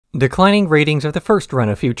Declining ratings of the first run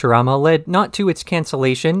of Futurama led not to its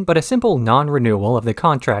cancellation, but a simple non-renewal of the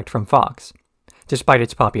contract from Fox. Despite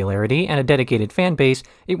its popularity and a dedicated fanbase,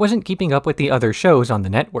 it wasn't keeping up with the other shows on the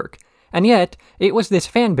network. And yet, it was this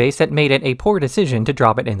fanbase that made it a poor decision to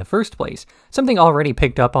drop it in the first place, something already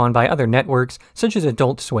picked up on by other networks such as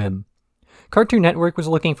Adult Swim. Cartoon Network was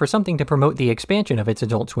looking for something to promote the expansion of its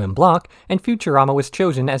Adult Swim block, and Futurama was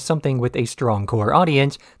chosen as something with a strong core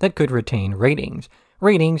audience that could retain ratings.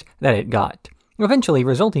 Ratings that it got, eventually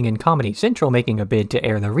resulting in Comedy Central making a bid to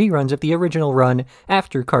air the reruns of the original run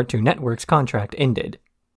after Cartoon Network's contract ended.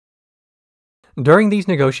 During these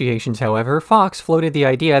negotiations, however, Fox floated the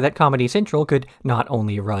idea that Comedy Central could not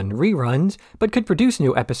only run reruns, but could produce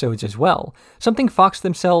new episodes as well, something Fox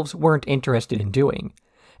themselves weren't interested in doing.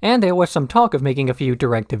 And there was some talk of making a few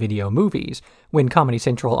direct-to-video movies. When Comedy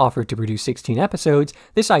Central offered to produce 16 episodes,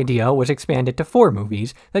 this idea was expanded to 4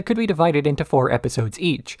 movies that could be divided into 4 episodes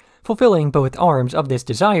each, fulfilling both arms of this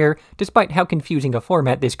desire, despite how confusing a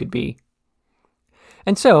format this could be.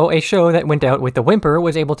 And so, a show that went out with a whimper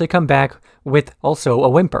was able to come back with also a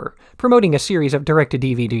whimper. Promoting a series of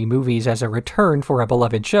direct-to-DVD movies as a return for a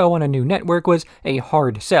beloved show on a new network was a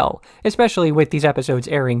hard sell, especially with these episodes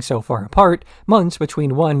airing so far apart, months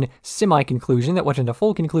between one semi-conclusion that wasn't a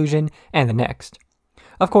full conclusion and the next.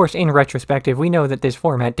 Of course, in retrospective, we know that this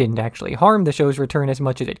format didn't actually harm the show's return as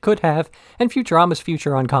much as it could have, and Futurama's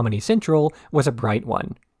future on Comedy Central was a bright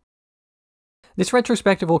one. This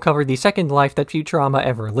retrospective will cover the second life that Futurama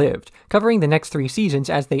ever lived, covering the next 3 seasons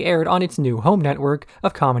as they aired on its new home network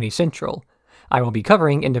of Comedy Central. I will be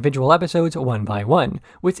covering individual episodes one by one,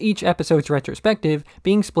 with each episode's retrospective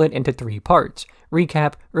being split into 3 parts: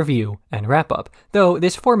 recap, review, and wrap-up, though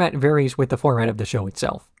this format varies with the format of the show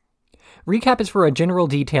itself. Recap is for a general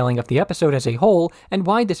detailing of the episode as a whole and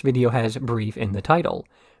why this video has brief in the title.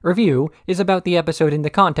 Review is about the episode in the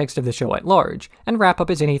context of the show at large, and wrap-up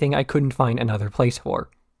is anything I couldn't find another place for.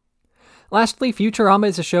 Lastly, Futurama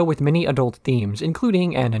is a show with many adult themes,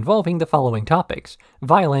 including and involving the following topics: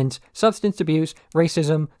 violence, substance abuse,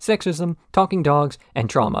 racism, sexism, talking dogs, and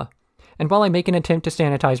trauma. And while I make an attempt to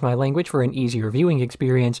sanitize my language for an easier viewing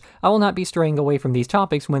experience, I will not be straying away from these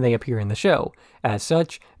topics when they appear in the show. As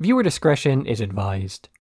such, viewer discretion is advised.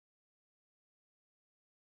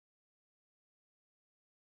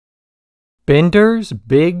 Bender's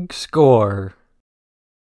Big Score.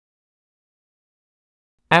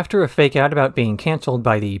 After a fake-out about being cancelled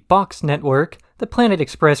by the Box Network, the Planet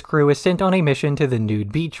Express crew is sent on a mission to the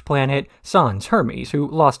nude beach planet Sans Hermes, who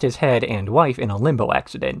lost his head and wife in a limbo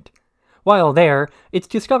accident. While there, it's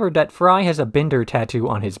discovered that Fry has a Bender tattoo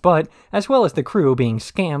on his butt, as well as the crew being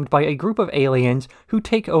scammed by a group of aliens who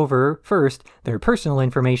take over, first, their personal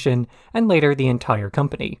information, and later the entire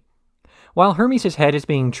company. While Hermes' head is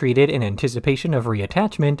being treated in anticipation of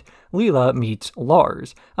reattachment, Leela meets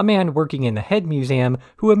Lars, a man working in the head museum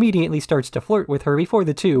who immediately starts to flirt with her before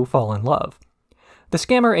the two fall in love. The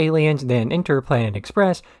scammer aliens then enter Planet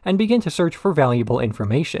Express and begin to search for valuable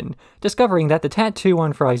information, discovering that the tattoo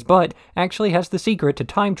on Fry's butt actually has the secret to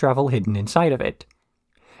time travel hidden inside of it.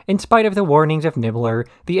 In spite of the warnings of Nibbler,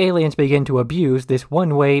 the aliens begin to abuse this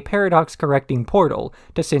one-way paradox-correcting portal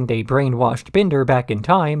to send a brainwashed Bender back in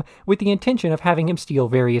time with the intention of having him steal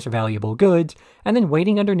various valuable goods, and then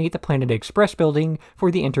waiting underneath the Planet Express building for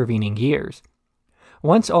the intervening years.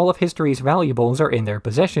 Once all of history's valuables are in their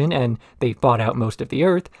possession and they've bought out most of the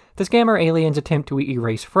Earth, the scammer aliens attempt to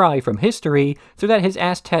erase Fry from history so that his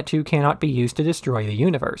ass tattoo cannot be used to destroy the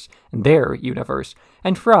universe, their universe,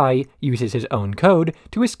 and Fry uses his own code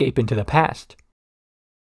to escape into the past.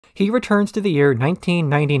 He returns to the year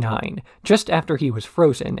 1999, just after he was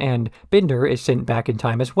frozen, and Bender is sent back in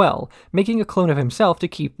time as well, making a clone of himself to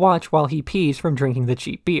keep watch while he pees from drinking the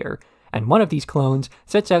cheap beer. And one of these clones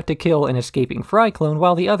sets out to kill an escaping Fry clone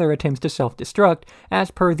while the other attempts to self-destruct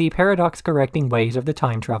as per the paradox-correcting ways of the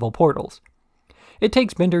time travel portals. It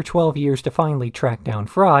takes Bender 12 years to finally track down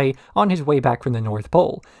Fry on his way back from the North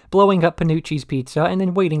Pole, blowing up Panucci's pizza and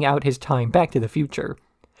then waiting out his time back to the future.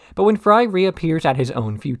 But when Fry reappears at his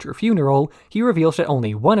own future funeral, he reveals that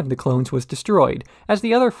only one of the clones was destroyed, as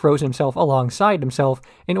the other froze himself alongside himself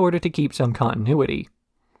in order to keep some continuity.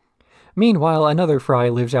 Meanwhile, another Fry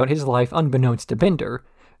lives out his life unbeknownst to Bender.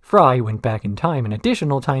 Fry went back in time an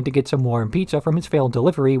additional time to get some warm pizza from his failed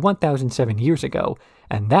delivery 1007 years ago,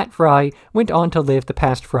 and that Fry went on to live the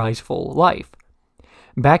past Fry's full life.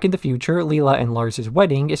 Back in the future, Leela and Lars'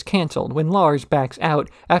 wedding is cancelled when Lars backs out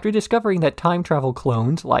after discovering that time travel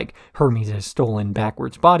clones, like Hermes' stolen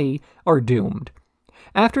backwards body, are doomed.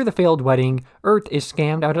 After the failed wedding, Earth is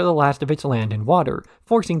scammed out of the last of its land and water,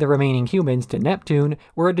 forcing the remaining humans to Neptune,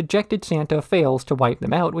 where a dejected Santa fails to wipe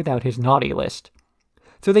them out without his naughty list.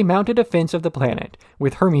 So they mounted a fence of the planet,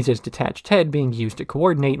 with Hermes' detached head being used to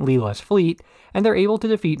coordinate Leela's fleet, and they're able to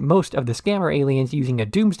defeat most of the scammer aliens using a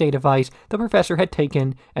doomsday device the professor had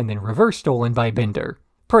taken and then reverse stolen by Bender,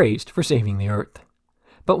 praised for saving the Earth.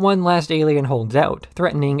 But one last alien holds out,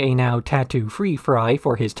 threatening a now tattoo-free Fry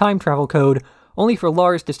for his time travel code, only for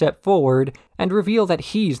Lars to step forward and reveal that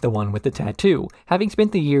he's the one with the tattoo, having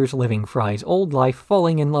spent the years living Fry's old life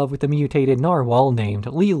falling in love with a mutated narwhal named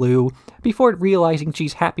Lilu, before realizing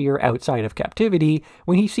she's happier outside of captivity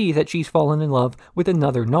when he sees that she's fallen in love with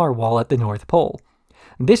another narwhal at the North Pole.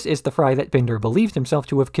 This is the Fry that Bender believes himself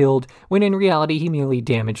to have killed, when in reality he merely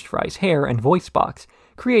damaged Fry's hair and voice box,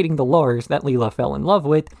 creating the Lars that Leela fell in love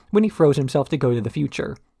with when he froze himself to go to the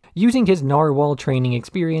future, using his narwhal training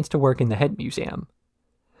experience to work in the Head Museum.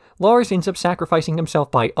 Lars ends up sacrificing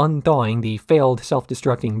himself by unthawing the failed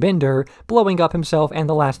self-destructing Bender, blowing up himself and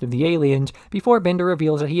the last of the aliens, before Bender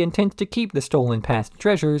reveals that he intends to keep the stolen past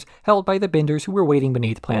treasures held by the Benders who were waiting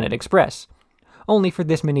beneath Planet Express, only for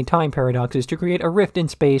this many time paradoxes to create a rift in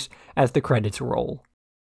space as the credits roll.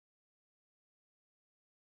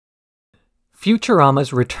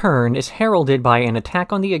 Futurama's return is heralded by an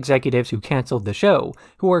attack on the executives who cancelled the show,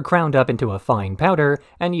 who are ground up into a fine powder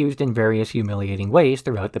and used in various humiliating ways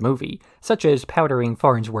throughout the movie, such as powdering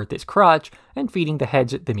Farnsworth's crotch and feeding the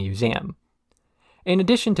heads at the museum. In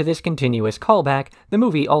addition to this continuous callback, the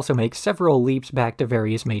movie also makes several leaps back to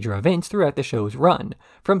various major events throughout the show's run,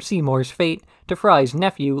 from Seymour's fate to Fry's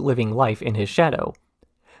nephew living life in his shadow.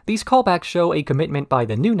 These callbacks show a commitment by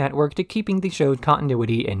the new network to keeping the show's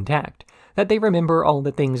continuity intact, that they remember all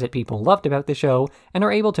the things that people loved about the show and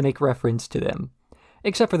are able to make reference to them,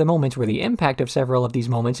 except for the moments where the impact of several of these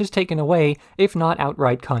moments is taken away, if not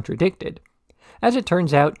outright contradicted. As it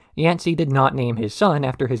turns out, Yancey did not name his son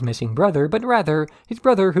after his missing brother, but rather his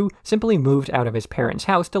brother who simply moved out of his parents'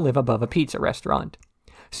 house to live above a pizza restaurant.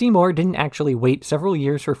 Seymour didn't actually wait several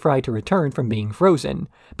years for Fry to return from being frozen,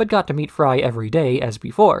 but got to meet Fry every day as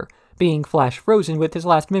before, being flash frozen with his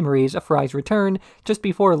last memories of Fry's return just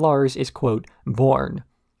before Lars is, quote, born.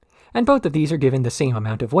 And both of these are given the same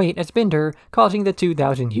amount of weight as Bender, causing the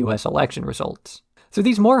 2000 US election results. So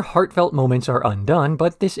these more heartfelt moments are undone,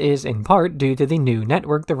 but this is in part due to the new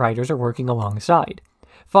network the writers are working alongside.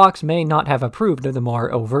 Fox may not have approved of the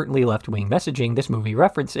more overtly left-wing messaging this movie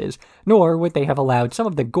references, nor would they have allowed some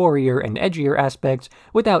of the gorier and edgier aspects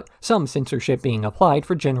without some censorship being applied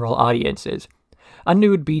for general audiences. A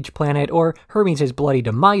nude beach planet or Hermes' bloody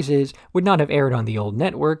demises would not have aired on the old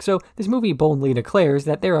network, so this movie boldly declares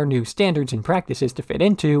that there are new standards and practices to fit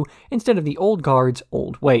into, instead of the old guard's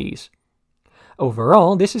old ways.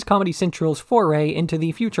 Overall, this is Comedy Central's foray into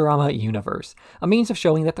the Futurama universe, a means of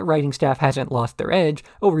showing that the writing staff hasn't lost their edge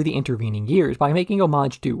over the intervening years by making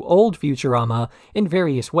homage to old Futurama in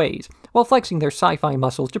various ways, while flexing their sci-fi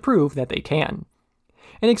muscles to prove that they can.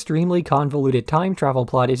 An extremely convoluted time travel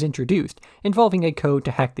plot is introduced, involving a code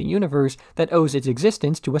to hack the universe that owes its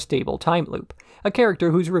existence to a stable time loop, a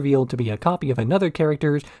character who's revealed to be a copy of another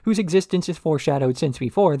character's whose existence is foreshadowed since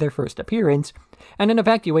before their first appearance, and an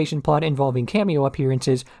evacuation plot involving cameo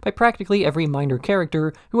appearances by practically every minor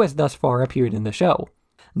character who has thus far appeared in the show.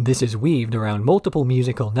 This is weaved around multiple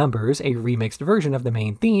musical numbers, a remixed version of the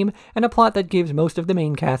main theme, and a plot that gives most of the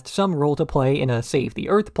main cast some role to play in a Save the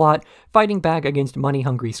Earth plot, fighting back against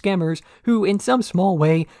money-hungry scammers who, in some small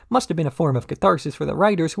way, must have been a form of catharsis for the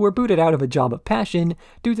writers who were booted out of a job of passion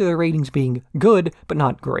due to their ratings being good but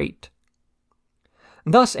not great.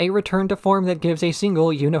 Thus, a return to form that gives a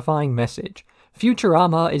single unifying message.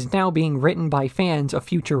 Futurama is now being written by fans of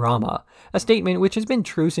Futurama, a statement which has been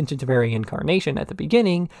true since its very incarnation at the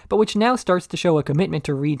beginning, but which now starts to show a commitment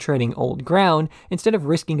to retreading old ground instead of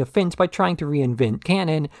risking offense by trying to reinvent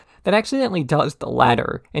canon that accidentally does the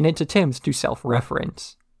latter in its attempts to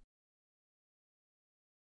self-reference.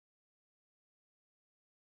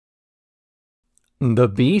 The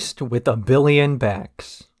Beast with a Billion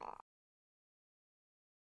Backs.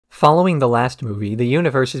 Following the last movie, the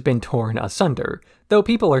universe has been torn asunder, though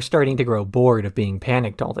people are starting to grow bored of being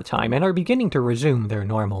panicked all the time and are beginning to resume their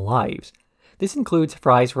normal lives. This includes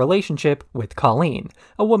Fry's relationship with Colleen,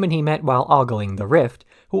 a woman he met while ogling the rift,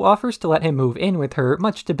 who offers to let him move in with her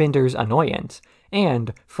much to Bender's annoyance,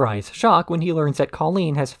 and Fry's shock when he learns that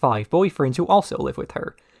Colleen has 5 boyfriends who also live with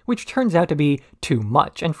her, which turns out to be too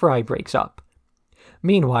much and Fry breaks up.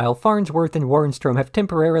 Meanwhile, Farnsworth and Warnstrom have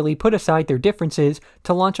temporarily put aside their differences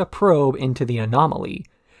to launch a probe into the anomaly.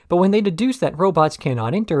 But when they deduce that robots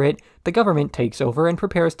cannot enter it, the government takes over and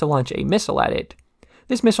prepares to launch a missile at it.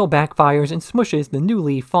 This missile backfires and smushes the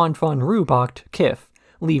newly Fon-Fon-Roo-bocked Kif,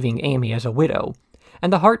 leaving Amy as a widow.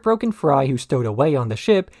 And the heartbroken Fry who stowed away on the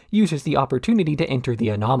ship uses the opportunity to enter the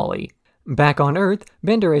anomaly. Back on Earth,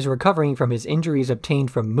 Bender is recovering from his injuries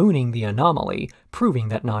obtained from mooning the anomaly, proving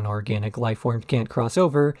that non-organic lifeforms can't cross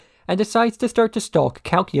over, and decides to start to stalk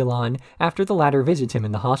Calculon after the latter visits him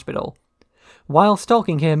in the hospital. While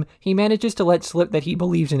stalking him, he manages to let slip that he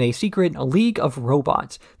believes in a secret League of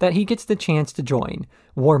Robots that he gets the chance to join,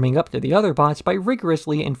 warming up to the other bots by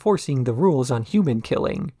rigorously enforcing the rules on human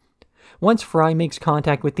killing. Once Fry makes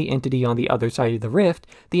contact with the entity on the other side of the rift,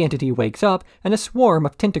 the entity wakes up and a swarm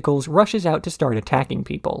of tentacles rushes out to start attacking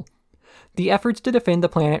people. The efforts to defend the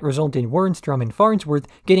planet result in Wernstrom and Farnsworth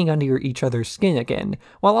getting under each other's skin again,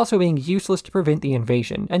 while also being useless to prevent the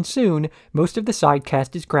invasion, and soon, most of the side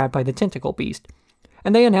cast is grabbed by the tentacle beast.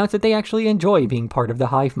 And they announce that they actually enjoy being part of the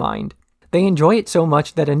hive mind. They enjoy it so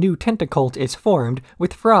much that a new tentacult is formed,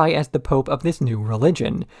 with Fry as the pope of this new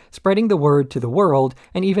religion, spreading the word to the world,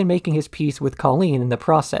 and even making his peace with Colleen in the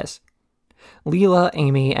process. Leela,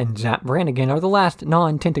 Amy, and Zapp Brannigan are the last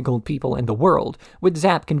non-tentacled people in the world, with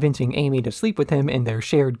Zapp convincing Amy to sleep with him in their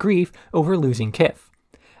shared grief over losing Kif.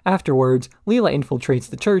 Afterwards, Leela infiltrates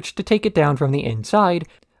the church to take it down from the inside,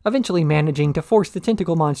 eventually managing to force the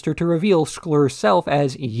tentacle monster to reveal Sklur's self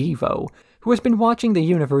as Yivo, who has been watching the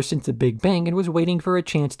universe since the Big Bang and was waiting for a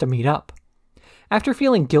chance to meet up. After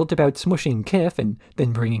feeling guilt about smushing Kif and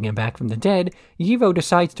then bringing him back from the dead, Yivo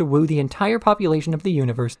decides to woo the entire population of the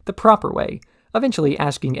universe the proper way, eventually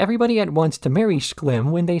asking everybody at once to marry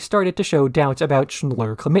Sklim when they started to show doubts about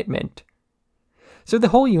Sklur's commitment. So the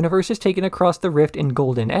whole universe is taken across the rift in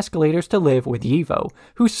golden escalators to live with Yivo,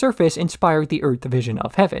 whose surface inspired the Earth vision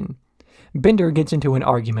of heaven. Bender gets into an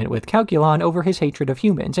argument with Calculon over his hatred of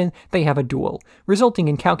humans, and they have a duel, resulting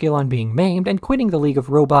in Calculon being maimed and quitting the League of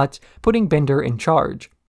Robots, putting Bender in charge.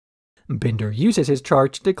 Bender uses his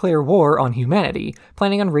charge to declare war on humanity,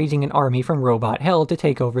 planning on raising an army from robot hell to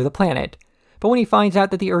take over the planet. But when he finds out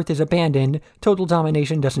that the Earth is abandoned, total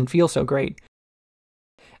domination doesn't feel so great.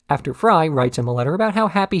 After Fry writes him a letter about how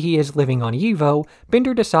happy he is living on Yivo,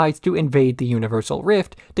 Bender decides to invade the Universal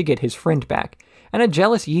Rift to get his friend back, and a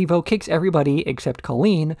jealous Yivo kicks everybody except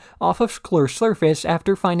Colleen off of Sklur's surface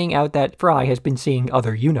after finding out that Fry has been seeing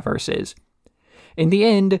other universes. In the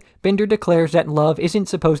end, Bender declares that love isn't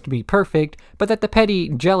supposed to be perfect, but that the petty,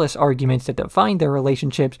 jealous arguments that define their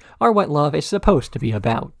relationships are what love is supposed to be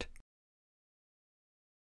about.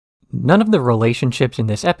 None of the relationships in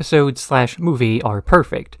this episode/movie are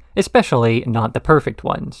perfect, especially not the perfect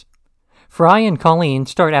ones. Fry and Colleen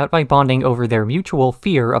start out by bonding over their mutual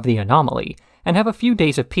fear of the anomaly, and have a few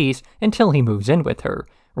days of peace until he moves in with her,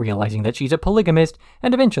 realizing that she's a polygamist,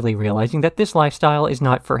 and eventually realizing that this lifestyle is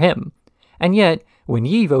not for him. And yet, when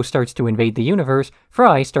Yivo starts to invade the universe,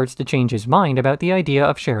 Fry starts to change his mind about the idea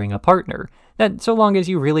of sharing a partner, that so long as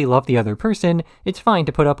you really love the other person, it's fine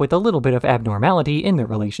to put up with a little bit of abnormality in the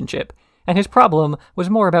relationship, and his problem was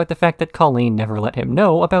more about the fact that Colleen never let him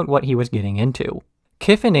know about what he was getting into.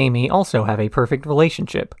 Kif and Amy also have a perfect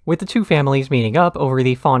relationship, with the two families meeting up over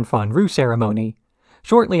the Fon-Fon-Roo ceremony.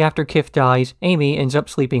 Shortly after Kif dies, Amy ends up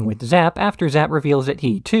sleeping with Zapp after Zapp reveals that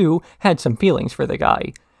he, too, had some feelings for the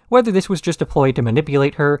guy. Whether this was just a ploy to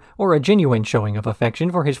manipulate her, or a genuine showing of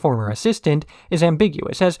affection for his former assistant, is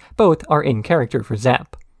ambiguous, as both are in character for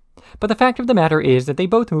Zapp. But the fact of the matter is that they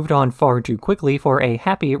both moved on far too quickly for a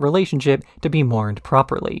happy relationship to be mourned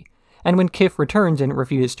properly. And when Kif returns and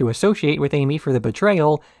refuses to associate with Amy for the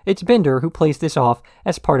betrayal, it's Bender who plays this off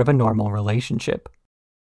as part of a normal relationship.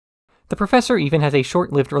 The Professor even has a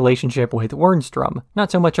short-lived relationship with Wernstrom,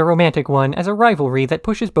 not so much a romantic one as a rivalry that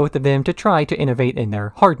pushes both of them to try to innovate in their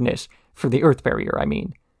hardness, for the Earth barrier, I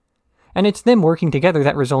mean. And it's them working together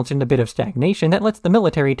that results in a bit of stagnation that lets the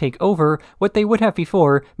military take over what they would have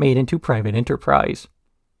before made into private enterprise.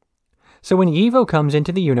 So when Yivo comes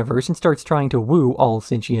into the universe and starts trying to woo all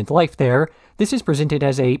sentient life there, this is presented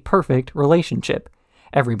as a perfect relationship.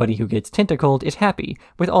 Everybody who gets tentacled is happy,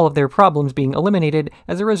 with all of their problems being eliminated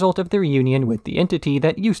as a result of their union with the entity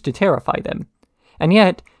that used to terrify them. And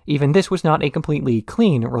yet, even this was not a completely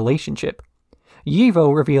clean relationship.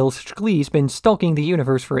 Yivo reveals Skli's been stalking the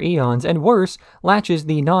universe for eons, and worse, latches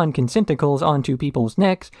the non-consentacles onto people's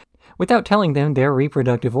necks without telling them their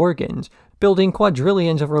reproductive organs, building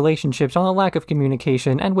quadrillions of relationships on a lack of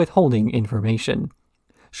communication and withholding information.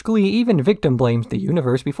 Skli even victim blames the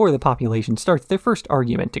universe before the population starts their first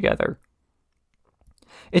argument together.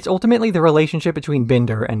 It's ultimately the relationship between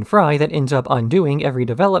Bender and Fry that ends up undoing every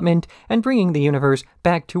development and bringing the universe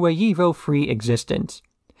back to a Yivo-free existence.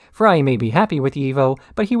 Fry may be happy with Yivo,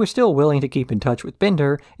 but he was still willing to keep in touch with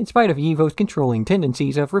Bender, in spite of Yivo's controlling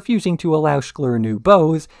tendencies of refusing to allow Sklr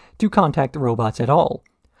Bose to contact the robots at all.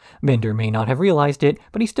 Bender may not have realized it,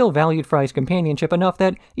 but he still valued Fry's companionship enough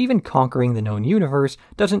that even conquering the known universe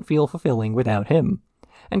doesn't feel fulfilling without him.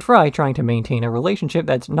 And Fry trying to maintain a relationship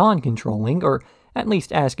that's non-controlling, or at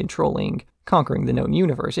least as controlling, conquering the known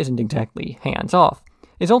universe isn't exactly hands-off,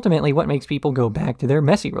 is ultimately what makes people go back to their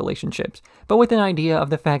messy relationships, but with an idea of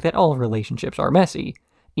the fact that all relationships are messy,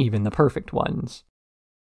 even the perfect ones.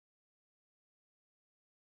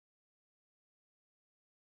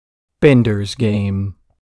 Bender's Game.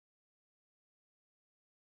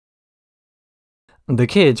 The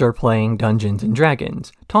kids are playing Dungeons &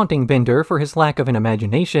 Dragons, taunting Bender for his lack of an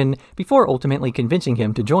imagination before ultimately convincing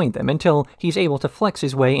him to join them until he's able to flex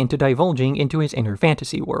his way into divulging into his inner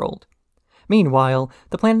fantasy world. Meanwhile,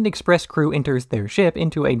 the Planet Express crew enters their ship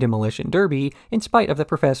into a demolition derby in spite of the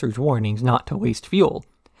professor's warnings not to waste fuel.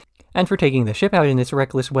 And for taking the ship out in this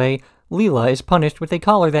reckless way, Leela is punished with a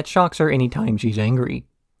collar that shocks her anytime she's angry.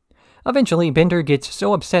 Eventually, Bender gets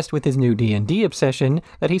so obsessed with his new D&D obsession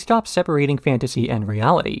that he stops separating fantasy and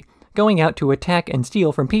reality, going out to attack and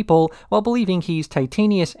steal from people while believing he's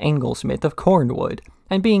Titanius Anglesmith of Cornwood,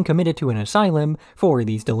 and being committed to an asylum for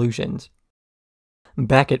these delusions.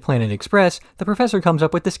 Back at Planet Express, the professor comes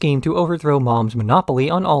up with the scheme to overthrow Mom's monopoly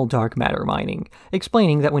on all dark matter mining,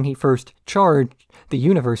 explaining that when he first charged the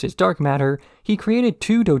universe's dark matter, he created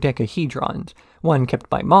 2 dodecahedrons, one kept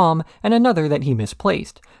by Mom and another that he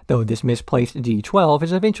misplaced, though this misplaced D12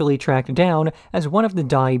 is eventually tracked down as one of the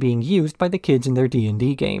die being used by the kids in their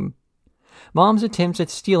D&D game. Mom's attempts at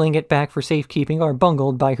stealing it back for safekeeping are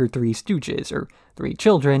bungled by her 3 stooges, or 3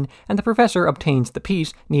 children, and the professor obtains the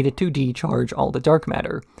piece needed to decharge all the dark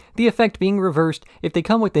matter, the effect being reversed if they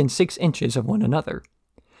come within 6 inches of one another.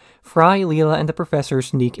 Fry, Leela, and the professor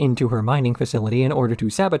sneak into her mining facility in order to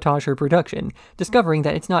sabotage her production, discovering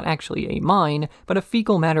that it's not actually a mine, but a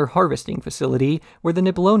fecal matter harvesting facility where the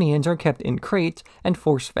Nibelonians are kept in crates and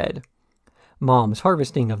force-fed. Mom's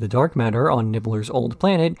harvesting of the dark matter on Nibbler's old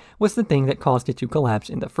planet was the thing that caused it to collapse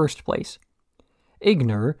in the first place.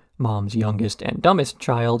 Ignor, Mom's youngest and dumbest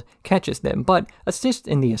child, catches them, but assists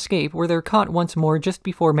in the escape where they're caught once more just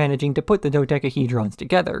before managing to put the dodecahedrons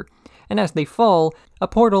together. And as they fall, a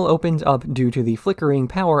portal opens up due to the flickering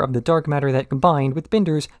power of the dark matter that combined with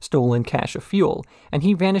Bender's stolen cache of fuel, and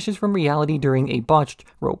he vanishes from reality during a botched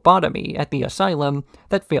robotomy at the asylum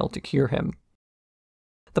that failed to cure him.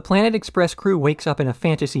 The Planet Express crew wakes up in a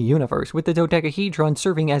fantasy universe with the dodecahedron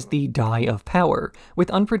serving as the die of power, with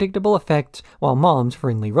unpredictable effects, while Mom's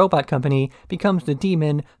friendly robot company becomes the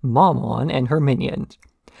demon Momon and her minions.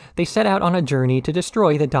 They set out on a journey to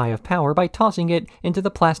destroy the die of power by tossing it into the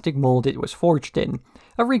plastic mold it was forged in,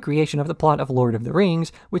 a recreation of the plot of Lord of the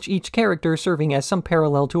Rings, with each character serving as some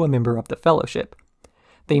parallel to a member of the Fellowship.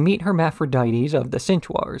 They meet Hermaphrodites of the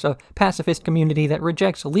Centaurs, a pacifist community that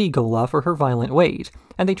rejects Leela for her violent ways,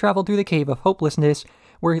 and they travel through the Cave of Hopelessness,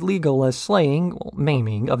 where Leela's slaying,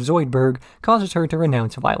 maiming, of Zoidberg causes her to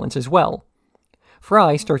renounce violence as well.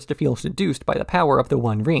 Fry starts to feel seduced by the power of the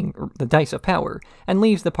One Ring, or the Dice of Power, and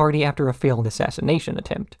leaves the party after a failed assassination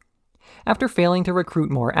attempt. After failing to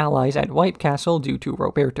recruit more allies at White Castle due to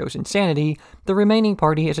Roberto's insanity, the remaining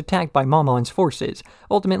party is attacked by Momon's forces,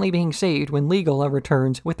 ultimately being saved when Leela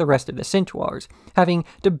returns with the rest of the Centaurs, having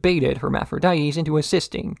debated Hermaphrodites into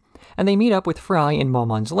assisting, and they meet up with Fry in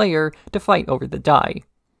Momon's lair to fight over the die.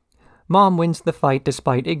 Mom wins the fight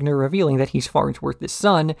despite Ignor revealing that he's Farnsworth's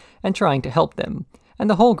son and trying to help them, and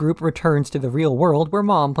the whole group returns to the real world where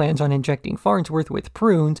Mom plans on injecting Farnsworth with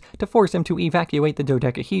prunes to force him to evacuate the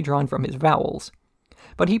dodecahedron from his bowels.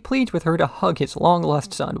 But he pleads with her to hug his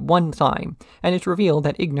long-lost son one time, and it's revealed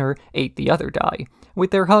that Ignor ate the other die,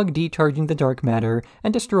 with their hug decharging the dark matter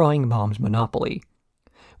and destroying Mom's monopoly.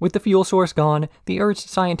 With the fuel source gone, the Earth's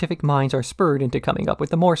scientific minds are spurred into coming up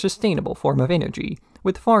with a more sustainable form of energy,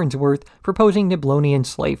 with Farnsworth proposing Nibelonian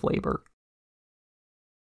slave labor.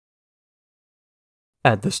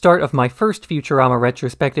 At the start of my first Futurama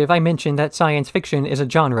retrospective, I mentioned that science fiction is a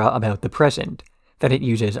genre about the present, that it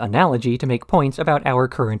uses analogy to make points about our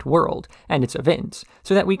current world and its events,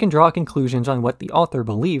 so that we can draw conclusions on what the author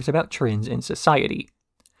believes about trends in society.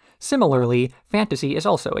 Similarly, fantasy is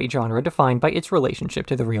also a genre defined by its relationship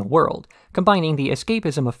to the real world, combining the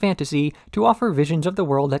escapism of fantasy to offer visions of the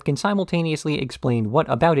world that can simultaneously explain what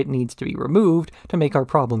about it needs to be removed to make our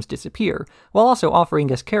problems disappear, while also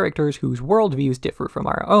offering us characters whose worldviews differ from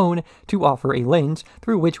our own to offer a lens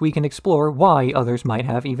through which we can explore why others might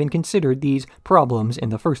have even considered these problems in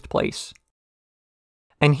the first place.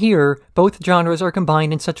 And here, both genres are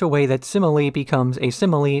combined in such a way that simile becomes a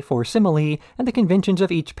simile for simile, and the conventions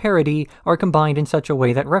of each parody are combined in such a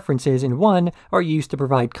way that references in one are used to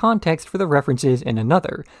provide context for the references in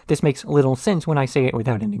another. This makes little sense when I say it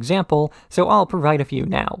without an example, so I'll provide a few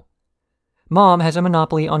now. Mom has a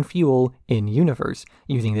monopoly on fuel in-universe,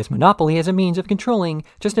 using this monopoly as a means of controlling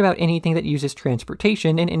just about anything that uses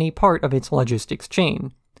transportation in any part of its logistics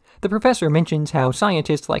chain. The professor mentions how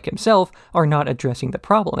scientists like himself are not addressing the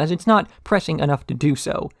problem, as it's not pressing enough to do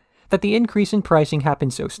so, that the increase in pricing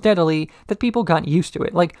happened so steadily that people got used to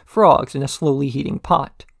it, like frogs in a slowly heating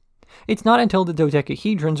pot. It's not until the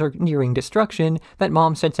dodecahedrons are nearing destruction that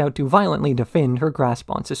Mom sets out to violently defend her grasp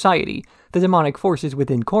on society, the demonic forces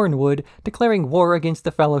within Cornwood declaring war against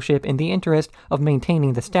the Fellowship in the interest of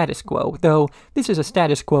maintaining the status quo, though this is a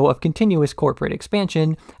status quo of continuous corporate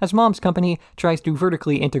expansion, as Mom's company tries to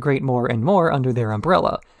vertically integrate more and more under their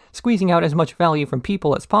umbrella, squeezing out as much value from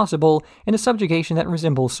people as possible in a subjugation that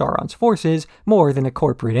resembles Sauron's forces more than a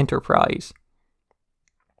corporate enterprise.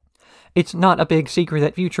 It's not a big secret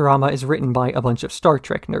that Futurama is written by a bunch of Star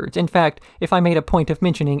Trek nerds. In fact, if I made a point of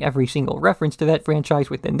mentioning every single reference to that franchise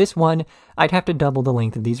within this one, I'd have to double the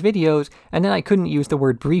length of these videos, and then I couldn't use the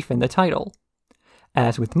word brief in the title.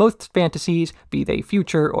 As with most fantasies, be they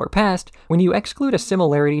future or past, when you exclude a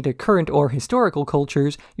similarity to current or historical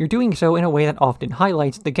cultures, you're doing so in a way that often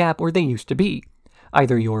highlights the gap where they used to be.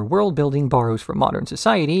 Either your world-building borrows from modern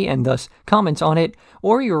society and thus comments on it,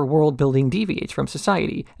 or your world-building deviates from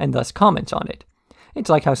society and thus comments on it. It's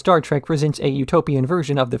like how Star Trek presents a utopian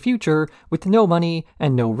version of the future with no money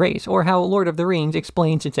and no race, or how Lord of the Rings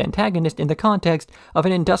explains its antagonist in the context of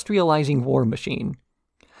an industrializing war machine.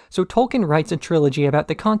 So Tolkien writes a trilogy about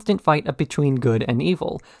the constant fight between good and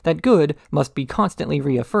evil, that good must be constantly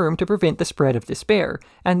reaffirmed to prevent the spread of despair,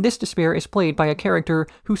 and this despair is played by a character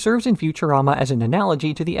who serves in Futurama as an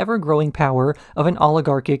analogy to the ever-growing power of an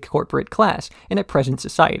oligarchic corporate class in a present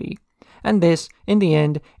society. And this, in the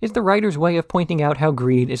end, is the writer's way of pointing out how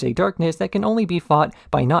greed is a darkness that can only be fought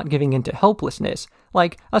by not giving into helplessness,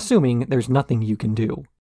 like assuming there's nothing you can do.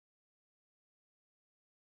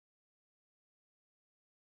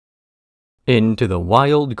 Into the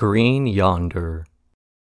wild green yonder.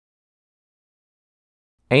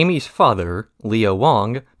 Amy's father, Leo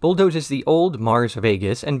Wong, bulldozes the old Mars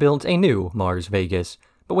Vegas and builds a new Mars Vegas.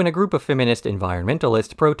 But when a group of feminist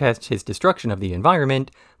environmentalists protests his destruction of the environment,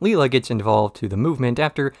 Leela gets involved to the movement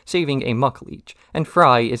after saving a muck leech, and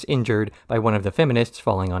Fry is injured by one of the feminists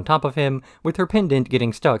falling on top of him, with her pendant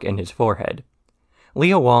getting stuck in his forehead.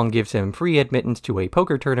 Leo Wong gives him free admittance to a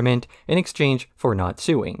poker tournament in exchange for not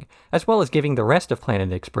suing, as well as giving the rest of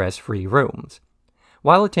Planet Express free rooms.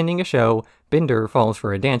 While attending a show, Bender falls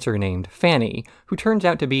for a dancer named Fanny, who turns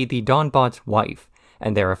out to be the Dawnbot's wife,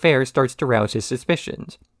 and their affair starts to rouse his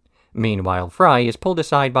suspicions. Meanwhile, Fry is pulled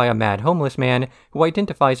aside by a mad homeless man who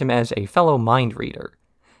identifies him as a fellow mind reader.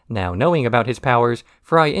 Now knowing about his powers,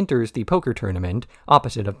 Fry enters the poker tournament,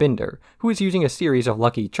 opposite of Bender, who is using a series of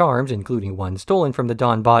lucky charms, including one stolen from the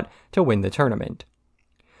Dawnbot, to win the tournament.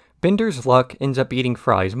 Bender's luck ends up beating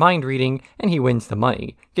Fry's mind reading, and he wins the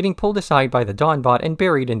money, getting pulled aside by the Dawnbot and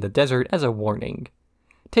buried in the desert as a warning.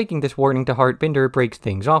 Taking this warning to heart, Bender breaks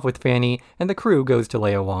things off with Fanny, and the crew goes to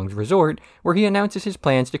Leo Wong's resort, where he announces his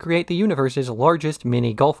plans to create the universe's largest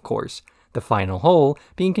mini golf course, the final hole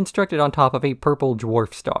being constructed on top of a purple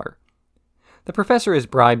dwarf star. The professor is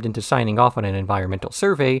bribed into signing off on an environmental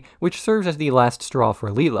survey, which serves as the last straw for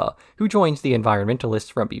Leela, who joins the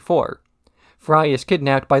environmentalists from before. Fry is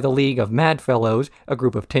kidnapped by the League of Mad Fellows, a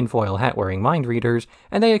group of tinfoil hat-wearing mind readers,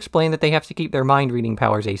 and they explain that they have to keep their mind-reading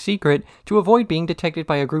powers a secret to avoid being detected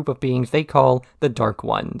by a group of beings they call the Dark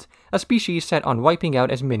Ones, a species set on wiping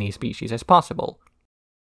out as many species as possible.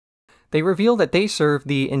 They reveal that they serve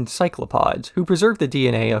the encyclopods, who preserve the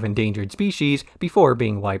DNA of endangered species before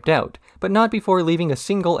being wiped out, but not before leaving a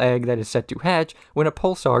single egg that is set to hatch when a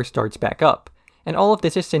pulsar starts back up. And all of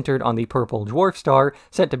this is centered on the purple dwarf star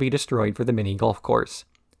set to be destroyed for the mini golf course.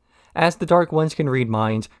 As the Dark Ones can read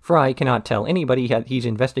minds, Fry cannot tell anybody that he's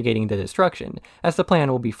investigating the destruction, as the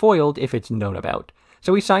plan will be foiled if it's known about.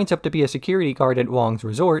 So he signs up to be a security guard at Wong's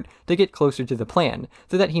resort to get closer to the plan,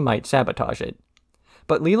 so that he might sabotage it.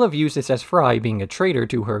 But Leela views this as Fry being a traitor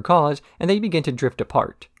to her cause, and they begin to drift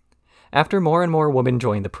apart. After more and more women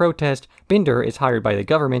join the protest, Bender is hired by the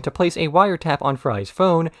government to place a wiretap on Fry's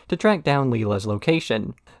phone to track down Leela's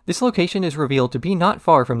location. This location is revealed to be not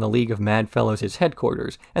far from the League of Mad Fellows'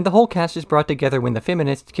 headquarters, and the whole cast is brought together when the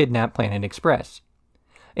feminists kidnap Planet Express.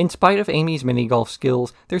 In spite of Amy's mini-golf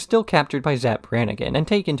skills, they're still captured by Zapp Brannigan and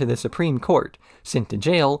taken to the Supreme Court, sent to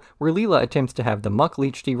jail, where Leela attempts to have the muck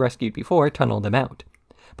leech she rescued before tunnel them out.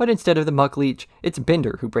 but instead of the Muck Leech, it's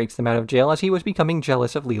Bender who breaks them out of jail as he was becoming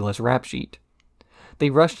jealous of Leela's rap sheet. They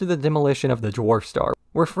rush to the demolition of the Dwarf Star,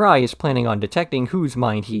 where Fry is planning on detecting whose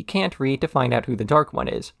mind he can't read to find out who the Dark One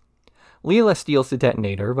is. Leela steals the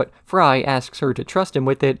detonator, but Fry asks her to trust him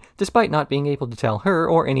with it, despite not being able to tell her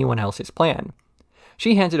or anyone else his plan.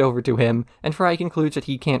 She hands it over to him, and Fry concludes that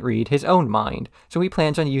he can't read his own mind, so he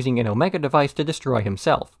plans on using an Omega device to destroy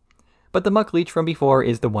himself. But the Muck Leech from before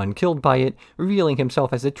is the one killed by it, revealing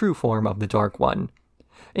himself as the true form of the Dark One.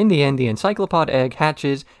 In the end, the encyclopod egg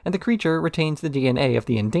hatches, and the creature retains the DNA of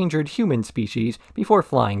the endangered human species before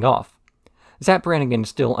flying off. Zapp Brannigan is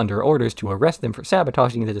still under orders to arrest them for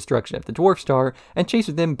sabotaging the destruction of the Dwarf Star, and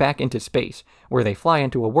chases them back into space, where they fly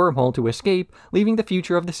into a wormhole to escape, leaving the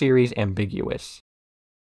future of the series ambiguous.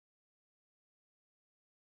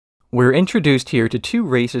 We're introduced here to two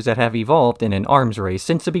races that have evolved in an arms race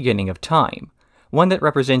since the beginning of time. One that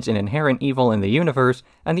represents an inherent evil in the universe,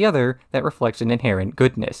 and the other that reflects an inherent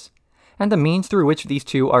goodness. And the means through which these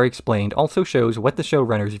two are explained also shows what the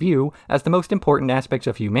showrunners view as the most important aspects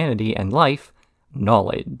of humanity and life: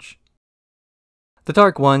 knowledge. The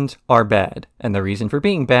Dark Ones are bad, and the reason for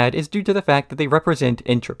being bad is due to the fact that they represent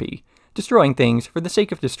entropy, destroying things for the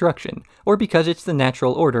sake of destruction, or because it's the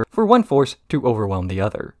natural order for one force to overwhelm the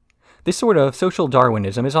other. This sort of social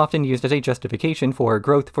Darwinism is often used as a justification for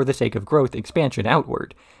growth for the sake of growth expansion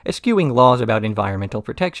outward, eschewing laws about environmental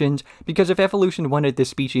protections, because if evolution wanted this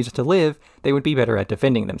species to live, they would be better at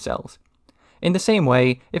defending themselves. In the same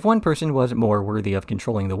way, if one person was more worthy of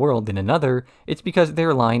controlling the world than another, it's because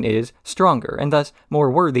their line is stronger, and thus more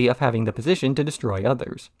worthy of having the position to destroy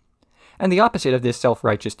others. And the opposite of this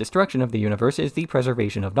self-righteous destruction of the universe is the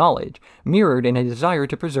preservation of knowledge, mirrored in a desire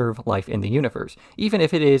to preserve life in the universe, even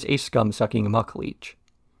if it is a scum-sucking muck leech.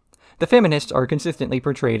 The feminists are consistently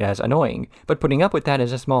portrayed as annoying, but putting up with that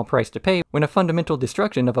is a small price to pay when a fundamental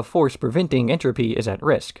destruction of a force preventing entropy is at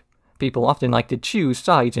risk. People often like to choose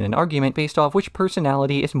sides in an argument based off which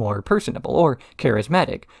personality is more personable or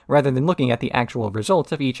charismatic, rather than looking at the actual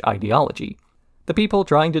results of each ideology. The people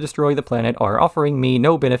trying to destroy the planet are offering me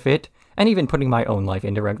no benefit, and even putting my own life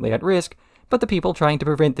indirectly at risk, but the people trying to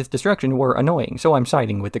prevent this destruction were annoying, so I'm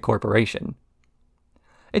siding with the corporation.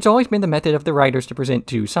 It's always been the method of the writers to present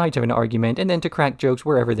two sides of an argument and then to crack jokes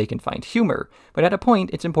wherever they can find humor, but at a point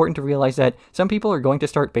it's important to realize that some people are going to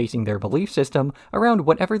start basing their belief system around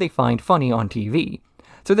whatever they find funny on TV.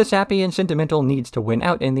 So the sappy and sentimental needs to win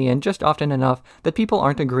out in the end just often enough that people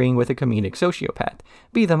aren't agreeing with a comedic sociopath,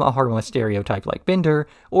 be them a harmless stereotype like Bender,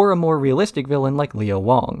 or a more realistic villain like Leo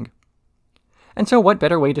Wong. And so what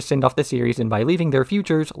better way to send off the series than by leaving their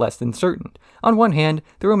futures less than certain? On one hand,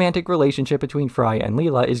 the romantic relationship between Fry and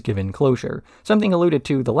Leela is given closure, something alluded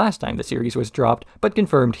to the last time the series was dropped, but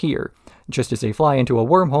confirmed here, just as they fly into a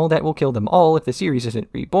wormhole that will kill them all if the series isn't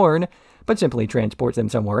reborn, but simply transports them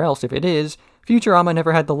somewhere else if it is. Futurama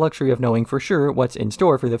never had the luxury of knowing for sure what's in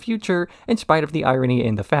store for the future, in spite of the irony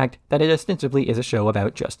in the fact that it ostensibly is a show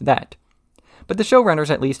about just that. But the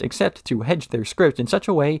showrunners at least accept to hedge their script in such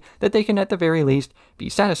a way that they can at the very least be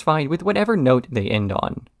satisfied with whatever note they end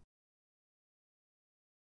on.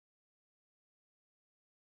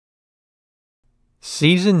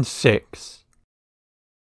 Season 6.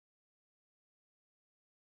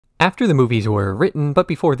 After the movies were written, but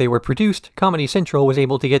before they were produced, Comedy Central was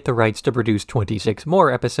able to get the rights to produce 26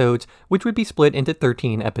 more episodes, which would be split into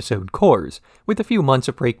 13-episode cores, with a few months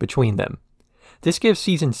of break between them. This gives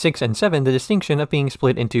Season 6 and 7 the distinction of being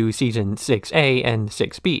split into Season 6A and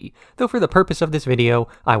 6B, though for the purpose of this video,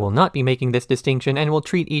 I will not be making this distinction and will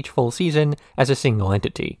treat each full season as a single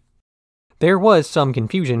entity. There was some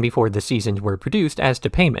confusion before the seasons were produced as to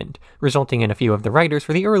payment, resulting in a few of the writers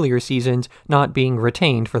for the earlier seasons not being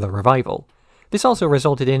retained for the revival. This also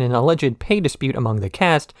resulted in an alleged pay dispute among the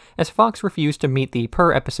cast, as Fox refused to meet the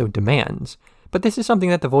per-episode demands. But this is something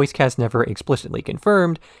that the voice cast never explicitly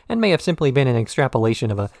confirmed, and may have simply been an extrapolation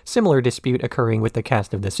of a similar dispute occurring with the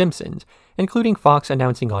cast of The Simpsons, including Fox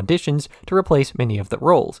announcing auditions to replace many of the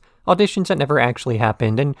roles, auditions that never actually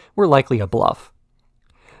happened and were likely a bluff.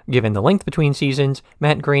 Given the length between seasons,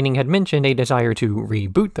 Matt Groening had mentioned a desire to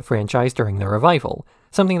reboot the franchise during the revival,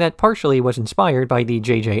 something that partially was inspired by the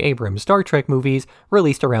J.J. Abrams Star Trek movies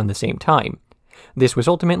released around the same time. This was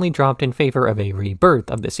ultimately dropped in favor of a rebirth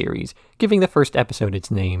of the series, giving the first episode its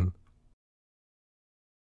name.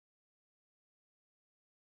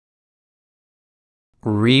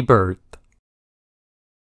 Rebirth.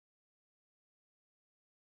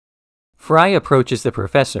 Fry approaches the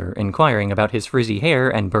professor, inquiring about his frizzy hair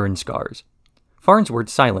and burn scars. Farnsworth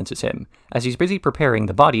silences him, as he's busy preparing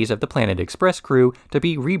the bodies of the Planet Express crew to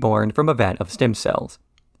be reborn from a vat of stem cells.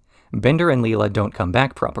 Bender and Leela don't come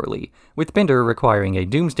back properly, with Bender requiring a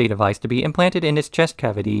doomsday device to be implanted in his chest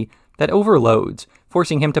cavity that overloads,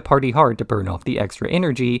 forcing him to party hard to burn off the extra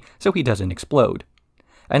energy so he doesn't explode.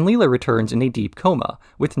 And Leela returns in a deep coma,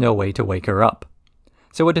 with no way to wake her up.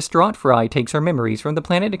 So a distraught Fry takes her memories from the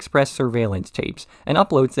Planet Express surveillance tapes and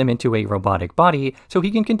uploads them into a robotic body so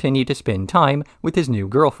he can continue to spend time with his new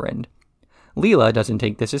girlfriend. Leela doesn't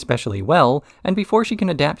take this especially well, and before she can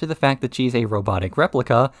adapt to the fact that she's a robotic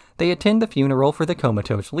replica, they attend the funeral for the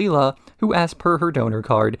comatose Leela, who, as per her donor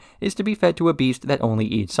card, is to be fed to a beast that only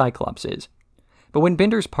eats Cyclopses. But when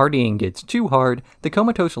Bender's partying gets too hard, the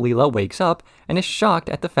comatose Leela wakes up and is shocked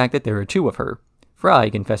at the fact that there are two of her. Fry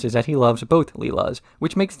confesses that he loves both Leelas,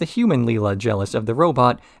 which makes the human Leela jealous of the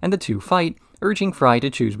robot, and the two fight, urging Fry to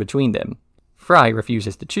choose between them. Fry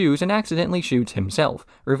refuses to choose and accidentally shoots himself,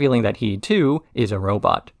 revealing that he, too, is a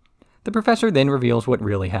robot. The professor then reveals what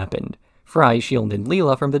really happened. Fry shielded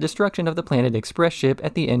Leela from the destruction of the Planet Express ship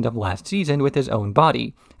at the end of last season with his own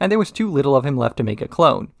body, and there was too little of him left to make a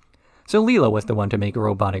clone. So Leela was the one to make a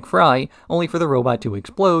robotic Fry, only for the robot to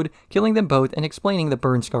explode, killing them both and explaining the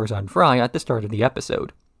burn scars on Fry at the start of the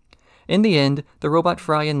episode. In the end, the robot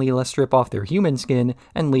Fry and Leela strip off their human skin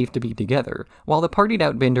and leave to be together, while the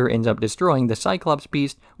partied-out Bender ends up destroying the Cyclops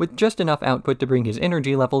beast with just enough output to bring his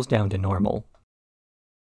energy levels down to normal.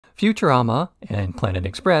 Futurama, and Planet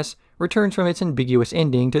Express, returns from its ambiguous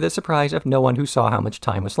ending to the surprise of no one who saw how much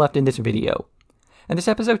time was left in this video. And this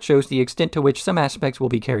episode shows the extent to which some aspects will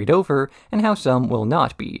be carried over and how some will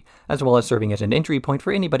not be, as well as serving as an entry point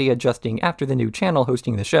for anybody adjusting after the new channel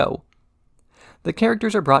hosting the show. The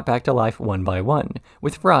characters are brought back to life one by one,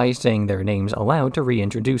 with Fry saying their names aloud to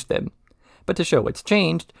reintroduce them. But to show what's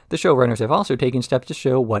changed, the showrunners have also taken steps to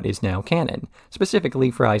show what is now canon. Specifically,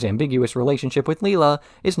 Fry's ambiguous relationship with Leela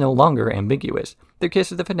is no longer ambiguous. Their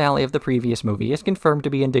kiss at the finale of the previous movie is confirmed to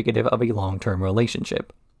be indicative of a long-term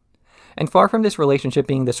relationship. And far from this relationship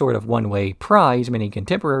being the sort of one-way prize many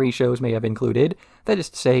contemporary shows may have included, that is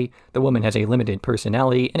to say, the woman has a limited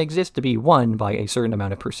personality and exists to be won by a certain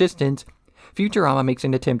amount of persistence, Futurama makes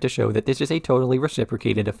an attempt to show that this is a totally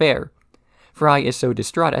reciprocated affair. Fry is so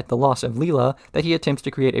distraught at the loss of Leela that he attempts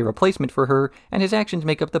to create a replacement for her, and his actions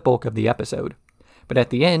make up the bulk of the episode. But at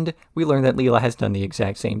the end, we learn that Leela has done the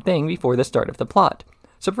exact same thing before the start of the plot,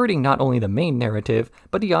 subverting not only the main narrative,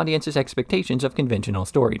 but the audience's expectations of conventional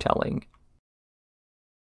storytelling.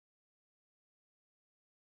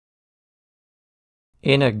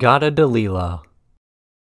 In-A-Gadda-Da-Leela.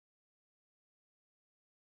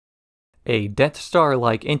 A Death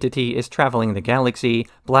Star-like entity is traveling the galaxy,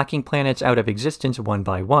 blacking planets out of existence one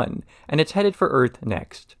by one, and it's headed for Earth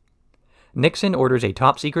next. Nixon orders a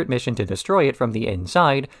top-secret mission to destroy it from the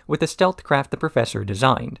inside with a stealth craft the professor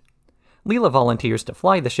designed. Leela volunteers to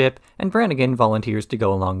fly the ship, and Brannigan volunteers to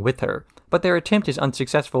go along with her, but their attempt is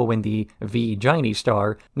unsuccessful when the V-Giny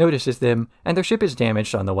star notices them, and their ship is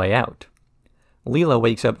damaged on the way out. Leela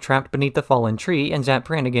wakes up trapped beneath the fallen tree, and Zapp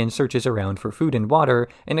Brannigan searches around for food and water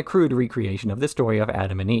in a crude recreation of the story of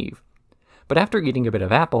Adam and Eve. But after eating a bit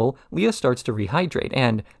of apple, Leela starts to rehydrate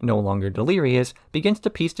and, no longer delirious, begins to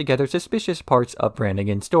piece together suspicious parts of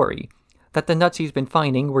Brannigan's story. That the nuts he's been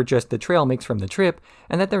finding were just the trail mix from the trip,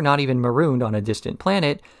 and that they're not even marooned on a distant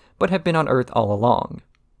planet, but have been on Earth all along.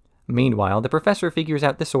 Meanwhile, the professor figures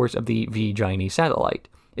out the source of the V-Giny satellite.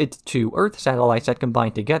 It's two Earth satellites that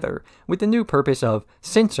combine together, with the new purpose of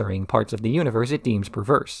censoring parts of the universe it deems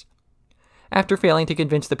perverse. After failing to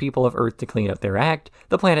convince the people of Earth to clean up their act,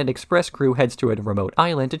 the Planet Express crew heads to a remote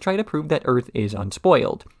island to try to prove that Earth is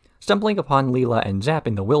unspoiled, stumbling upon Leela and Zapp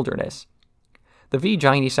in the wilderness. The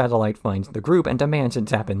V-Giny satellite finds the group and demands that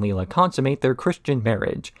Zapp and Leela consummate their Christian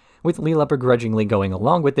marriage, with Leela begrudgingly going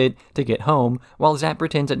along with it to get home, while Zapp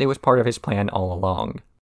pretends that it was part of his plan all along.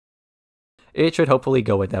 It should hopefully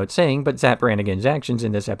go without saying, but Zapp Brannigan's actions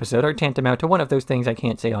in this episode are tantamount to one of those things I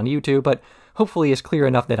can't say on YouTube, but hopefully is clear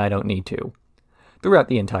enough that I don't need to. Throughout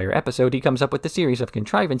the entire episode, he comes up with a series of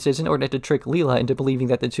contrivances in order to trick Leela into believing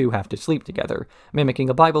that the two have to sleep together, mimicking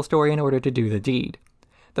a Bible story in order to do the deed.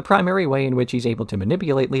 The primary way in which he's able to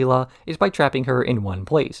manipulate Leela is by trapping her in one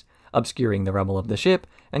place, obscuring the rubble of the ship,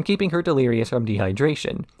 and keeping her delirious from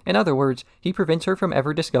dehydration. In other words, he prevents her from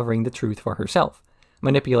ever discovering the truth for herself.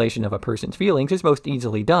 Manipulation of a person's feelings is most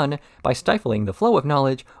easily done by stifling the flow of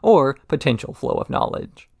knowledge or potential flow of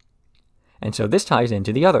knowledge. And so this ties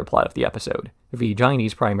into the other plot of the episode.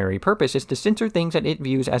 V-Giny's primary purpose is to censor things that it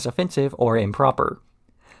views as offensive or improper.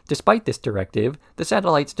 Despite this directive, the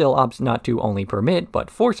satellite still opts not to only permit, but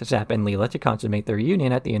force Zapp and Leela to consummate their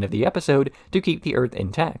union at the end of the episode to keep the Earth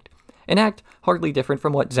intact. An act hardly different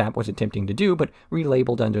from what Zapp was attempting to do, but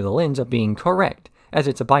relabeled under the lens of being correct, as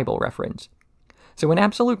it's a Bible reference. So when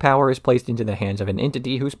absolute power is placed into the hands of an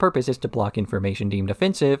entity whose purpose is to block information deemed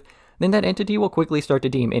offensive, then that entity will quickly start to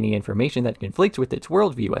deem any information that conflicts with its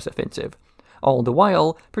worldview as offensive, all the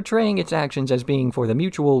while portraying its actions as being for the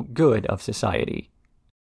mutual good of society.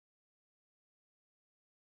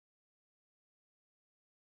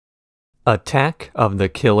 Attack of the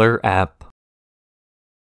Killer App.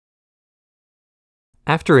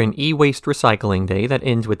 After an e-waste recycling day that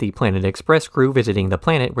ends with the Planet Express crew visiting the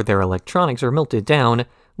planet where their electronics are melted down,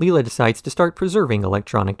 Leela decides to start preserving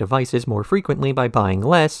electronic devices more frequently by buying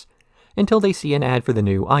less, until they see an ad for the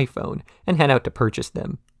new iPhone and head out to purchase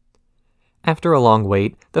them. After a long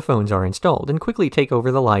wait, the phones are installed and quickly take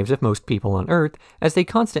over the lives of most people on Earth as they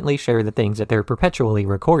constantly share the things that they're perpetually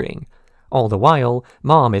recording. All the while,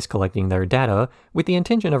 Mom is collecting their data with the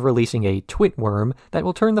intention of releasing a twit worm that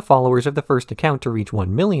will turn the followers of the first account to reach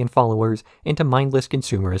 1 million followers into mindless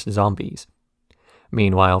consumerist zombies.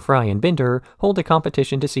 Meanwhile, Fry and Bender hold a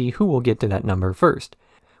competition to see who will get to that number first,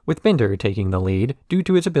 with Bender taking the lead due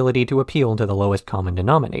to his ability to appeal to the lowest common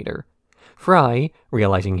denominator. Fry,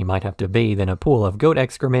 realizing he might have to bathe in a pool of goat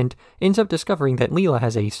excrement, ends up discovering that Leela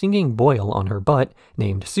has a singing boil on her butt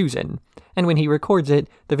named Susan, and when he records it,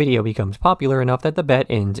 the video becomes popular enough that the bet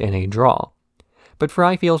ends in a draw. But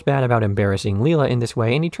Fry feels bad about embarrassing Leela in this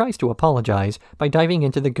way, and he tries to apologize by diving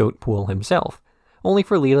into the goat pool himself, only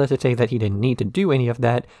for Leela to say that he didn't need to do any of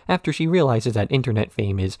that after she realizes that internet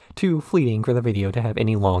fame is too fleeting for the video to have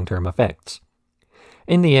any long-term effects.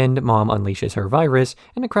 In the end, Mom unleashes her virus,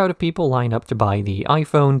 and a crowd of people line up to buy the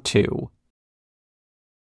iPhone 2.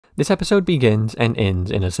 This episode begins and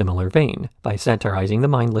ends in a similar vein, by satirizing the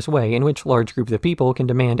mindless way in which large groups of people can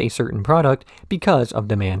demand a certain product because of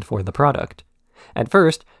demand for the product. At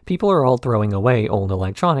first, people are all throwing away old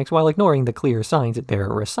electronics while ignoring the clear signs that their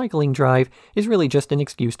recycling drive is really just an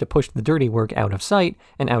excuse to push the dirty work out of sight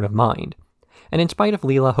and out of mind. And in spite of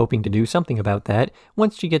Leela hoping to do something about that,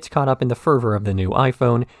 once she gets caught up in the fervor of the new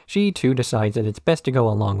iPhone, she too decides that it's best to go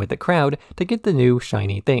along with the crowd to get the new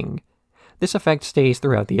shiny thing. This effect stays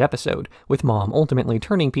throughout the episode, with Mom ultimately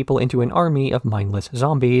turning people into an army of mindless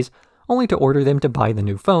zombies, only to order them to buy the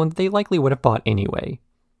new phone that they likely would have bought anyway.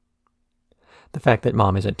 The fact that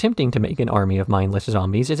Mom is attempting to make an army of mindless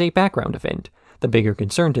zombies is a background event. The bigger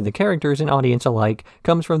concern to the characters and audience alike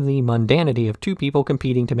comes from the mundanity of two people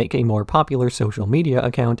competing to make a more popular social media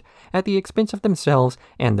account at the expense of themselves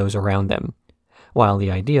and those around them. While the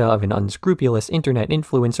idea of an unscrupulous internet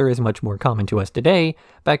influencer is much more common to us today,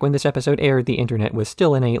 back when this episode aired, the internet was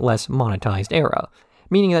still in a less monetized era,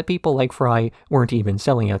 meaning that people like Fry weren't even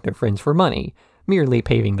selling out their friends for money, merely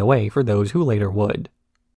paving the way for those who later would.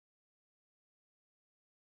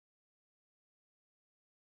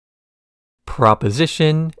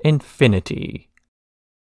 Proposition Infinity.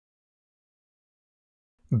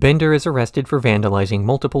 Bender is arrested for vandalizing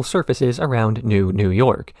multiple surfaces around New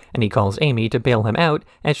York, and he calls Amy to bail him out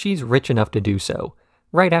as she's rich enough to do so,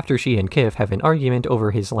 right after she and Kif have an argument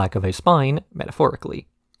over his lack of a spine, metaphorically.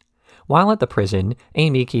 While at the prison,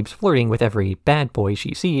 Amy keeps flirting with every bad boy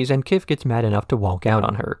she sees, and Kif gets mad enough to walk out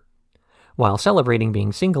on her. While celebrating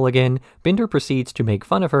being single again, Bender proceeds to make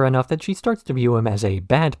fun of her enough that she starts to view him as a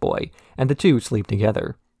bad boy, and the two sleep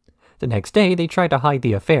together. The next day, they try to hide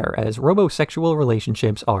the affair, as robosexual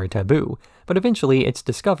relationships are taboo, but eventually it's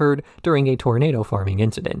discovered during a tornado farming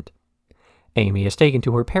incident. Amy is taken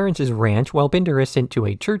to her parents' ranch while Bender is sent to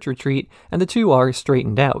a church retreat, and the two are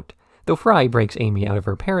straightened out, though Fry breaks Amy out of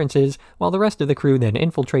her parents' while the rest of the crew then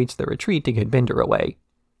infiltrates the retreat to get Bender away.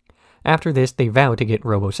 After this, they vow to get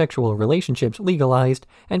robosexual relationships legalized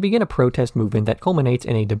and begin a protest movement that culminates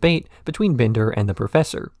in a debate between Bender and the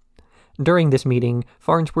professor. During this meeting,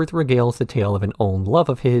 Farnsworth regales the tale of an old love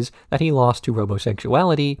of his that he lost to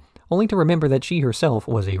robosexuality, only to remember that she herself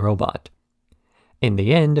was a robot. In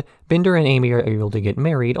the end, Bender and Amy are able to get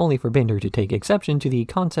married, only for Bender to take exception to the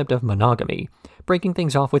concept of monogamy, breaking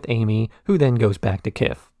things off with Amy, who then goes back to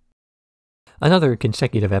Kif. Another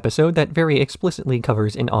consecutive episode that very explicitly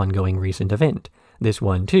covers an ongoing recent event, this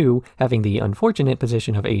one too having the unfortunate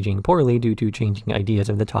position of aging poorly due to changing ideas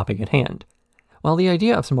of the topic at hand. While the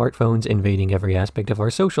idea of smartphones invading every aspect of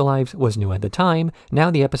our social lives was new at the time,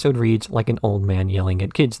 now the episode reads like an old man yelling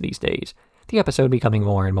at kids these days, the episode becoming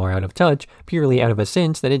more and more out of touch, purely out of a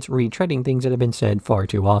sense that it's retreading things that have been said far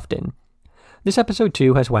too often. This episode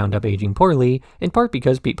too has wound up aging poorly, in part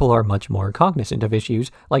because people are much more cognizant of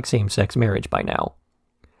issues like same-sex marriage by now.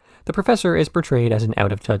 The professor is portrayed as an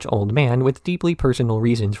out-of-touch old man with deeply personal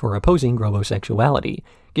reasons for opposing robosexuality,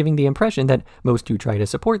 giving the impression that most who try to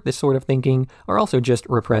support this sort of thinking are also just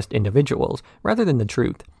repressed individuals, rather than the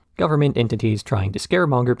truth, Government entities trying to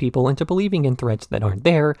scaremonger people into believing in threats that aren't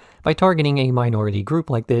there by targeting a minority group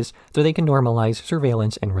like this so they can normalize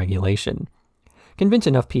surveillance and regulation. Convince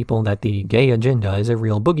enough people that the gay agenda is a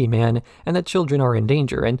real boogeyman and that children are in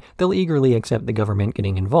danger, and they'll eagerly accept the government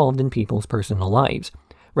getting involved in people's personal lives,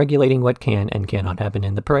 regulating what can and cannot happen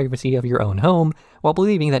in the privacy of your own home, while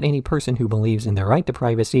believing that any person who believes in their right to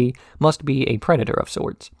privacy must be a predator of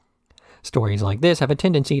sorts. Stories like this have a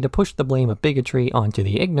tendency to push the blame of bigotry onto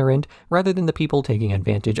the ignorant rather than the people taking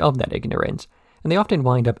advantage of that ignorance, and they often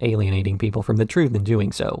wind up alienating people from the truth in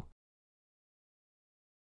doing so.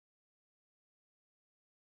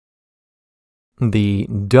 The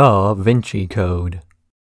Duh-Vinci Code.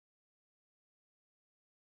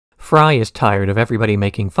 Fry is tired of everybody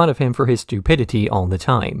making fun of him for his stupidity all the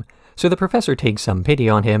time, so the professor takes some pity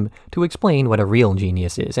on him to explain what a real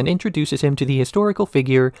genius is and introduces him to the historical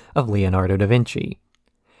figure of Leonardo da Vinci.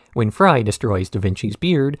 When Fry destroys Da Vinci's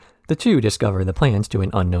beard, the two discover the plans to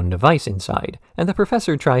an unknown device inside, and the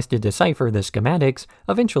professor tries to decipher the schematics,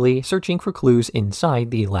 eventually searching for clues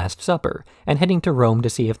inside the Last Supper, and heading to Rome to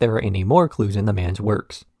see if there are any more clues in the man's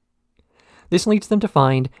works. This leads them to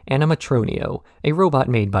find Animatronio, a robot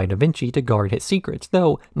made by Da Vinci to guard his secrets,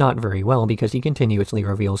 though not very well because he continuously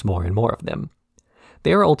reveals more and more of them.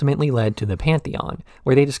 They are ultimately led to the Pantheon,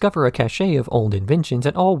 where they discover a cache of old inventions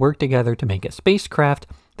that all work together to make a spacecraft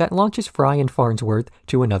that launches Fry and Farnsworth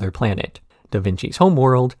to another planet, Da Vinci's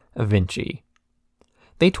homeworld, Vinci.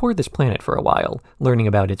 They tour this planet for a while, learning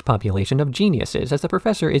about its population of geniuses as the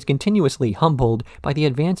professor is continuously humbled by the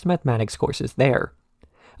advanced mathematics courses there.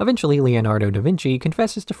 Eventually, Leonardo da Vinci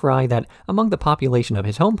confesses to Fry that among the population of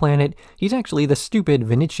his home planet, he's actually the stupid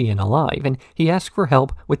Venetian alive, and he asks for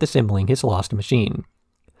help with assembling his lost machine.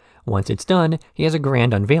 Once it's done, he has a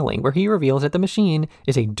grand unveiling where he reveals that the machine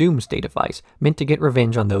is a doomsday device meant to get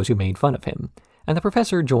revenge on those who made fun of him, and the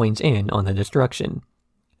professor joins in on the destruction.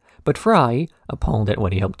 But Fry, appalled at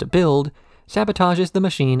what he helped to build, sabotages the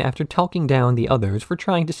machine after talking down the others for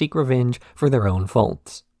trying to seek revenge for their own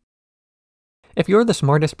faults. If you're the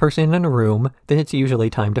smartest person in a room, then it's usually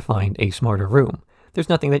time to find a smarter room. There's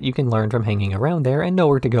nothing that you can learn from hanging around there and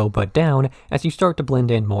nowhere to go but down as you start to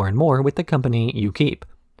blend in more and more with the company you keep.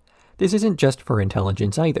 This isn't just for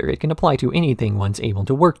intelligence either, it can apply to anything one's able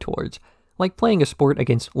to work towards, like playing a sport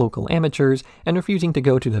against local amateurs and refusing to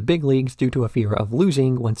go to the big leagues due to a fear of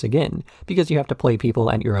losing once again, because you have to play people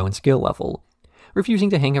at your own skill level. Refusing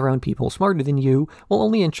to hang around people smarter than you will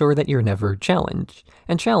only ensure that you're never challenged,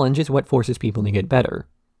 and challenge is what forces people to get better.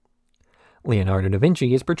 Leonardo da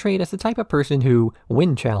Vinci is portrayed as the type of person who,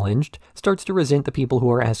 when challenged, starts to resent the people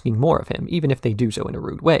who are asking more of him, even if they do so in a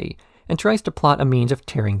rude way, and tries to plot a means of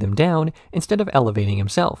tearing them down instead of elevating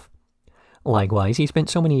himself. Likewise, he spent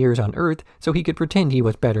so many years on Earth so he could pretend he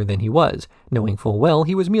was better than he was, knowing full well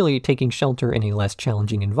he was merely taking shelter in a less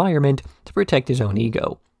challenging environment to protect his own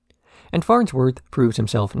ego. And Farnsworth proves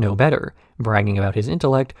himself no better, bragging about his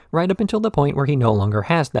intellect right up until the point where he no longer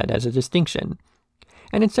has that as a distinction.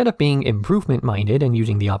 And instead of being improvement-minded and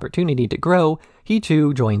using the opportunity to grow, he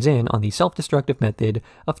too joins in on the self-destructive method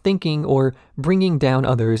of thinking or bringing down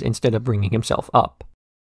others instead of bringing himself up.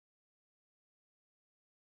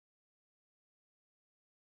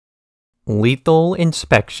 Lethal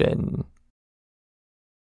Inspection.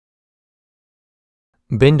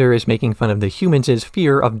 Bender is making fun of the humans'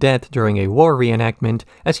 fear of death during a war reenactment,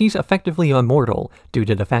 as he's effectively immortal due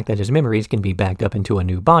to the fact that his memories can be backed up into a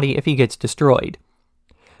new body if he gets destroyed.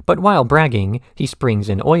 But while bragging, he springs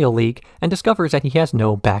an oil leak and discovers that he has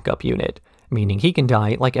no backup unit, meaning he can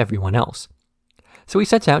die like everyone else. So he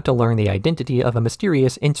sets out to learn the identity of a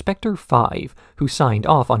mysterious Inspector 5, who signed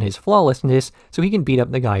off on his flawlessness so he can beat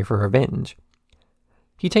up the guy for revenge.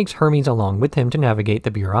 He takes Hermes along with him to navigate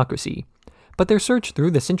the bureaucracy, but their search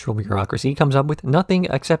through the central bureaucracy comes up with nothing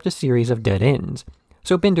except a series of dead ends.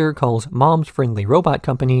 So Bender calls Mom's friendly robot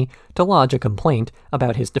company to lodge a complaint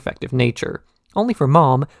about his defective nature, only for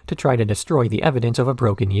Mom to try to destroy the evidence of a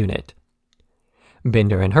broken unit.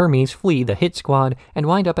 Bender and Hermes flee the hit squad and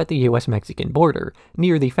wind up at the US-Mexican border,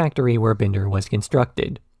 near the factory where Bender was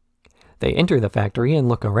constructed. They enter the factory and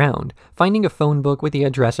look around, finding a phone book with the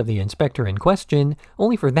address of the inspector in question,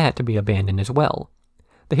 only for that to be abandoned as well.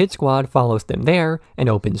 The hit squad follows them there and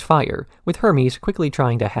opens fire, with Hermes quickly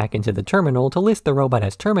trying to hack into the terminal to list the robot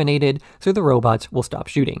as terminated so the robots will stop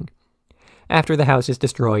shooting. After the house is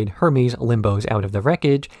destroyed, Hermes limbos out of the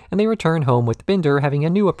wreckage, and they return home with Bender having a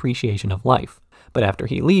new appreciation of life. But after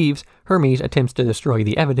he leaves, Hermes attempts to destroy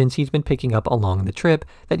the evidence he's been picking up along the trip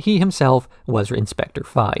that he himself was Inspector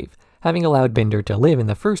 5, having allowed Bender to live in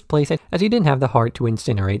the first place as he didn't have the heart to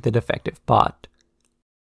incinerate the defective bot.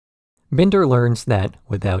 Bender learns that,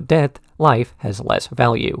 without death, life has less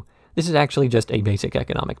value. This is actually just a basic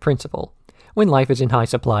economic principle. When life is in high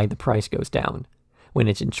supply, the price goes down. When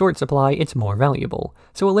it's in short supply, it's more valuable,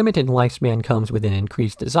 so a limited lifespan comes with an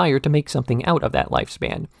increased desire to make something out of that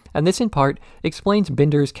lifespan, and this in part explains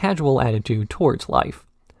Bender's casual attitude towards life.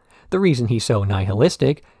 The reason he's so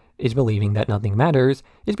nihilistic is believing that nothing matters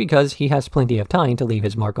is because he has plenty of time to leave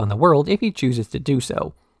his mark on the world if he chooses to do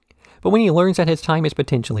so. But when he learns that his time is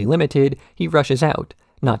potentially limited, he rushes out,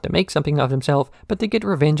 not to make something of himself, but to get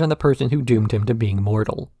revenge on the person who doomed him to being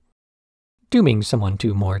mortal. Dooming someone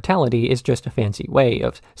to mortality is just a fancy way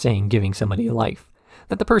of saying giving somebody life,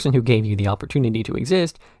 that the person who gave you the opportunity to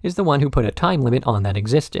exist is the one who put a time limit on that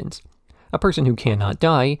existence. A person who cannot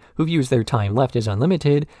die, who views their time left as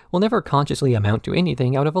unlimited, will never consciously amount to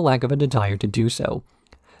anything out of a lack of a desire to do so.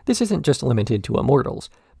 This isn't just limited to immortals.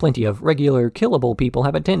 Plenty of regular, killable people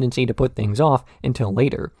have a tendency to put things off until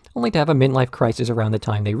later, only to have a midlife crisis around the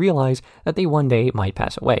time they realize that they one day might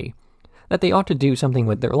pass away. That they ought to do something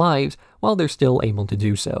with their lives while they're still able to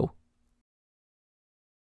do so.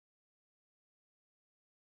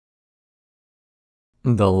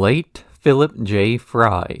 The Late Phillip J.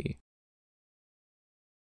 Fry.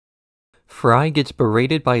 Fry gets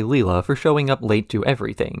berated by Leela for showing up late to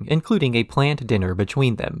everything, including a planned dinner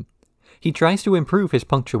between them. He tries to improve his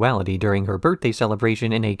punctuality during her birthday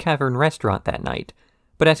celebration in a cavern restaurant that night,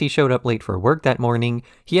 but as he showed up late for work that morning,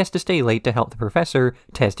 he has to stay late to help the professor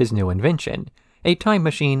test his new invention, a time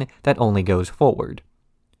machine that only goes forward.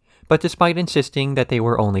 But despite insisting that they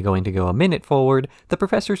were only going to go a minute forward, the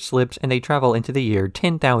professor slips and they travel into the year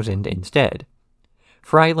 10,000 instead.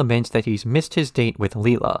 Fry laments that he's missed his date with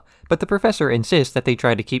Leela, but the professor insists that they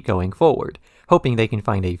try to keep going forward, hoping they can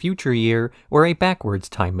find a future year where a backwards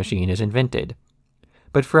time machine is invented.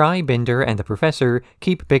 But Fry, Bender, and the professor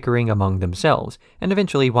keep bickering among themselves, and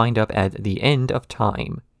eventually wind up at the end of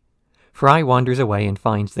time. Fry wanders away and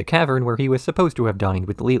finds the cavern where he was supposed to have dined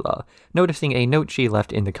with Leela, noticing a note she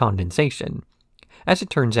left in the condensation. As it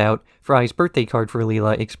turns out, Fry's birthday card for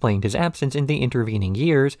Leela explained his absence in the intervening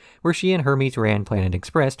years, where she and Hermes ran Planet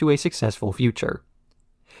Express to a successful future.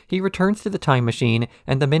 He returns to the time machine,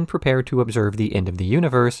 and the men prepare to observe the end of the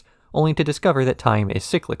universe, only to discover that time is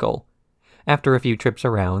cyclical. After a few trips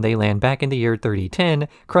around, they land back in the year 3010,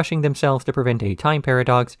 crushing themselves to prevent a time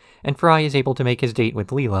paradox, and Fry is able to make his date with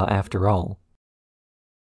Leela after all.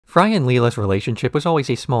 Fry and Leela's relationship was always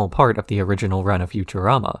a small part of the original run of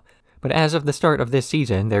Futurama, but as of the start of this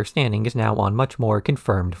season, their standing is now on much more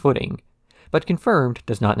confirmed footing. But confirmed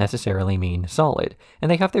does not necessarily mean solid, and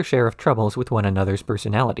they have their share of troubles with one another's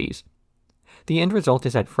personalities. The end result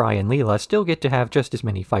is that Fry and Leela still get to have just as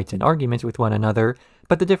many fights and arguments with one another,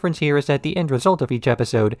 but the difference here is that the end result of each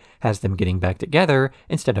episode has them getting back together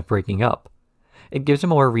instead of breaking up. It gives a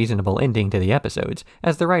more reasonable ending to the episodes,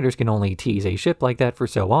 as the writers can only tease a ship like that for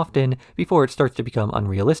so often before it starts to become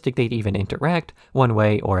unrealistic they'd even interact one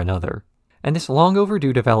way or another. And this long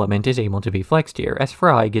overdue development is able to be flexed here, as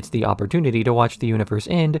Fry gets the opportunity to watch the universe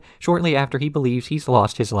end shortly after he believes he's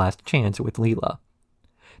lost his last chance with Leela.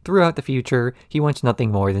 Throughout the future, he wants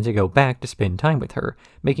nothing more than to go back to spend time with her,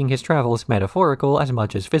 making his travels metaphorical as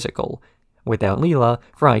much as physical. Without Leela,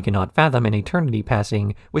 Fry cannot fathom an eternity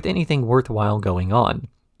passing with anything worthwhile going on.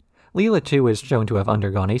 Leela too is shown to have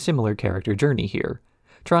undergone a similar character journey here,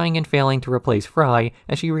 trying and failing to replace Fry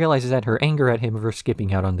as she realizes that her anger at him for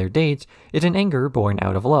skipping out on their dates is an anger born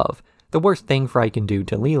out of love. The worst thing Fry can do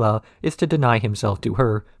to Leela is to deny himself to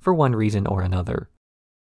her for one reason or another.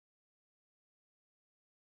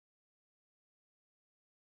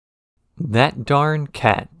 That darn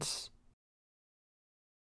Katz.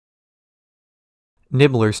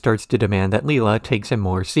 Nibbler starts to demand that Leela takes him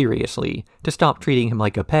more seriously, to stop treating him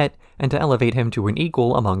like a pet, and to elevate him to an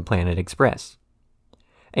equal among Planet Express.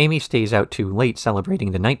 Amy stays out too late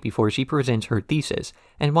celebrating the night before she presents her thesis,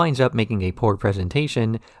 and winds up making a poor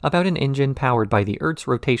presentation about an engine powered by the Earth's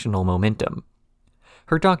rotational momentum.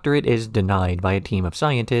 Her doctorate is denied by a team of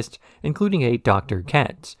scientists, including a Dr.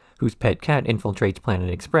 Katz, whose pet cat infiltrates Planet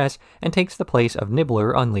Express and takes the place of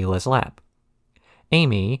Nibbler on Leela's lap.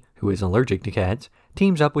 Amy, who is allergic to cats,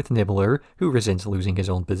 teams up with Nibbler, who resents losing his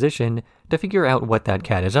own position, to figure out what that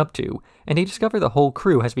cat is up to, and they discover the whole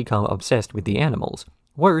crew has become obsessed with the animals.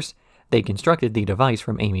 Worse, they constructed the device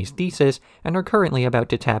from Amy's thesis and are currently about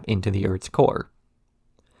to tap into the Earth's core.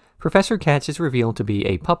 Professor Katz is revealed to be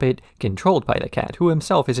a puppet controlled by the cat, who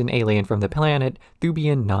himself is an alien from the planet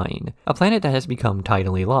Thubian 9, a planet that has become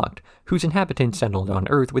tidally locked, whose inhabitants settled on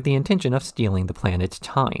Earth with the intention of stealing the planet's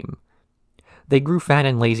time. They grew fat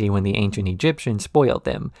and lazy when the ancient Egyptians spoiled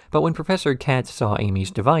them, but when Professor Katz saw Amy's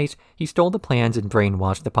device, he stole the plans and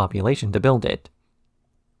brainwashed the population to build it.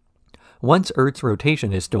 Once Earth's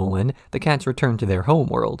rotation is stolen, the cats return to their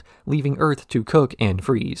homeworld, leaving Earth to cook and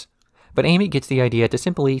freeze. But Amy gets the idea to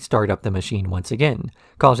simply start up the machine once again,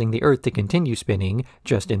 causing the Earth to continue spinning,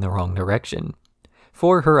 just in the wrong direction.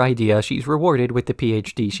 For her idea, she's rewarded with the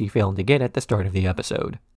PhD she failed to get at the start of the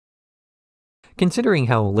episode. Considering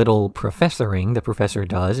how little professoring the professor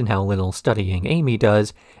does and how little studying Amy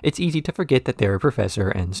does, it's easy to forget that they're professor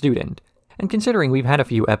and student. And considering we've had a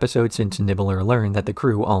few episodes since Nibbler learned that the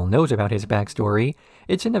crew all knows about his backstory,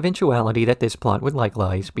 it's an eventuality that this plot would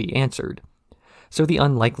likewise be answered. So the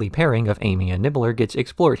unlikely pairing of Amy and Nibbler gets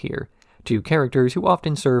explored here. Two characters who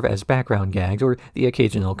often serve as background gags or the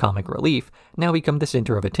occasional comic relief now become the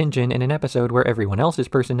center of attention in an episode where everyone else's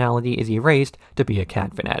personality is erased to be a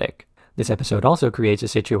cat fanatic. This episode also creates a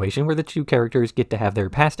situation where the two characters get to have their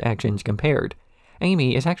past actions compared.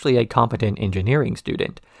 Amy is actually a competent engineering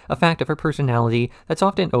student, a fact of her personality that's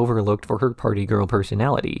often overlooked for her party girl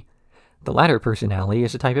personality. The latter personality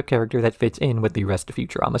is the type of character that fits in with the rest of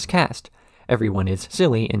Futurama's cast. Everyone is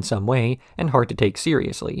silly in some way and hard to take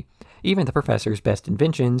seriously. Even the professor's best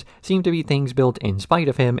inventions seem to be things built in spite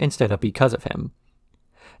of him instead of because of him.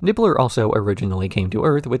 Nibbler also originally came to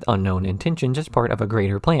Earth with unknown intentions as part of a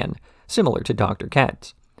greater plan, similar to Dr.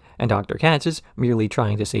 Katz. And Dr. Katz is merely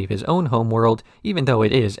trying to save his own homeworld, even though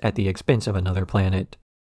it is at the expense of another planet.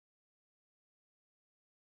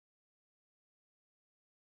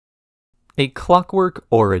 A Clockwork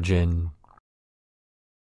Origin.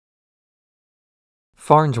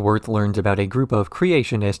 Farnsworth learns about a group of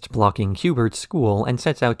creationists blocking Hubert's school and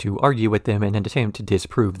sets out to argue with them in an attempt to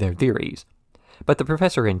disprove their theories. But the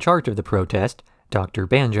professor in charge of the protest, Dr.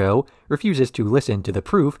 Banjo, refuses to listen to the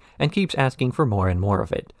proof and keeps asking for more and more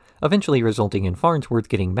of it, eventually resulting in Farnsworth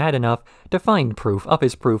getting mad enough to find proof of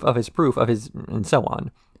his proof of his proof of his, and so on.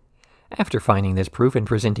 After finding this proof and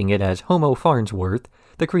presenting it as Homo Farnsworth,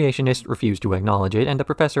 the creationists refuse to acknowledge it and the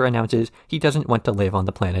professor announces he doesn't want to live on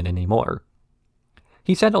the planet anymore.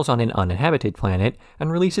 He settles on an uninhabited planet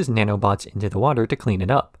and releases nanobots into the water to clean it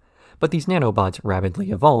up. But these nanobots rapidly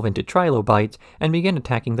evolve into trilobites and begin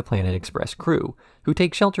attacking the Planet Express crew, who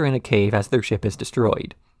take shelter in a cave as their ship is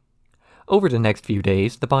destroyed. Over the next few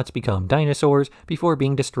days, the bots become dinosaurs before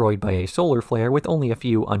being destroyed by a solar flare with only a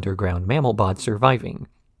few underground mammal bots surviving.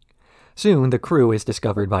 Soon, the crew is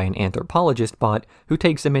discovered by an anthropologist bot who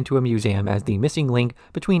takes them into a museum as the missing link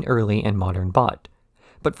between early and modern bot.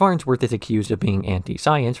 But Farnsworth is accused of being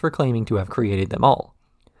anti-science for claiming to have created them all.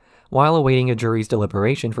 While awaiting a jury's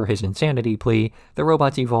deliberation for his insanity plea, the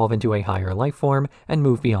robots evolve into a higher life form and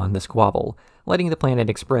move beyond the squabble, letting the Planet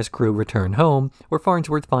Express crew return home, where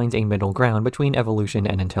Farnsworth finds a middle ground between evolution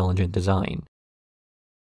and intelligent design.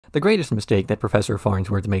 The greatest mistake that Professor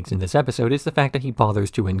Farnsworth makes in this episode is the fact that he bothers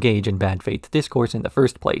to engage in bad faith discourse in the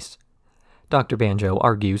first place. Dr. Banjo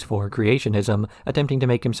argues for creationism, attempting to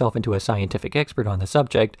make himself into a scientific expert on the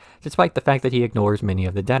subject, despite the fact that he ignores many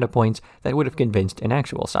of the data points that would have convinced an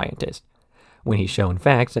actual scientist. When he's shown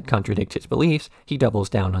facts that contradict his beliefs, he doubles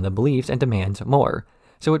down on the beliefs and demands more.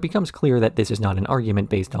 So it becomes clear that this is not an argument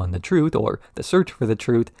based on the truth or the search for the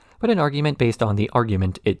truth, but an argument based on the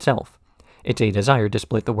argument itself. It's a desire to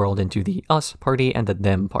split the world into the us party and the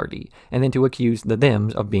them party, and then to accuse the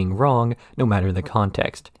thems of being wrong no matter the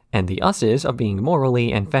context, and the us's of being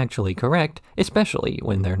morally and factually correct, especially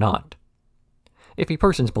when they're not. If a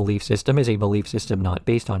person's belief system is a belief system not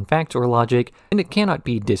based on facts or logic, then it cannot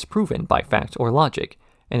be disproven by facts or logic,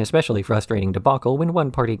 an especially frustrating debacle when one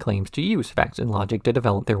party claims to use facts and logic to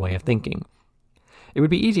develop their way of thinking. It would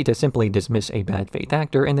be easy to simply dismiss a bad faith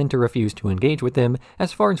actor and then to refuse to engage with them,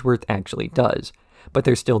 as Farnsworth actually does, but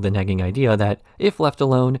there's still the nagging idea that, if left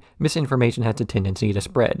alone, misinformation has a tendency to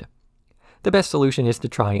spread. The best solution is to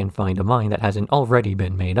try and find a mind that hasn't already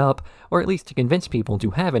been made up, or at least to convince people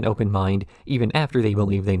to have an open mind even after they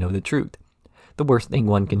believe they know the truth. The worst thing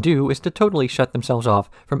one can do is to totally shut themselves off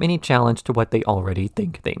from any challenge to what they already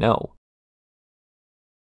think they know.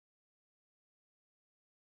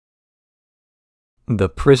 The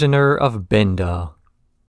Prisoner of Benda.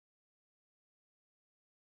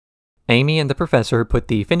 Amy and the professor put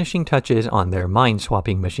the finishing touches on their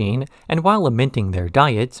mind-swapping machine, and while lamenting their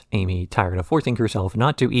diets, Amy tired of forcing herself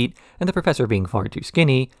not to eat, and the professor being far too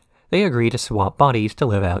skinny, they agree to swap bodies to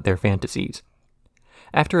live out their fantasies.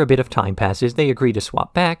 After a bit of time passes, they agree to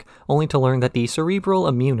swap back, only to learn that the cerebral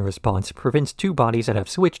immune response prevents two bodies that have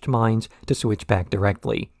switched minds to switch back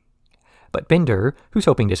directly. But Bender, who's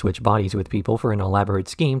hoping to switch bodies with people for an elaborate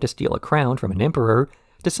scheme to steal a crown from an emperor,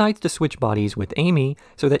 decides to switch bodies with Amy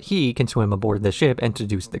so that he can swim aboard the ship and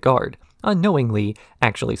seduce the guard, unknowingly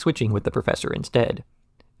actually switching with the professor instead.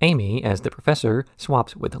 Amy, as the professor,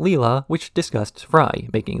 swaps with Leela, which disgusts Fry,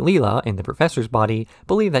 making Leela, in the professor's body,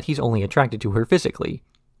 believe that he's only attracted to her physically.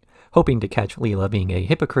 Hoping to catch Leela being a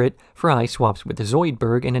hypocrite, Fry swaps with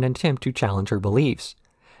Zoidberg in an attempt to challenge her beliefs.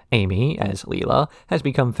 Amy, as Leela, has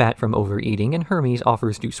become fat from overeating, and Hermes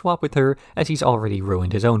offers to swap with her as he's already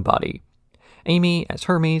ruined his own body. Amy, as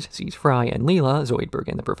Hermes, sees Fry and Leela, Zoidberg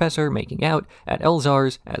and the professor, making out at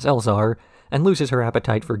Elzar's as Elzar, and loses her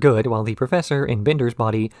appetite for good while the professor, in Bender's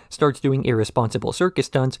body, starts doing irresponsible circus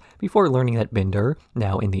stunts before learning that Bender,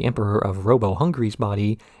 now in the Emperor of Robo-Hungary's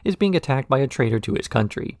body, is being attacked by a traitor to his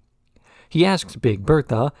country. He asks Big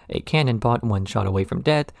Bertha, a cannon bot one shot away from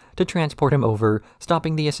death, to transport him over,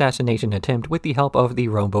 stopping the assassination attempt with the help of the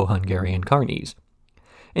Robo-Hungarian carnies.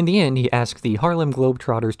 In the end, he asks the Harlem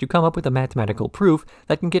Globetrotters to come up with a mathematical proof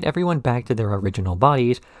that can get everyone back to their original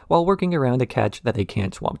bodies while working around the catch that they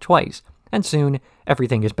can't swap twice, and soon,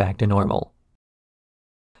 everything is back to normal.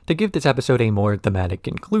 To give this episode a more thematic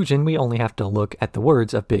conclusion, we only have to look at the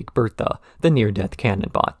words of Big Bertha, the near-death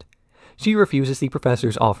cannon bot. She refuses the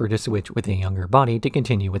professor's offer to switch with a younger body to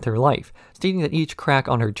continue with her life, stating that each crack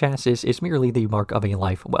on her chassis is merely the mark of a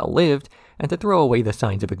life well lived, and to throw away the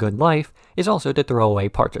signs of a good life is also to throw away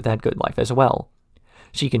parts of that good life as well.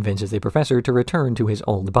 She convinces the professor to return to his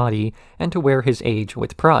old body and to wear his age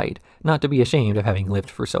with pride, not to be ashamed of having lived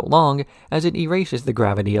for so long, as it erases the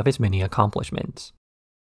gravity of his many accomplishments.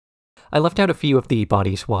 I left out a few of the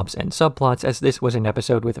body swaps and subplots as this was an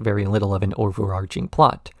episode with very little of an overarching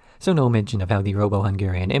plot, so no mention of how the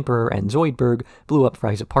Robo-Hungarian Emperor and Zoidberg blew up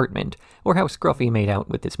Fry's apartment, or how Scruffy made out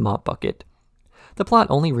with his mop bucket. The plot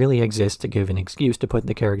only really exists to give an excuse to put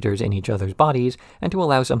the characters in each other's bodies and to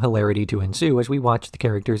allow some hilarity to ensue as we watch the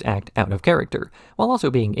characters act out of character, while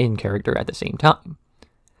also being in character at the same time.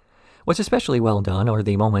 What's especially well done are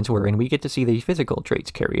the moments wherein we get to see the physical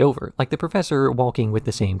traits carry over, like the professor walking with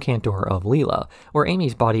the same cantor of Leela, or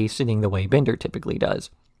Amy's body sitting the way Bender typically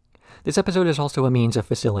does. This episode is also a means of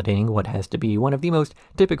facilitating what has to be one of the most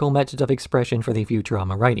typical methods of expression for the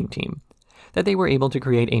Futurama writing team, that they were able to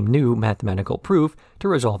create a new mathematical proof to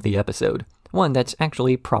resolve the episode, one that's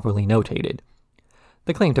actually properly notated.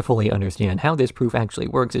 The claim to fully understand how this proof actually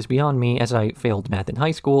works is beyond me, as I failed math in high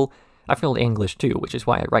school. I failed English too, which is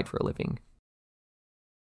why I write for a living.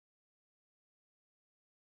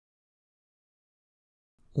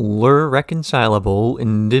 Lrrreconcilable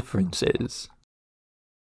Ndndifferences.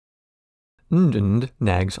 Ndnd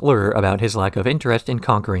nags Lrrr about his lack of interest in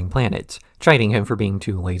conquering planets, chiding him for being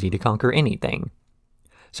too lazy to conquer anything.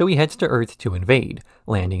 So he heads to Earth to invade,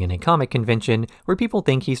 landing in a comic convention where people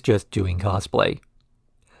think he's just doing cosplay.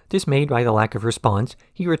 Dismayed by the lack of response,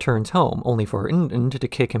 he returns home, only for Ndnd to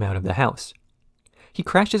kick him out of the house. He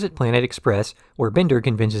crashes at Planet Express, where Bender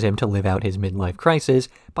convinces him to live out his midlife crisis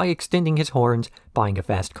by extending his horns, buying a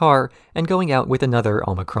fast car, and going out with another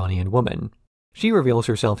Omicronian woman. She reveals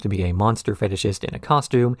herself to be a monster fetishist in a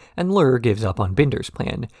costume, and Lrrr gives up on Bender's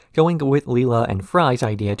plan, going with Leela and Fry's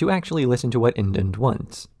idea to actually listen to what Ndnd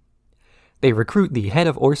wants. They recruit the head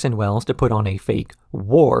of Orson Welles to put on a fake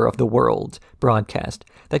War of the Worlds broadcast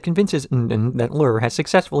that convinces Ndnd that Lrrr has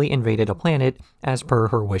successfully invaded a planet as per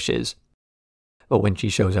her wishes. But when she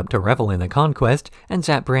shows up to revel in the conquest, and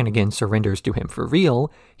Zapp Brannigan surrenders to him for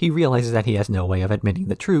real, he realizes that he has no way of admitting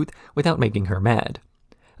the truth without making her mad.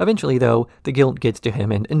 Eventually, though, the guilt gets to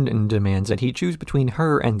him and Ndnd demands that he choose between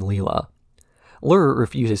her and Leela. Lrrr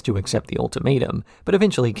refuses to accept the ultimatum, but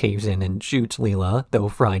eventually caves in and shoots Leela, though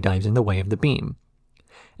Fry dives in the way of the beam.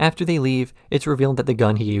 After they leave, it's revealed that the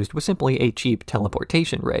gun he used was simply a cheap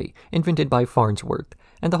teleportation ray, invented by Farnsworth,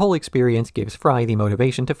 and the whole experience gives Fry the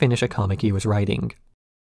motivation to finish a comic he was writing.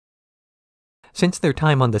 Since their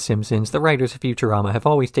time on The Simpsons, the writers of Futurama have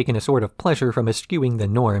always taken a sort of pleasure from eschewing the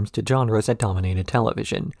norms to genres that dominated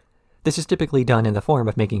television. This is typically done in the form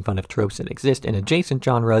of making fun of tropes that exist in adjacent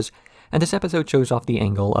genres, and this episode shows off the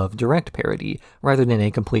angle of direct parody, rather than a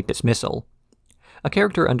complete dismissal. A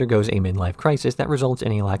character undergoes a midlife crisis that results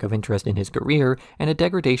in a lack of interest in his career and a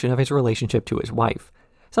degradation of his relationship to his wife,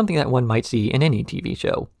 something that one might see in any TV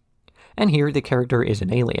show. And here, the character is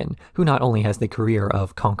an alien, who not only has the career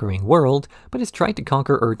of conquering world, but has tried to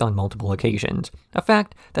conquer Earth on multiple occasions, a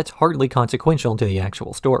fact that's hardly consequential to the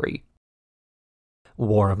actual story.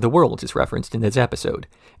 War of the Worlds is referenced in this episode,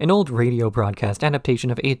 an old radio broadcast adaptation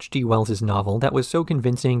of H.G. Wells' novel that was so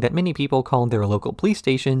convincing that many people called their local police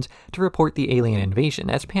stations to report the alien invasion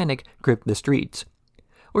as panic gripped the streets.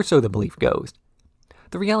 Or so the belief goes.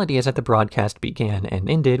 The reality is that the broadcast began and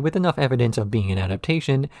ended with enough evidence of being an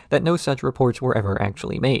adaptation that no such reports were ever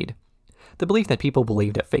actually made. The belief that people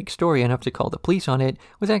believed a fake story enough to call the police on it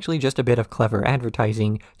was actually just a bit of clever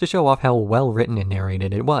advertising to show off how well written and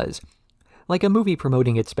narrated it was. Like a movie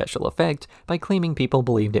promoting its special effect by claiming people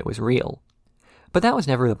believed it was real. But that was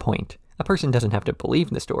never the point. A person doesn't have to believe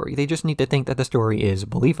in the story, they just need to think that the story is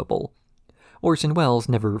believable. Orson Welles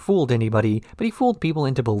never fooled anybody, but he fooled people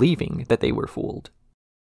into believing that they were fooled.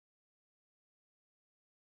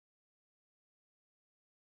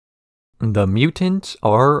 The mutants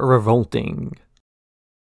are revolting.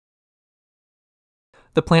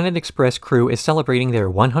 The Planet Express crew is celebrating their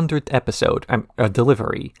 100th episode,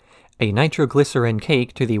 delivery, a nitroglycerin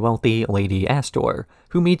cake to the wealthy Lady Astor,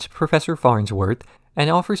 who meets Professor Farnsworth and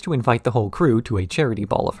offers to invite the whole crew to a charity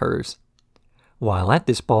ball of hers. While at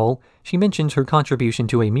this ball, she mentions her contribution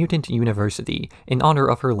to a mutant university in honor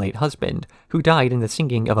of her late husband, who died in the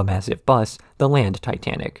sinking of a massive bus, the Land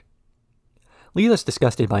Titanic. Leela's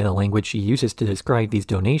disgusted by the language she uses to describe these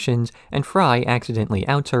donations, and Fry accidentally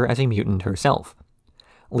outs her as a mutant herself.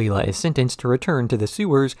 Leela is sentenced to return to the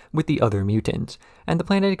sewers with the other mutants, and the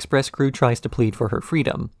Planet Express crew tries to plead for her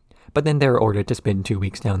freedom, but then they're ordered to spend 2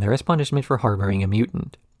 weeks down there as punishment for harboring a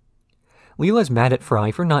mutant. Leela's mad at Fry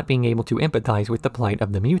for not being able to empathize with the plight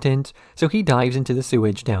of the mutants, so he dives into the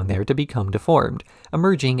sewage down there to become deformed,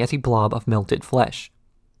 emerging as a blob of melted flesh.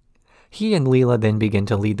 He and Leela then begin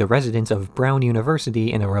to lead the residents of Brown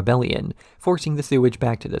University in a rebellion, forcing the sewage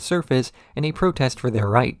back to the surface in a protest for their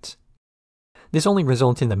rights. This only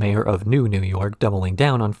results in the mayor of New York doubling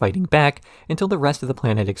down on fighting back until the rest of the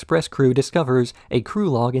Planet Express crew discovers a crew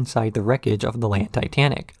log inside the wreckage of the Land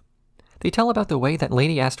Titanic. They tell about the way that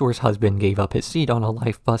Lady Astor's husband gave up his seat on a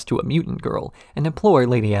life bus to a mutant girl, and implore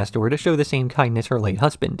Lady Astor to show the same kindness her late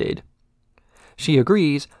husband did. She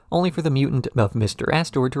agrees, only for the mutant of Mr.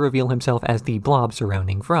 Astor to reveal himself as the blob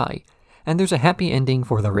surrounding Fry, and there's a happy ending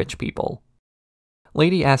for the rich people.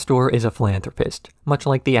 Lady Astor is a philanthropist, much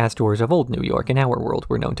like the Astors of old New York in our world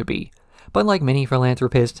were known to be, but like many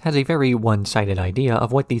philanthropists, has a very one-sided idea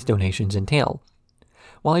of what these donations entail.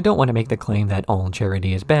 While I don't want to make the claim that all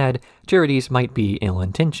charity is bad, charities might be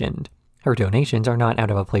ill-intentioned. Her donations are not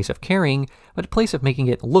out of a place of caring, but a place of making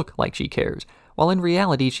it look like she cares, while in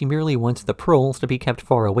reality she merely wants the proles to be kept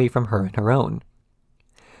far away from her and her own.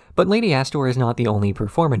 But Lady Astor is not the only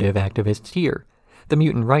performative activist here. The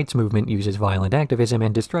mutant rights movement uses violent activism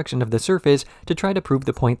and destruction of the surface to try to prove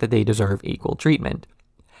the point that they deserve equal treatment.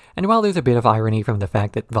 And while there's a bit of irony from the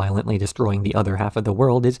fact that violently destroying the other half of the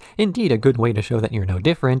world is indeed a good way to show that you're no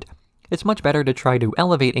different, it's much better to try to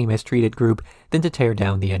elevate a mistreated group than to tear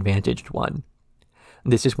down the advantaged one.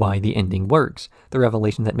 This is why the ending works, the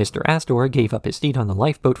revelation that Mr. Astor gave up his seat on the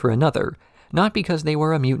lifeboat for another, not because they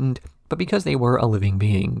were a mutant, but because they were a living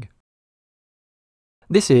being.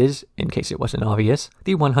 This is, in case it wasn't obvious,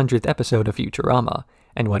 the 100th episode of Futurama,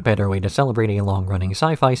 and what better way to celebrate a long-running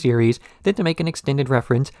sci-fi series than to make an extended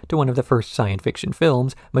reference to one of the first science fiction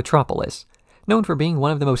films, Metropolis, known for being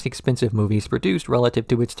one of the most expensive movies produced relative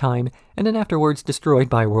to its time, and then afterwards destroyed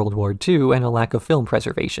by World War II and a lack of film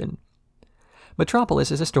preservation.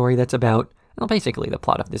 Metropolis is a story that's about, well, basically the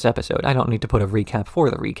plot of this episode. I don't need to put a recap for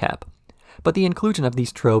the recap. But the inclusion of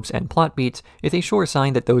these tropes and plot beats is a sure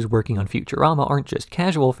sign that those working on Futurama aren't just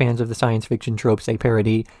casual fans of the science fiction tropes they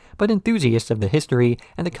parody, but enthusiasts of the history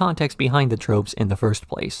and the context behind the tropes in the first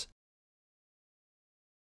place.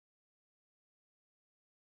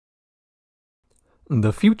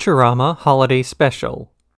 The Futurama Holiday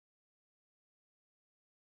Special.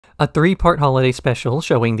 A 3-part holiday special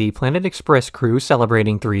showing the Planet Express crew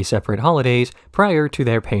celebrating 3 separate holidays prior to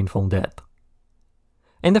their painful death.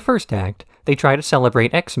 In the first act, they try to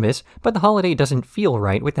celebrate Xmas, but the holiday doesn't feel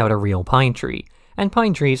right without a real pine tree, and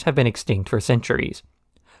pine trees have been extinct for centuries.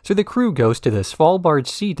 So the crew goes to the Svalbard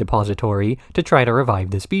Seed Depository to try to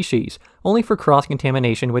revive the species, only for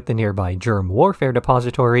cross-contamination with the nearby Germ Warfare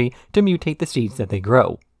Depository to mutate the seeds that they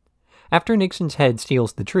grow. After Nixon's head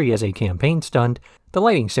steals the tree as a campaign stunt, the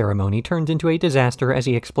lighting ceremony turns into a disaster as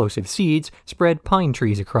the explosive seeds spread pine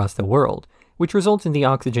trees across the world, which results in the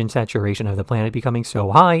oxygen saturation of the planet becoming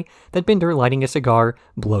so high that Bender lighting a cigar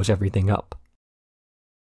blows everything up.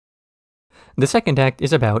 The second act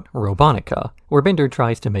is about Robonica, where Bender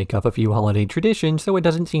tries to make up a few holiday traditions so it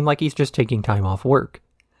doesn't seem like he's just taking time off work.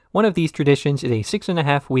 One of these traditions is a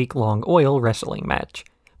 6.5-week-long oil wrestling match,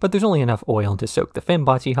 but there's only enough oil to soak the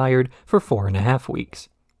fembots he hired for 4.5 weeks.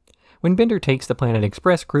 When Bender takes the Planet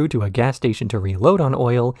Express crew to a gas station to reload on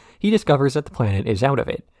oil, he discovers that the planet is out of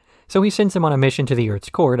it, so he sends them on a mission to the Earth's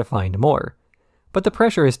core to find more. But the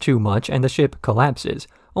pressure is too much and the ship collapses,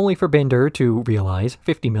 only for Bender to realize,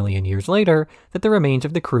 50 million years later, that the remains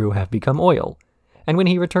of the crew have become oil. And when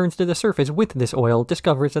he returns to the surface with this oil,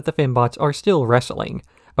 discovers that the Fembots are still wrestling,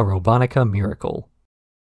 a Robonica miracle.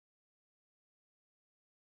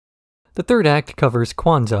 The third act covers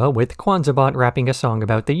Kwanzaa, with Kwanzaabot rapping a song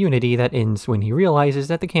about the unity that ends when he realizes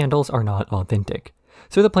that the candles are not authentic.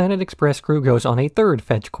 So the Planet Express crew goes on a third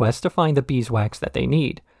fetch quest to find the beeswax that they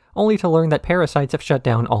need, only to learn that parasites have shut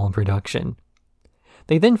down all production.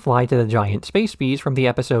 They then fly to the giant space bees from the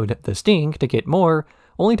episode The Sting to get more,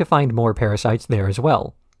 only to find more parasites there as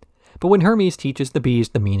well. But when Hermes teaches the bees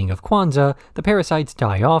the meaning of Kwanzaa, the parasites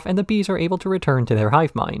die off and the bees are able to return to their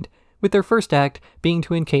hive mind, with their first act being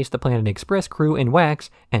to encase the Planet Express crew in wax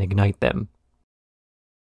and ignite them.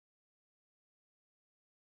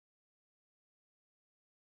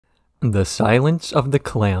 The Silence of the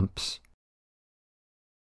Clamps.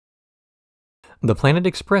 The Planet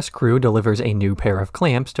Express crew delivers a new pair of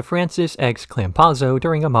clamps to Francis X Clampazzo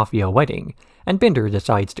during a mafia wedding, and Bender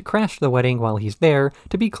decides to crash the wedding while he's there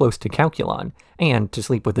to be close to Calculon, and to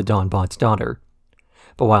sleep with the Dawnbot's daughter.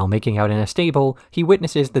 But while making out in a stable, he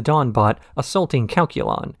witnesses the Dawnbot assaulting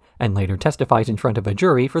Calculon, and later testifies in front of a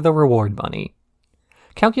jury for the reward money.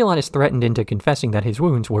 Calculon is threatened into confessing that his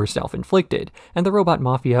wounds were self-inflicted, and the robot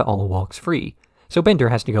mafia all walks free, so Bender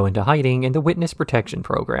has to go into hiding in the Witness Protection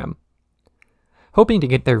Program. Hoping to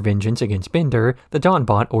get their vengeance against Bender, the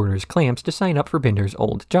Dawnbot orders Clamps to sign up for Bender's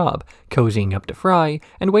old job, cozying up to Fry,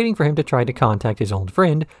 and waiting for him to try to contact his old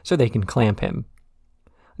friend so they can clamp him.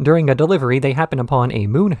 During a delivery, they happen upon a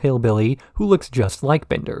moon hillbilly who looks just like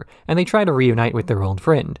Bender, and they try to reunite with their old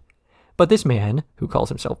friend. But this man, who calls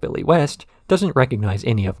himself Billy West, doesn't recognize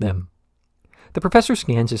any of them. The professor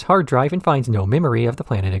scans his hard drive and finds no memory of the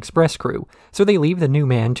Planet Express crew, so they leave the new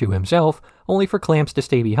man to himself, only for Clamps to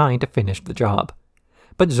stay behind to finish the job.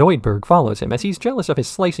 But Zoidberg follows him as he's jealous of his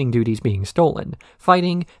slicing duties being stolen,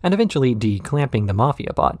 fighting, and eventually declamping the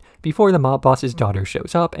Mafia bot, before the mob boss's daughter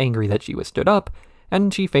shows up, angry that she was stood up,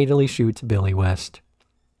 and she fatally shoots Billy West.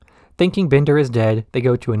 Thinking Bender is dead, they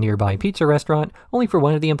go to a nearby pizza restaurant, only for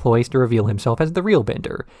one of the employees to reveal himself as the real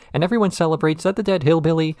Bender, and everyone celebrates that the dead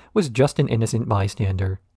hillbilly was just an innocent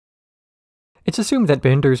bystander. It's assumed that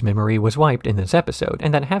Bender's memory was wiped in this episode,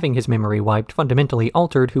 and that having his memory wiped fundamentally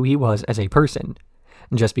altered who he was as a person.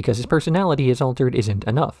 Just because his personality is altered isn't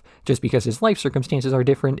enough. Just because his life circumstances are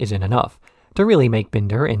different isn't enough. To really make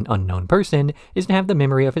Bender an unknown person is to have the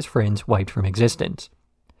memory of his friends wiped from existence.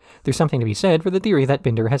 There's something to be said for the theory that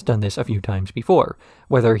Bender has done this a few times before,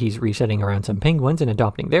 whether he's resetting around some penguins and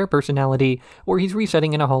adopting their personality, or he's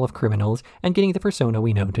resetting in a hall of criminals and getting the persona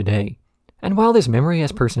we know today. And while this memory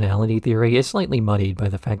as personality theory is slightly muddied by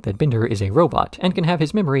the fact that Bender is a robot and can have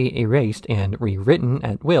his memory erased and rewritten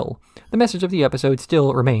at will, the message of the episode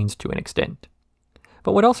still remains to an extent.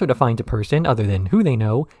 But what also defines a person, other than who they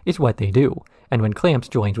know, is what they do, and when Clamps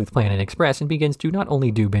joins with Planet Express and begins to not only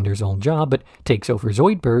do Bender's old job, but takes over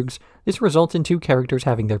Zoidberg's, this results in two characters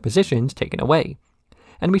having their positions taken away.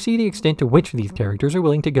 And we see the extent to which these characters are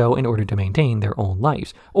willing to go in order to maintain their own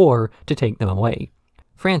lives, or to take them away.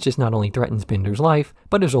 Francis not only threatens Bender's life,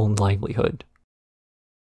 but his own livelihood.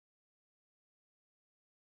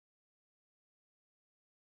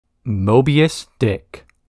 Mobius Dick.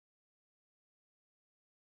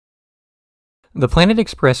 The Planet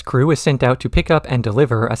Express crew is sent out to pick up and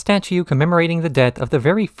deliver a statue commemorating the death of the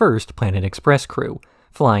very first Planet Express crew,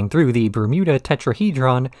 flying through the Bermuda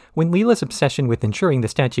Tetrahedron when Leela's obsession with ensuring the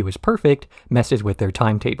statue is perfect messes with their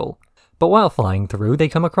timetable. But while flying through, they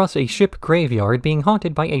come across a ship graveyard being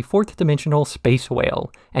haunted by a fourth-dimensional space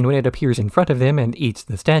whale, and when it appears in front of them and eats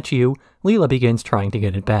the statue, Leela begins trying to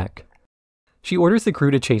get it back. She orders the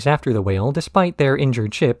crew to chase after the whale despite their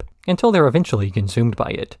injured ship, until they're eventually consumed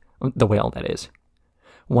by it. The whale, that is.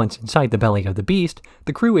 Once inside the belly of the beast,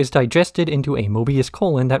 the crew is digested into a Mobius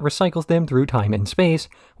colon that recycles them through time and space,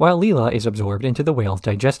 while Leela is absorbed into the whale's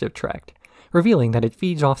digestive tract, revealing that it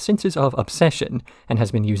feeds off senses of obsession, and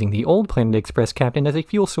has been using the old Planet Express captain as a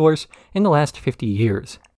fuel source in the last 50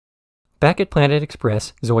 years. Back at Planet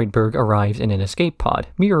Express, Zoidberg arrives in an escape pod,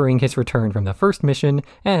 mirroring his return from the first mission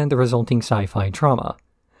and the resulting sci-fi trauma.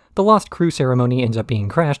 The lost crew ceremony ends up being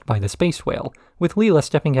crashed by the space whale, with Leela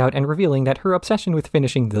stepping out and revealing that her obsession with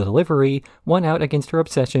finishing the delivery won out against her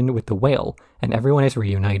obsession with the whale, and everyone is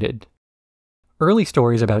reunited. Early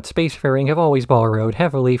stories about spacefaring have always borrowed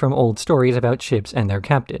heavily from old stories about ships and their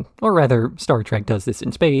captain, or rather, Star Trek does this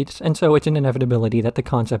in spades, and so it's an inevitability that the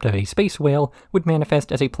concept of a space whale would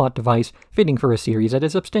manifest as a plot device fitting for a series that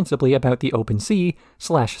is ostensibly about the open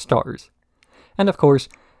sea/stars. And of course,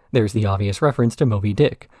 There's the obvious reference to Moby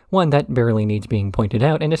Dick, one that barely needs being pointed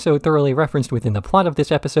out and is so thoroughly referenced within the plot of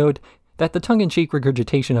this episode that the tongue-in-cheek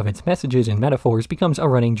regurgitation of its messages and metaphors becomes a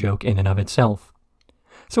running joke in and of itself.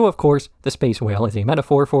 So of course, the space whale is a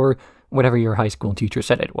metaphor for whatever your high school teacher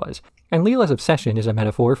said it was, and Leela's obsession is a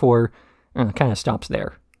metaphor for... kinda stops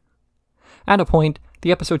there. At a point,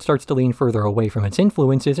 the episode starts to lean further away from its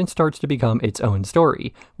influences and starts to become its own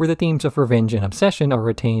story, where the themes of revenge and obsession are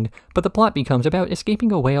retained, but the plot becomes about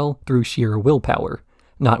escaping a whale through sheer willpower.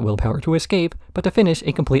 Not willpower to escape, but to finish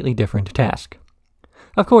a completely different task.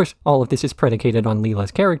 Of course, all of this is predicated on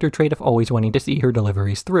Leela's character trait of always wanting to see her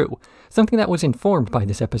deliveries through, something that was informed by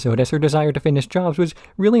this episode as her desire to finish jobs was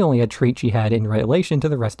really only a trait she had in relation to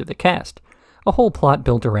the rest of the cast. A whole plot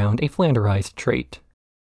built around a flanderized trait.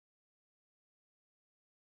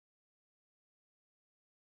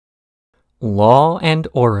 Law and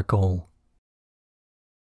Oracle.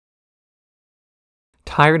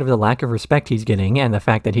 Tired of the lack of respect he's getting and the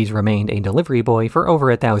fact that he's remained a delivery boy for over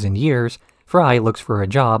 1,000 years, Fry looks for a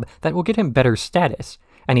job that will get him better status,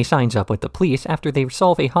 and he signs up with the police after they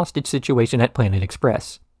solve a hostage situation at Planet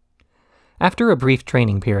Express. After a brief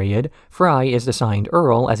training period, Fry is assigned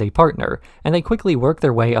Earl as a partner, and they quickly work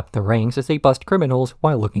their way up the ranks as they bust criminals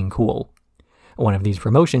while looking cool. One of these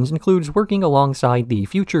promotions includes working alongside the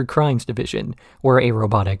Future Crimes Division, where a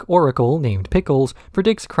robotic oracle named Pickles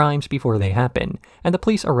predicts crimes before they happen, and the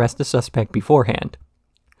police arrest the suspect beforehand.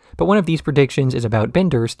 But one of these predictions is about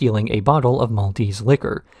Bender stealing a bottle of Maltese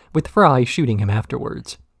liquor, with Fry shooting him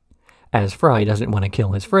afterwards. As Fry doesn't want to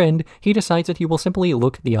kill his friend, he decides that he will simply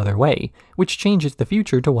look the other way, which changes the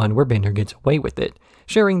future to one where Bender gets away with it,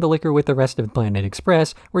 sharing the liquor with the rest of Planet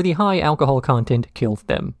Express, where the high alcohol content kills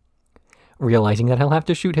them. Realizing that he'll have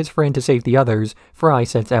to shoot his friend to save the others, Fry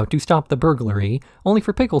sets out to stop the burglary, only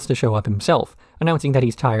for Pickles to show up himself, announcing that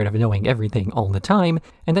he's tired of knowing everything all the time,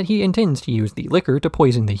 and that he intends to use the liquor to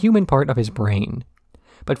poison the human part of his brain.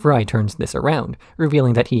 But Fry turns this around,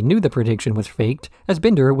 revealing that he knew the prediction was faked, as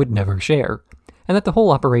Bender would never share, and that the whole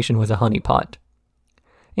operation was a honeypot.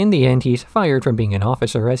 In the end, he's fired from being an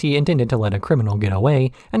officer as he intended to let a criminal get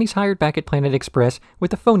away, and he's hired back at Planet Express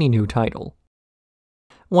with a phony new title.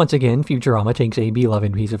 Once again, Futurama takes a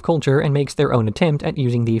beloved piece of culture and makes their own attempt at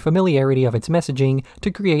using the familiarity of its messaging to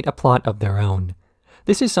create a plot of their own.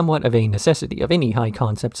 This is somewhat of a necessity of any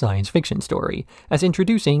high-concept science fiction story, as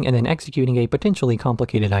introducing and then executing a potentially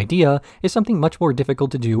complicated idea is something much more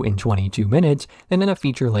difficult to do in 22 minutes than in a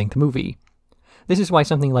feature-length movie. This is why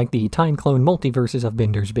something like the time-clone multiverses of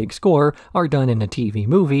Bender's Big Score are done in a TV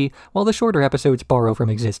movie, while the shorter episodes borrow from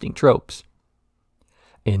existing tropes.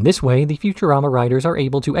 In this way, the Futurama writers are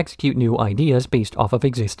able to execute new ideas based off of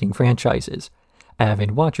existing franchises.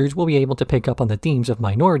 Avid watchers will be able to pick up on the themes of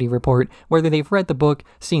Minority Report, whether they've read the book,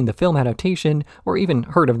 seen the film adaptation, or even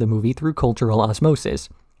heard of the movie through cultural osmosis.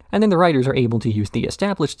 And then the writers are able to use the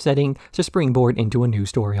established setting to springboard into a new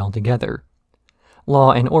story altogether.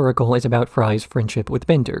 Law and Oracle is about Fry's friendship with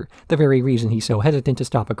Bender, the very reason he's so hesitant to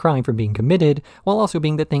stop a crime from being committed, while also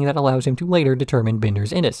being the thing that allows him to later determine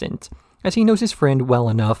Bender's innocence, as he knows his friend well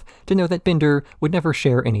enough to know that Bender would never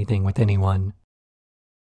share anything with anyone.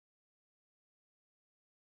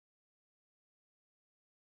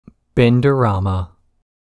 Benderama.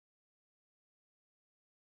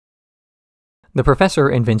 The professor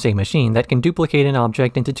invents a machine that can duplicate an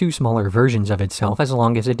object into two smaller versions of itself as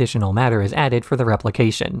long as additional matter is added for the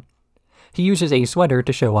replication. He uses a sweater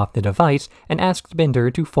to show off the device and asks Bender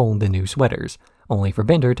to fold the new sweaters, only for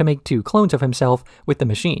Bender to make two clones of himself with the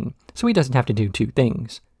machine, so he doesn't have to do two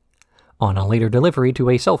things. On a later delivery to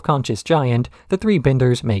a self-conscious giant, the three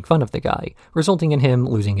Benders make fun of the guy, resulting in him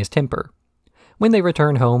losing his temper. When they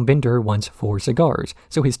return home, Bender wants 4 cigars,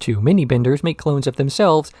 so his 2 mini-Benders make clones of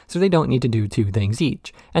themselves so they don't need to do 2 things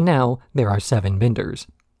each, and now there are 7 Benders.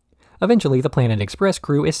 Eventually, the Planet Express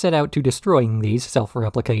crew is set out to destroying these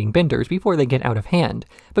self-replicating Benders before they get out of hand,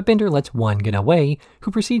 but Bender lets one get away, who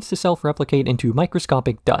proceeds to self-replicate into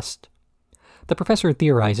microscopic dust. The professor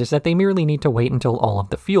theorizes that they merely need to wait until all of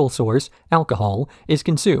the fuel source, alcohol, is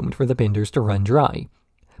consumed for the Benders to run dry.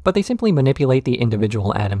 But they simply manipulate the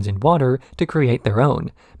individual atoms in water to create their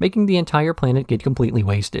own, making the entire planet get completely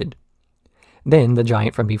wasted. Then the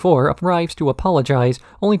giant from before arrives to apologize,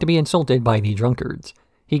 only to be insulted by the drunkards.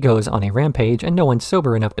 He goes on a rampage and no one's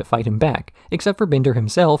sober enough to fight him back, except for Bender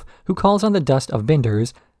himself, who calls on the dust of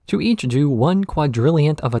Benders to each do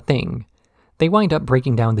 1/4 of a thing. They wind up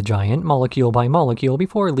breaking down the giant molecule by molecule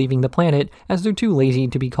before leaving the planet, as they're too lazy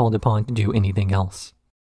to be called upon to do anything else.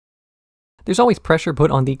 There's always pressure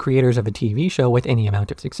put on the creators of a TV show with any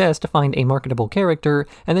amount of success to find a marketable character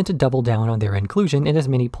and then to double down on their inclusion in as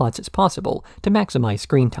many plots as possible to maximize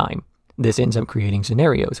screen time. This ends up creating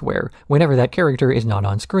scenarios where, whenever that character is not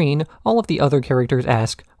on screen, all of the other characters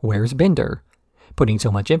ask, "Where's Bender?" Putting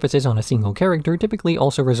so much emphasis on a single character typically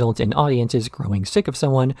also results in audiences growing sick of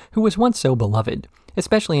someone who was once so beloved,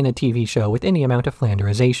 especially in a TV show with any amount of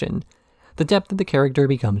flanderization. The depth of the character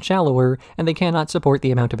becomes shallower, and they cannot support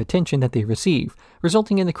the amount of attention that they receive,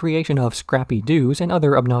 resulting in the creation of scrappy dudes and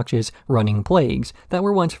other obnoxious running plagues that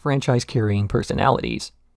were once franchise-carrying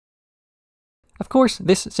personalities. Of course,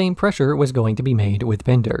 this same pressure was going to be made with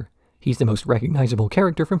Bender. He's the most recognizable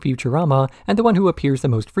character from Futurama, and the one who appears the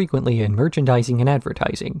most frequently in merchandising and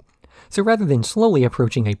advertising. So rather than slowly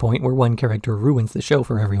approaching a point where one character ruins the show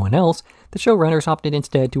for everyone else, the showrunners opted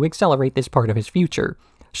instead to accelerate this part of his future,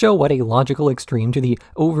 show what a logical extreme to the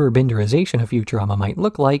over-Benderization of Futurama might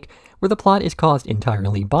look like, where the plot is caused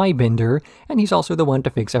entirely by Bender, and he's also the one to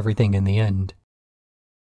fix everything in the end.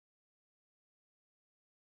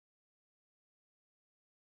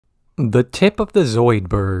 The Tip of the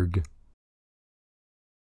Zoidberg.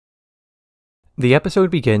 The episode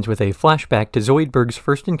begins with a flashback to Zoidberg's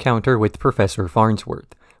first encounter with Professor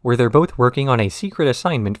Farnsworth, where they're both working on a secret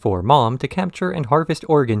assignment for Mom to capture and harvest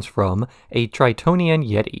organs from a Tritonian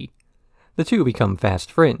Yeti. The two become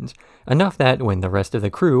fast friends, enough that when the rest of the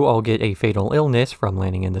crew all get a fatal illness from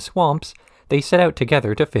landing in the swamps, they set out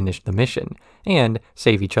together to finish the mission, and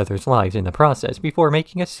save each other's lives in the process before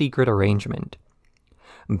making a secret arrangement.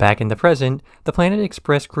 Back in the present, the Planet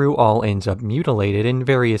Express crew all ends up mutilated in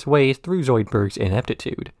various ways through Zoidberg's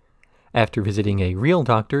ineptitude. After visiting a real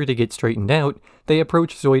doctor to get straightened out, they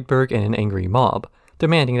approach Zoidberg and an angry mob,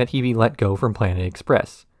 demanding that he be let go from Planet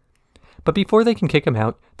Express. But before they can kick him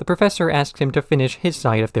out, the professor asks him to finish his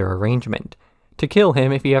side of their arrangement, to kill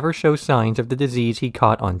him if he ever shows signs of the disease he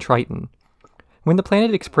caught on Triton. When the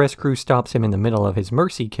Planet Express crew stops him in the middle of his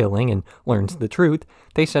mercy killing and learns the truth,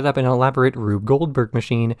 they set up an elaborate Rube Goldberg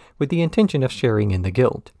machine with the intention of sharing in the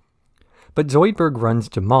guilt. But Zoidberg runs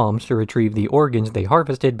to Mom's to retrieve the organs they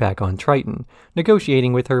harvested back on Triton,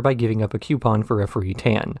 negotiating with her by giving up a coupon for a free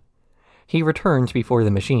tan. He returns before the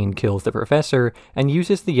machine kills the professor and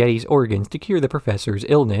uses the Yeti's organs to cure the professor's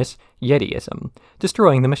illness, Yetiism,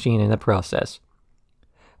 destroying the machine in the process.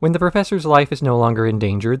 When the professor's life is no longer in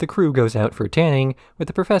danger, the crew goes out for tanning, with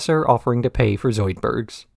the professor offering to pay for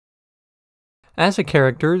Zoidberg's. As a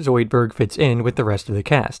character, Zoidberg fits in with the rest of the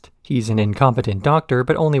cast. He's an incompetent doctor,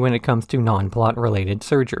 but only when it comes to non-plot-related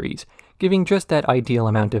surgeries, giving just that ideal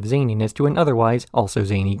amount of zaniness to an otherwise also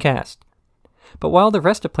zany cast. But while the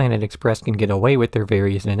rest of Planet Express can get away with their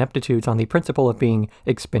various ineptitudes on the principle of being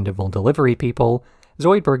expendable delivery people,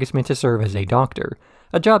 Zoidberg is meant to serve as a doctor,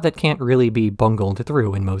 a job that can't really be bungled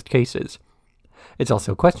through in most cases. It's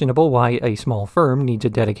also questionable why a small firm needs a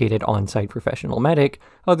dedicated on-site professional medic,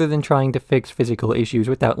 other than trying to fix physical issues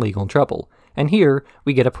without legal trouble, and here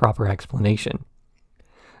we get a proper explanation.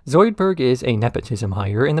 Zoidberg is a nepotism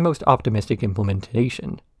hire in the most optimistic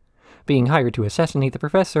implementation, being hired to assassinate the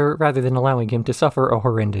professor rather than allowing him to suffer a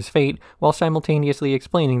horrendous fate while simultaneously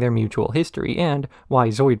explaining their mutual history and why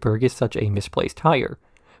Zoidberg is such a misplaced hire.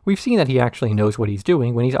 We've seen that he actually knows what he's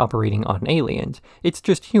doing when he's operating on aliens. It's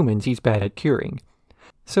just humans he's bad at curing.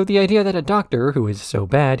 So the idea that a doctor who is so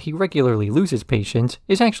bad he regularly loses patients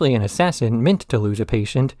is actually an assassin meant to lose a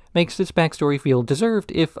patient makes this backstory feel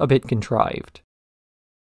deserved if a bit contrived.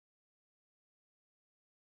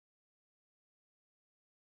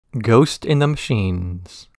 Ghost in the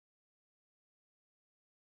Machines.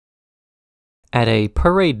 At a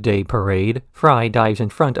Parade Day parade, Fry dives in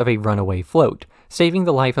front of a runaway float, saving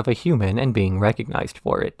the life of a human and being recognized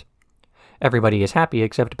for it. Everybody is happy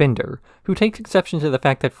except Bender, who takes exception to the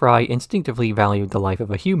fact that Fry instinctively valued the life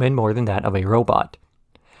of a human more than that of a robot.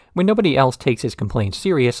 When nobody else takes his complaints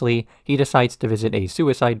seriously, he decides to visit a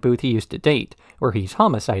suicide booth he used to date, where he's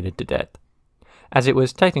homicided to death. As it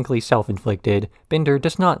was technically self-inflicted, Bender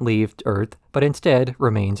does not leave Earth, but instead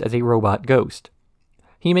remains as a robot ghost.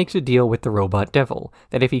 He makes a deal with the robot devil,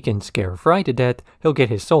 that if he can scare Fry to death, he'll get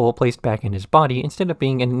his soul placed back in his body instead of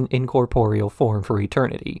being in an incorporeal form for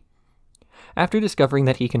eternity. After discovering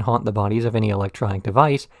that he can haunt the bodies of any electronic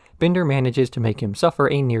device, Bender manages to make him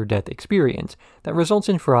suffer a near-death experience that results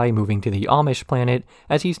in Fry moving to the Amish planet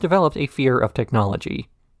as he's developed a fear of technology.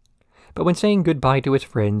 But when saying goodbye to his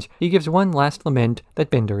friends, he gives one last lament that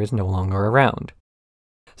Bender is no longer around.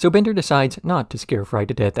 So Bender decides not to scare Fry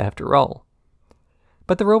to death after all.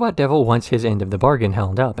 But the robot devil wants his end of the bargain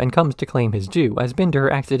held up and comes to claim his due as Bender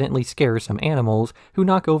accidentally scares some animals who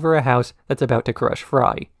knock over a house that's about to crush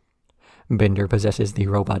Fry. Bender possesses the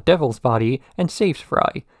robot devil's body and saves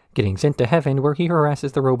Fry, getting sent to heaven where he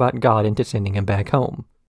harasses the robot god into sending him back home.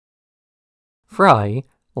 Fry,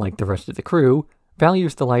 like the rest of the crew,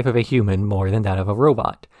 values the life of a human more than that of a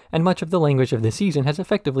robot, and much of the language of the season has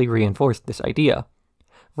effectively reinforced this idea.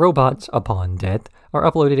 Robots, upon death, are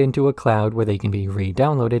uploaded into a cloud where they can be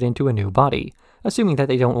re-downloaded into a new body, assuming that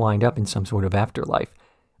they don't wind up in some sort of afterlife.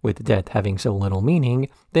 With death having so little meaning,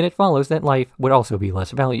 then it follows that life would also be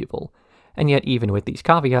less valuable. And yet, even with these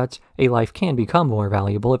caveats, a life can become more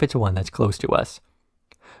valuable if it's one that's close to us.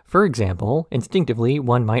 For example, instinctively,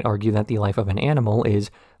 one might argue that the life of an animal is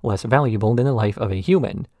less valuable than the life of a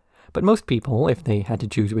human. But most people, if they had to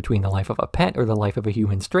choose between the life of a pet or the life of a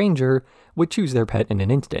human stranger, would choose their pet in an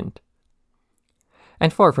instant.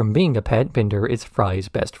 And far from being a pet, Bender is Fry's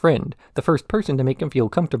best friend, the first person to make him feel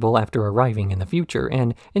comfortable after arriving in the future,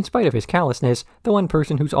 and, in spite of his callousness, the one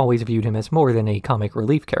person who's always viewed him as more than a comic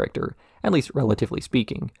relief character, at least relatively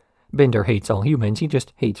speaking. Bender hates all humans, he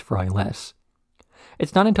just hates Fry less.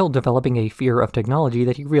 It's not until developing a fear of technology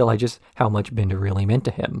that he realizes how much Bender really meant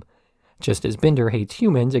to him. Just as Bender hates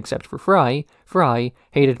humans except for Fry, Fry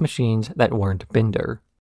hated machines that weren't Bender.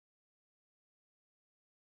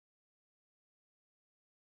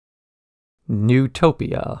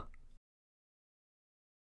 Neutopia.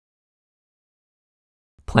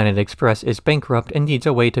 Planet Express is bankrupt and needs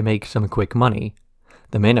a way to make some quick money.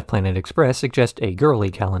 The men of Planet Express suggest a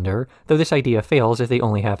girly calendar, though this idea fails as they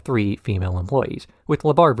only have 3 female employees, with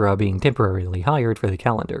LaBarbara being temporarily hired for the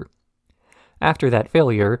calendar. After that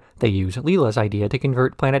failure, they use Leela's idea to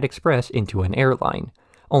convert Planet Express into an airline,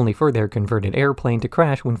 only for their converted airplane to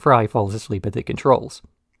crash when Fry falls asleep at the controls.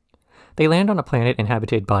 They land on a planet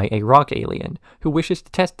inhabited by a rock alien, who wishes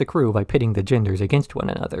to test the crew by pitting the genders against one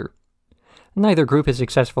another. Neither group is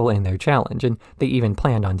successful in their challenge, and they even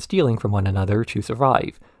planned on stealing from one another to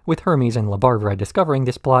survive, with Hermes and LaBarbara discovering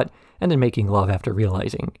this plot and then making love after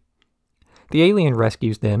realizing. The alien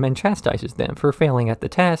rescues them and chastises them for failing at the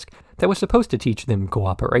task that was supposed to teach them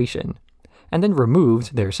cooperation, and then removes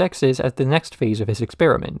their sexes as the next phase of his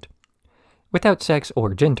experiment. Without sex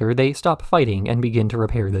or gender, they stop fighting and begin to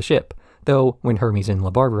repair the ship, though when Hermes and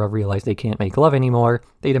LaBarbara realize they can't make love anymore,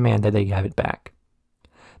 they demand that they have it back.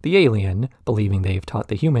 The alien, believing they've taught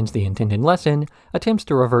the humans the intended lesson, attempts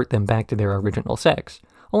to revert them back to their original sex,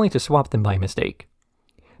 only to swap them by mistake.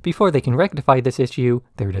 Before they can rectify this issue,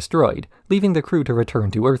 they're destroyed, leaving the crew to return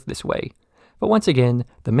to Earth this way. But once again,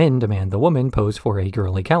 the men demand the woman pose for a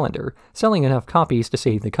girly calendar, selling enough copies to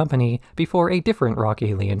save the company before a different rock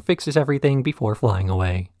alien fixes everything before flying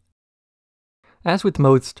away. As with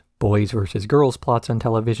most boys versus girls plots on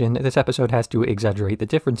television, this episode has to exaggerate the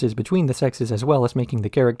differences between the sexes as well as making the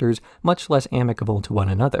characters much less amicable to one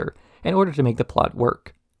another, in order to make the plot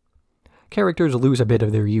work. Characters lose a bit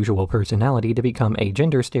of their usual personality to become a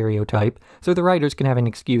gender stereotype, so the writers can have an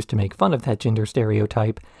excuse to make fun of that gender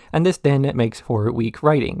stereotype, and this then makes for weak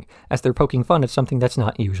writing, as they're poking fun at something that's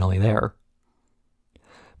not usually there.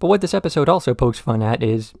 But what this episode also pokes fun at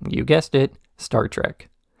is, you guessed it, Star Trek.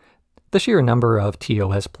 The sheer number of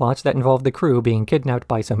TOS plots that involve the crew being kidnapped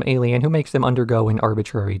by some alien who makes them undergo an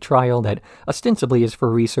arbitrary trial that ostensibly is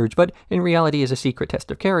for research but in reality is a secret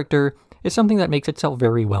test of character is something that makes itself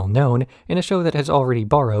very well known in a show that has already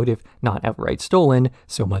borrowed, if not outright stolen,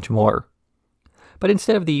 so much more. But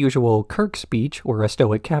instead of the usual Kirk speech, where a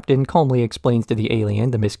stoic captain calmly explains to the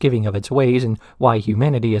alien the misgiving of its ways and why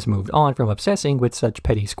humanity has moved on from obsessing with such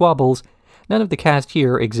petty squabbles, none of the cast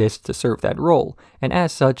here exists to serve that role, and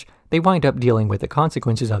as such, they wind up dealing with the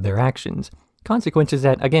consequences of their actions. Consequences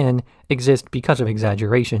that, again, exist because of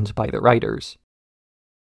exaggerations by the writers.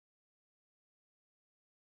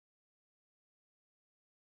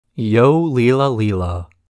 Yo Leela Leela.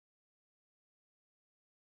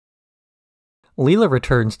 Leela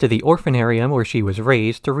returns to the orphanarium where she was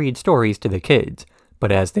raised to read stories to the kids,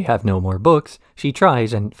 but as they have no more books, she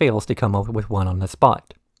tries and fails to come up with one on the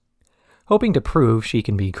spot. Hoping to prove she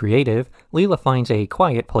can be creative, Leela finds a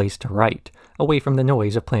quiet place to write, away from the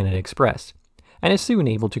noise of Planet Express, and is soon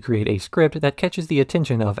able to create a script that catches the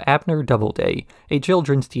attention of Abner Doubleday, a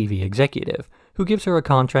children's TV executive, who gives her a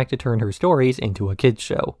contract to turn her stories into a kids'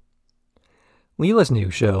 show. Leela's new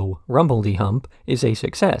show, Rumble-de-Hump, is a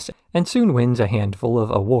success, and soon wins a handful of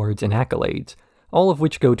awards and accolades, all of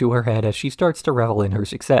which go to her head as she starts to revel in her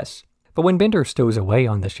success. But when Bender stows away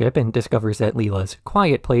on the ship and discovers that Leela's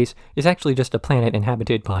quiet place is actually just a planet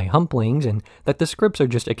inhabited by humplings and that the scripts are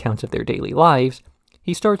just accounts of their daily lives,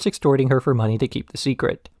 he starts extorting her for money to keep the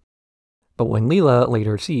secret. But when Leela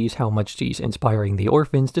later sees how much she's inspiring the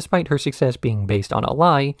orphans despite her success being based on a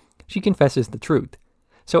lie, she confesses the truth.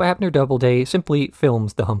 so Abner Doubleday simply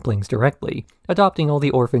films the Humplings directly, adopting all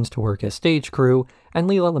the orphans to work as stage crew, and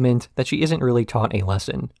Leela laments that she isn't really taught a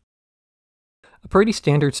lesson. A pretty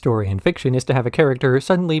standard story in fiction is to have a character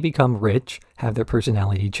suddenly become rich, have their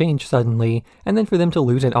personality change suddenly, and then for them to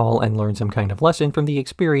lose it all and learn some kind of lesson from the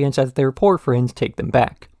experience as their poor friends take them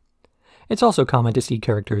back. It's also common to see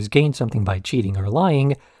characters gain something by cheating or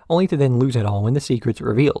lying, only to then lose it all when the secret's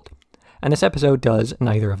revealed. And this episode does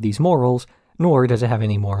neither of these morals, nor does it have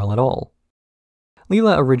any moral at all.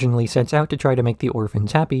 Leela originally sets out to try to make the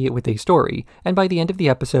orphans happy with a story, and by the end of the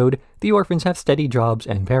episode, the orphans have steady jobs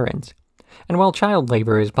and parents. And while child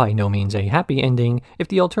labor is by no means a happy ending, if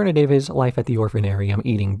the alternative is life at the orphanarium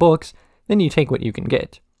eating books, then you take what you can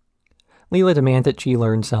get. Leela demands that she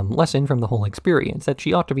learn some lesson from the whole experience, that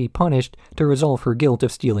she ought to be punished to resolve her guilt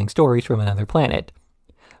of stealing stories from another planet.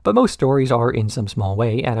 But most stories are, in some small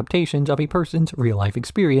way, adaptations of a person's real-life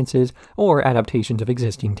experiences or adaptations of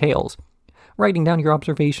existing tales. Writing down your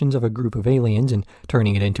observations of a group of aliens and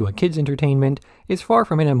turning it into a kid's entertainment is far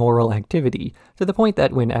from an immoral activity, to the point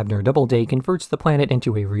that when Abner Doubleday converts the planet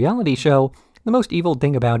into a reality show, the most evil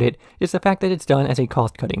thing about it is the fact that it's done as a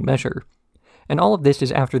cost-cutting measure. And all of this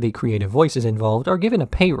is after the creative voices involved are given a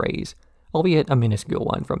pay raise, albeit a minuscule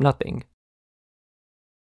one from nothing.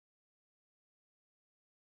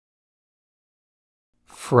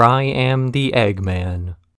 Fry am the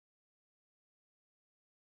Eggman.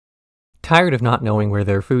 Tired of not knowing where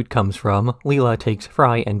their food comes from, Leela takes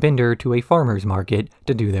Fry and Bender to a farmer's market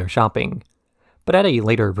to do their shopping. But at a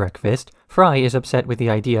later breakfast, Fry is upset with the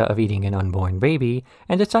idea of eating an unborn baby,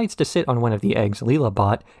 and decides to sit on one of the eggs Leela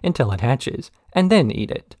bought until it hatches, and then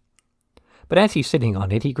eat it. But as he's sitting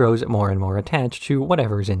on it, he grows more and more attached to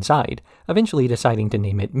whatever's inside, eventually deciding to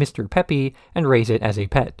name it Mr. Peppy and raise it as a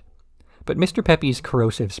pet. But Mr. Peppy's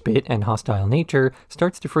corrosive spit and hostile nature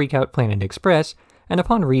starts to freak out Planet Express, and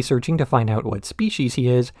upon researching to find out what species he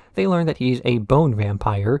is, they learn that he's a bone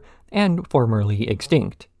vampire and formerly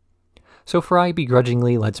extinct. So Fry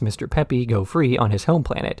begrudgingly lets Mr. Peppy go free on his home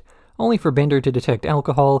planet, only for Bender to detect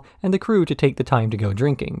alcohol and the crew to take the time to go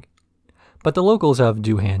drinking. But the locals of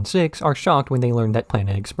Duhan 6 are shocked when they learn that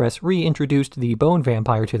Planet Express reintroduced the bone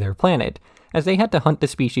vampire to their planet, as they had to hunt the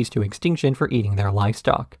species to extinction for eating their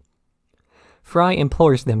livestock. Fry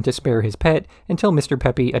implores them to spare his pet until Mr.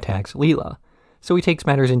 Peppy attacks Leela, so he takes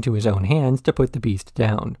matters into his own hands to put the beast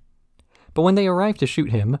down. But when they arrive to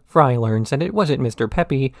shoot him, Fry learns that it wasn't Mr.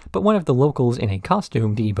 Peppy, but one of the locals in a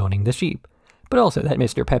costume deboning the sheep, but also that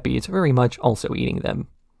Mr. Peppy is very much also eating them.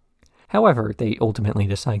 However, they ultimately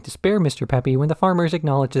decide to spare Mr. Peppy when the farmers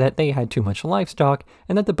acknowledge that they had too much livestock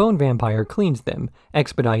and that the bone vampire cleans them,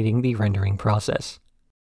 expediting the rendering process.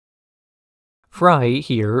 Fry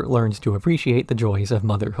here learns to appreciate the joys of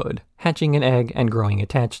motherhood, hatching an egg and growing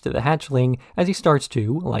attached to the hatchling as he starts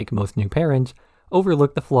to, like most new parents,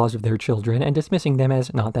 overlook the flaws of their children and dismissing them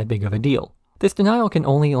as not that big of a deal. This denial can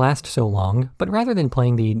only last so long, but rather than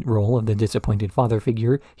playing the role of the disappointed father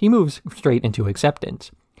figure, he moves straight into acceptance,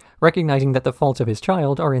 recognizing that the faults of his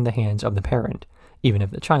child are in the hands of the parent, even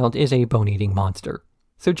if the child is a bone-eating monster.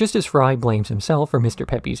 So just as Fry blames himself for Mr.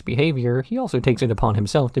 Peppy's behavior, he also takes it upon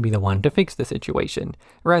himself to be the one to fix the situation,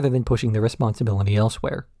 rather than pushing the responsibility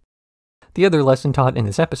elsewhere. The other lesson taught in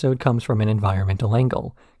this episode comes from an environmental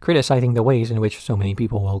angle, criticizing the ways in which so many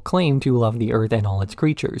people will claim to love the earth and all its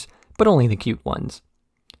creatures, but only the cute ones.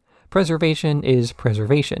 Preservation is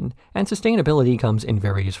preservation, and sustainability comes in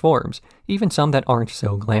various forms, even some that aren't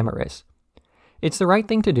so glamorous. It's the right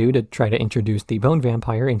thing to do to try to introduce the bone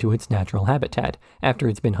vampire into its natural habitat, after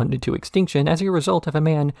it's been hunted to extinction as a result of a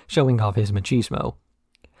man showing off his machismo.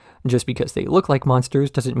 Just because they look like monsters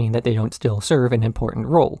doesn't mean that they don't still serve an important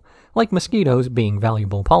role, like mosquitoes being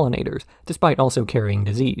valuable pollinators, despite also carrying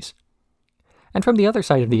disease. And from the other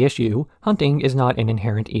side of the issue, hunting is not an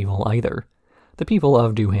inherent evil either. The people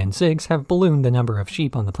of Duhan 6 have ballooned the number of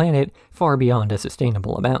sheep on the planet far beyond a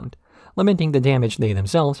sustainable amount, lamenting the damage they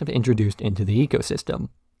themselves have introduced into the ecosystem.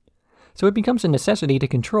 So it becomes a necessity to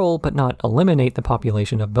control but not eliminate the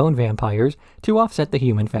population of bone vampires to offset the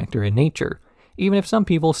human factor in nature, even if some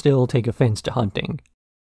people still take offense to hunting.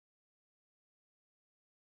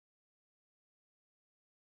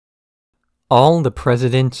 All the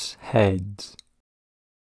President's Heads.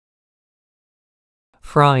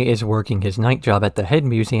 Fry is working his night job at the Head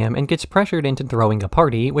Museum and gets pressured into throwing a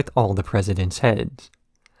party with all the president's heads.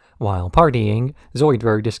 While partying,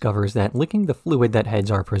 Zoidberg discovers that licking the fluid that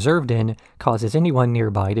heads are preserved in causes anyone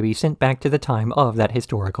nearby to be sent back to the time of that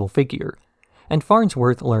historical figure, and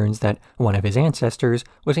Farnsworth learns that one of his ancestors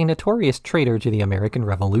was a notorious traitor to the American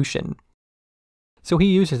Revolution. So he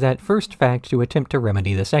uses that first fact to attempt to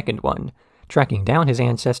remedy the second one, tracking down his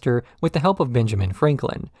ancestor with the help of Benjamin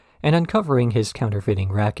Franklin, and uncovering his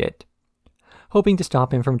counterfeiting racket. Hoping to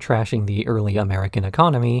stop him from trashing the early American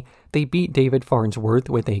economy, they beat David Farnsworth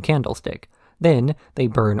with a candlestick. Then, they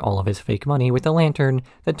burn all of his fake money with a lantern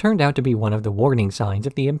that turned out to be one of the warning signs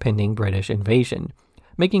of the impending British invasion,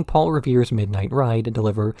 making Paul Revere's midnight ride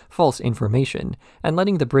deliver false information, and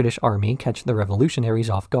letting the British Army catch the revolutionaries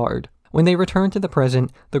off guard. When they return to the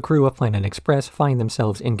present, the crew of Planet Express find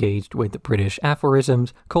themselves engaged with British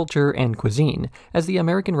aphorisms, culture, and cuisine, as the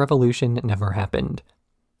American Revolution never happened.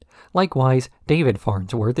 Likewise, David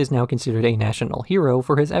Farnsworth is now considered a national hero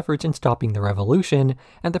for his efforts in stopping the revolution,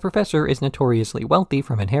 and the professor is notoriously wealthy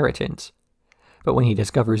from inheritance. But when he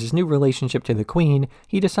discovers his new relationship to the Queen,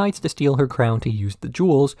 he decides to steal her crown to use the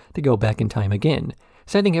jewels to go back in time again,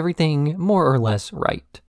 setting everything more or less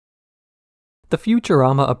right. The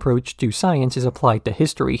Futurama approach to science is applied to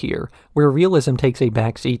history here, where realism takes a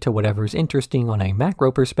backseat to whatever's interesting on a macro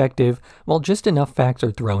perspective, while just enough facts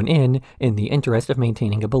are thrown in the interest of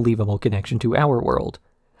maintaining a believable connection to our world.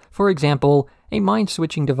 For example, a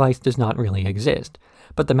mind-switching device does not really exist,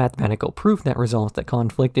 but the mathematical proof that resolves the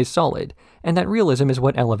conflict is solid, and that realism is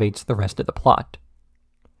what elevates the rest of the plot.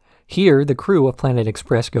 Here, the crew of Planet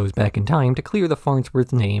Express goes back in time to clear the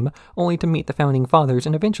Farnsworth name, only to meet the Founding Fathers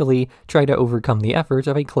and eventually try to overcome the efforts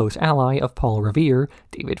of a close ally of Paul Revere,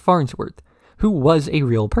 David Farnsworth, who was a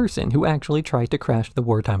real person who actually tried to crash the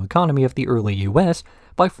wartime economy of the early US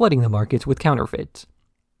by flooding the markets with counterfeits.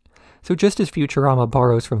 So just as Futurama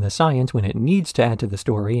borrows from the science when it needs to add to the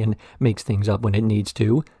story and makes things up when it needs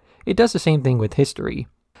to, it does the same thing with history.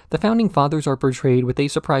 The Founding Fathers are portrayed with a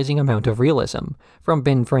surprising amount of realism, from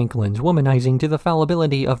Ben Franklin's womanizing to the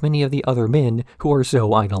fallibility of many of the other men who are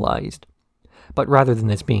so idolized. But rather than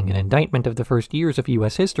this being an indictment of the first years of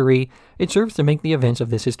US history, it serves to make the events of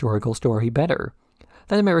this historical story better.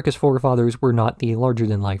 That America's forefathers were not the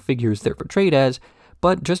larger-than-life figures they're portrayed as,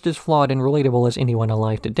 but just as flawed and relatable as anyone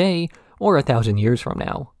alive today, or 1,000 years from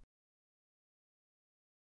now.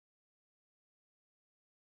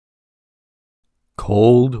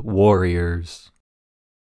 Cold Warriors.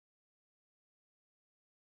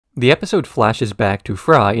 The episode flashes back to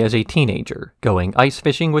Fry as a teenager, going ice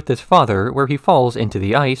fishing with his father where he falls into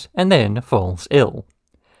the ice and then falls ill.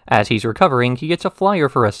 As he's recovering, he gets a flyer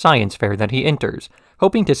for a science fair that he enters,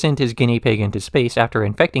 hoping to send his guinea pig into space after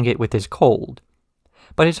infecting it with his cold.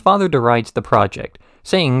 But his father derides the project,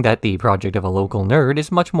 saying that the project of a local nerd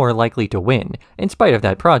is much more likely to win, in spite of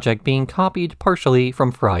that project being copied partially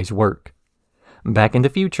from Fry's work. Back in the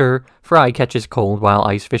future, Fry catches cold while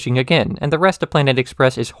ice fishing again, and the rest of Planet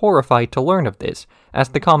Express is horrified to learn of this, as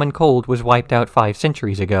the common cold was wiped out 5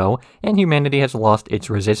 centuries ago, and humanity has lost its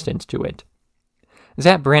resistance to it.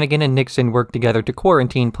 Zapp, Brannigan, and Nixon work together to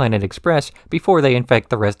quarantine Planet Express before they infect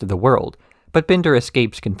the rest of the world, but Bender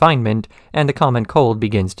escapes confinement, and the common cold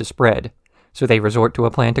begins to spread, so they resort to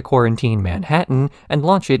a plan to quarantine Manhattan and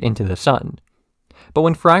launch it into the sun. But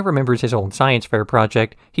when Fry remembers his old science fair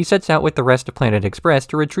project, he sets out with the rest of Planet Express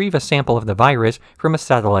to retrieve a sample of the virus from a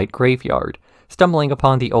satellite graveyard, stumbling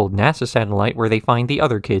upon the old NASA satellite where they find the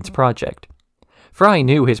other kid's project. Fry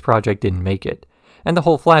knew his project didn't make it, and the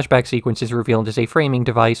whole flashback sequence is revealed as a framing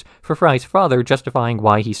device for Fry's father justifying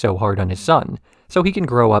why he's so hard on his son, so he can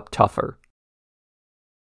grow up tougher.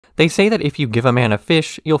 They say that if you give a man a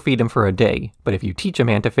fish, you'll feed him for a day, but if you teach a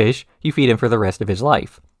man to fish, you feed him for the rest of his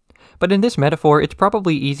life. But in this metaphor, it's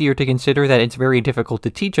probably easier to consider that it's very difficult to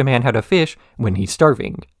teach a man how to fish when he's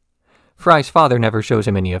starving. Fry's father never shows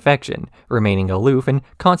him any affection, remaining aloof and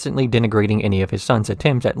constantly denigrating any of his son's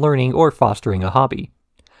attempts at learning or fostering a hobby.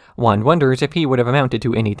 One wonders if he would have amounted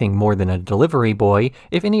to anything more than a delivery boy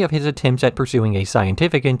if any of his attempts at pursuing a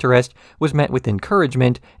scientific interest was met with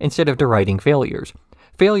encouragement instead of deriding failures.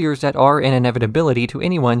 Failures that are an inevitability to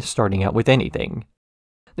anyone starting out with anything.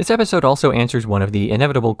 This episode also answers one of the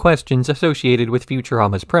inevitable questions associated with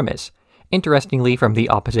Futurama's premise, interestingly from the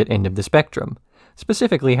opposite end of the spectrum,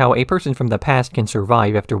 specifically how a person from the past can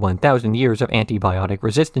survive after 1,000 years of antibiotic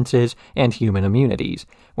resistances and human immunities,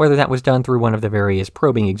 whether that was done through one of the various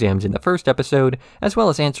probing exams in the first episode, as well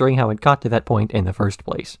as answering how it got to that point in the first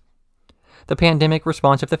place. The pandemic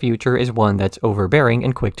response of the future is one that's overbearing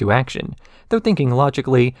and quick to action, though thinking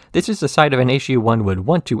logically, this is the side of an issue one would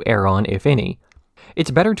want to err on, if any.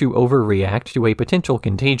 It's better to overreact to a potential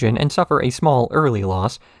contagion and suffer a small early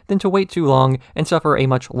loss than to wait too long and suffer a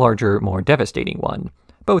much larger, more devastating one,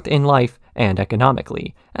 both in life and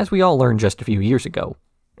economically, as we all learned just a few years ago,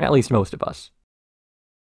 at least most of us.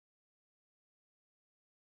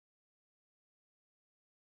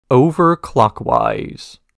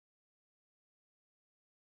 Overclockwise.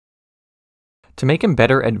 To make him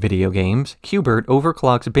better at video games, Q*bert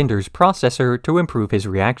overclocks Bender's processor to improve his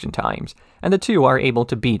reaction times, and the two are able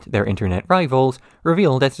to beat their internet rivals,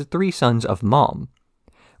 revealed as the three sons of Mom.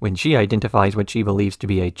 When she identifies what she believes to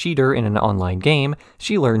be a cheater in an online game,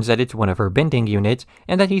 she learns that it's one of her bending units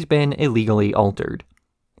and that he's been illegally altered.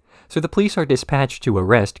 So the police are dispatched to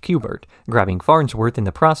arrest Q*bert, grabbing Farnsworth in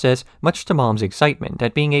the process, much to Mom's excitement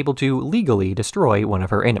at being able to legally destroy one of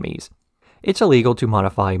her enemies. It's illegal to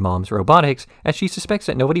modify Mom's robotics, as she suspects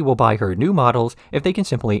that nobody will buy her new models if they can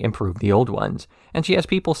simply improve the old ones, and she has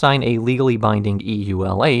people sign a legally binding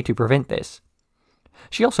EULA to prevent this.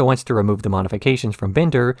 She also wants to remove the modifications from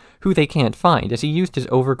Bender, who they can't find as he used his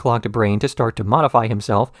overclocked brain to start to modify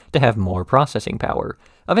himself to have more processing power,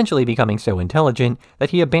 eventually becoming so intelligent that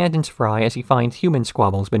he abandons Fry as he finds human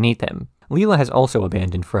squabbles beneath him. Leela has also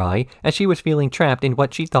abandoned Fry, as she was feeling trapped in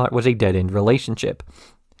what she thought was a dead-end relationship,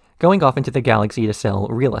 going off into the galaxy to sell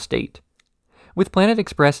real estate. With Planet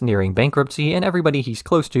Express nearing bankruptcy and everybody he's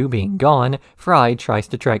close to being gone, Fry tries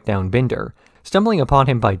to track down Bender, stumbling upon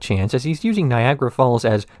him by chance as he's using Niagara Falls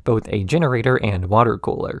as both a generator and water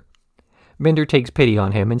cooler. Bender takes pity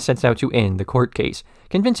on him and sets out to end the court case,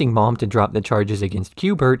 convincing Mom to drop the charges against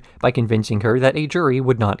Q*bert by convincing her that a jury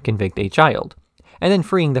would not convict a child, and then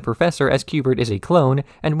freeing the professor as Q*bert is a clone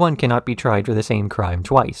and one cannot be tried for the same crime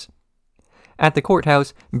twice. At the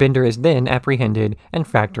courthouse, Bender is then apprehended and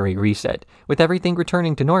factory reset, with everything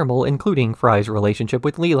returning to normal, including Fry's relationship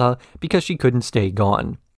with Leela because she couldn't stay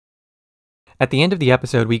gone. At the end of the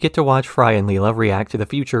episode, we get to watch Fry and Leela react to the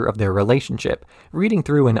future of their relationship, reading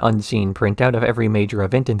through an unseen printout of every major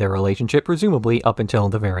event in their relationship, presumably up until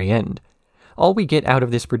the very end. All we get out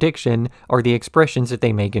of this prediction are the expressions that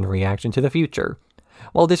they make in reaction to the future.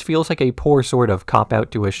 While this feels like a poor sort of cop-out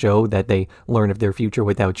to a show that they learn of their future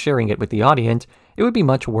without sharing it with the audience, it would be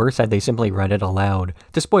much worse had they simply read it aloud,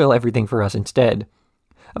 to spoil everything for us instead.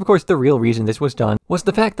 Of course, the real reason this was done was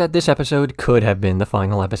the fact that this episode could have been the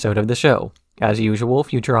final episode of the show. As usual,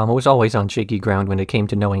 Futurama was always on shaky ground when it came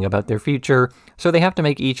to knowing about their future, so they have to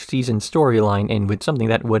make each season's storyline end with something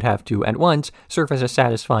that would have to, at once, serve as a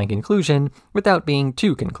satisfying conclusion without being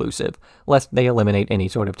too conclusive, lest they eliminate any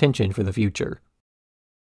sort of tension for the future.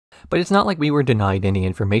 But it's not like we were denied any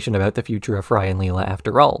information about the future of Fry and Leela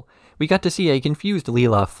after all. We got to see a confused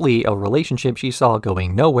Leela flee a relationship she saw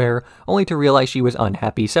going nowhere, only to realize she was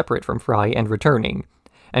unhappy separate from Fry and returning.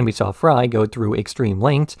 And we saw Fry go through extreme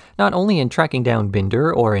lengths, not only in tracking down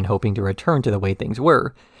Bender or in hoping to return to the way things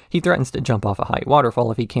were. He threatens to jump off a high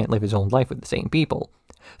waterfall if he can't live his own life with the same people.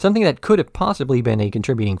 Something that could have possibly been a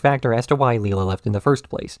contributing factor as to why Leela left in the first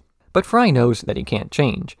place. But Fry knows that he can't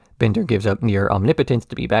change. Bender gives up near omnipotence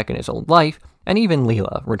to be back in his old life, and even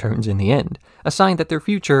Leela returns in the end, a sign that their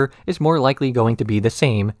future is more likely going to be the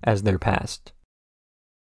same as their past.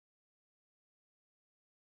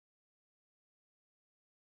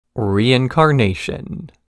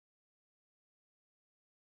 Reincarnation.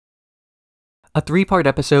 A 3-part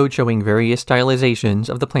episode showing various stylizations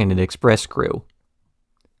of the Planet Express crew.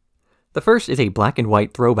 The first is a black and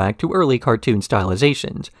white throwback to early cartoon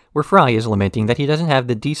stylizations, where Fry is lamenting that he doesn't have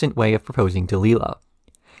the decent way of proposing to Leela.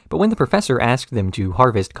 But when the professor asks them to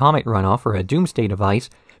harvest comet runoff for a doomsday device,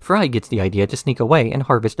 Fry gets the idea to sneak away and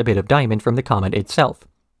harvest a bit of diamond from the comet itself.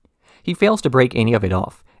 He fails to break any of it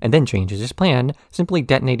off, and then changes his plan, simply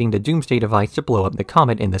detonating the doomsday device to blow up the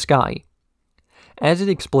comet in the sky. As it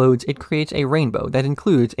explodes, it creates a rainbow that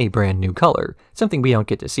includes a brand new color, something we don't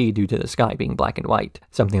get to see due to the sky being black and white,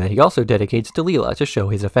 something that he also dedicates to Leela to show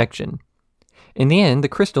his affection. In the end, the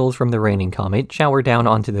crystals from the raining comet shower down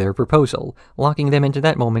onto their proposal, locking them into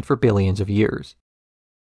that moment for billions of years.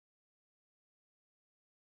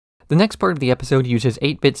 The next part of the episode uses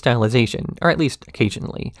 8-bit stylization, or at least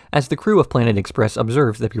occasionally, as the crew of Planet Express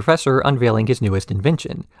observes the professor unveiling his newest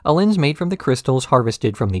invention, a lens made from the crystals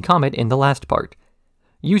harvested from the comet in the last part.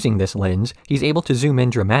 Using this lens, he's able to zoom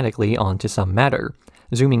in dramatically onto some matter,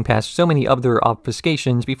 zooming past so many other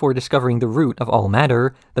obfuscations before discovering the root of all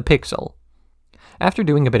matter, the pixel. After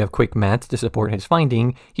doing a bit of quick maths to support his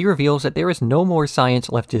finding, he reveals that there is no more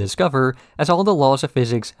science left to discover, as all the laws of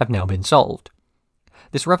physics have now been solved.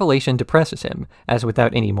 This revelation depresses him, as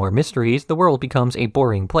without any more mysteries, the world becomes a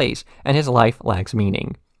boring place, and his life lacks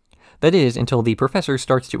meaning. That is, until the professor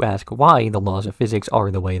starts to ask why the laws of physics are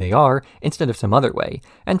the way they are, instead of some other way,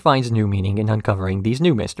 and finds new meaning in uncovering these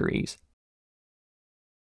new mysteries.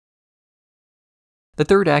 The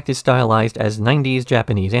third act is stylized as 90s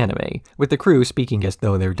Japanese anime, with the crew speaking as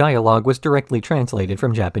though their dialogue was directly translated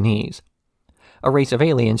from Japanese. A race of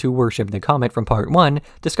aliens who worship the comet from Part 1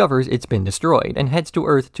 discovers it's been destroyed and heads to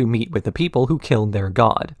Earth to meet with the people who killed their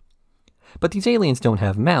god. but these aliens don't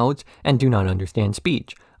have mouths and do not understand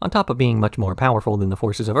speech, on top of being much more powerful than the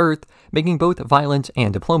forces of Earth, making both violence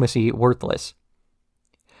and diplomacy worthless.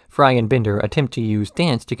 Fry and Bender attempt to use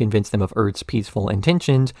dance to convince them of Earth's peaceful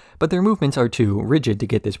intentions, but their movements are too rigid to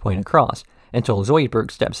get this point across, until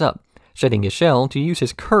Zoidberg steps up, shedding his shell to use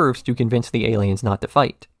his curves to convince the aliens not to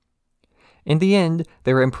fight. In the end,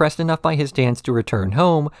 they were impressed enough by his dance to return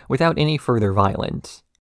home without any further violence.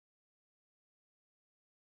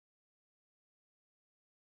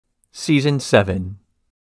 Season 7.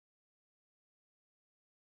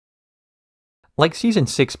 Like Season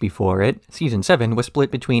 6 before it, Season 7 was split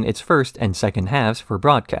between its first and second halves for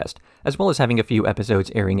broadcast, as well as having a few episodes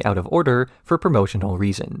airing out of order for promotional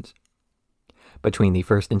reasons. Between the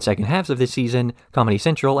first and second halves of this season, Comedy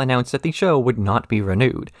Central announced that the show would not be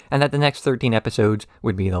renewed, and that the next 13 episodes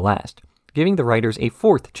would be the last, giving the writers a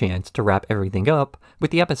fourth chance to wrap everything up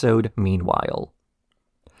with the episode Meanwhile.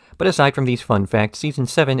 But aside from these fun facts, Season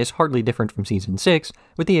 7 is hardly different from Season 6,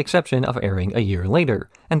 with the exception of airing a year later,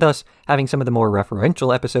 and thus having some of the more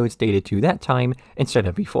referential episodes dated to that time instead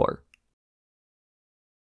of before.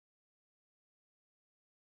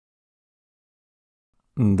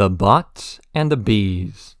 The Bots and the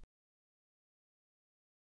Bees.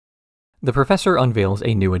 The professor unveils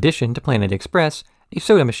a new addition to Planet Express, a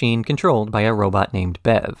soda machine controlled by a robot named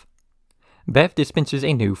Bev. Bev dispenses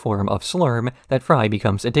a new form of slurm that Fry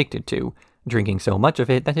becomes addicted to, drinking so much of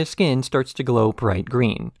it that his skin starts to glow bright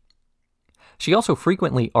green. She also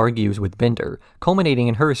frequently argues with Bender, culminating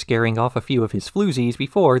in her scaring off a few of his floozies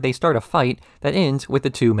before they start a fight that ends with the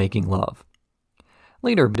two making love.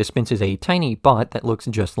 Later dispenses a tiny bot that looks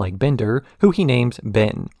just like Bender, who he names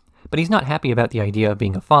Ben, but he's not happy about the idea of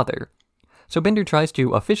being a father. So Bender tries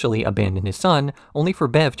to officially abandon his son, only for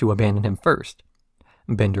Bev to abandon him first.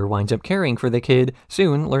 Bender winds up caring for the kid,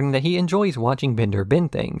 soon learning that he enjoys watching Bender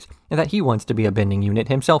bend things, and that he wants to be a bending unit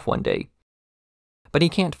himself one day. But he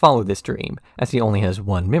can't follow this dream, as he only has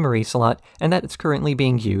one memory slot, and that it's currently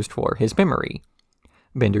being used for his memory.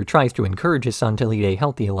 Bender tries to encourage his son to lead a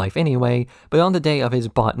healthy life anyway, but on the day of his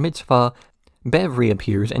bat mitzvah, Bev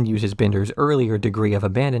reappears and uses Bender's earlier degree of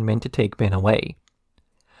abandonment to take Ben away.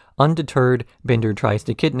 Undeterred, Bender tries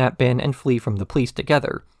to kidnap Ben and flee from the police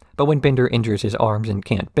together, but when Bender injures his arms and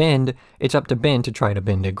can't bend, it's up to Ben to try to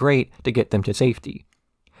bend a grate to get them to safety.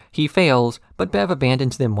 He fails, but Bev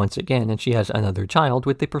abandons them once again and she has another child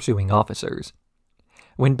with the pursuing officers.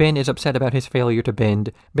 When Ben is upset about his failure to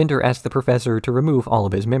bend, Bender asks the professor to remove all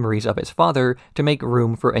of his memories of his father to make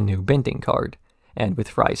room for a new bending card, and with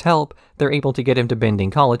Fry's help, they're able to get him to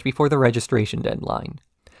bending college before the registration deadline.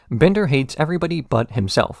 Bender hates everybody but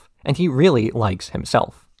himself, and he really likes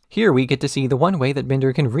himself. Here we get to see the one way that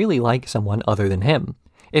Bender can really like someone other than him,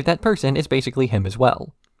 if that person is basically him as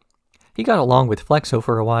well. He got along with Flexo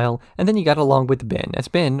for a while, and then he got along with Ben, as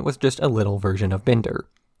Ben was just a little version of Bender.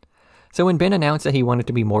 So when Ben announced that he wanted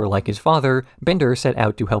to be more like his father, Bender set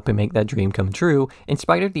out to help him make that dream come true, in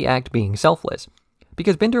spite of the act being selfless.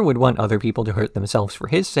 Because Bender would want other people to hurt themselves for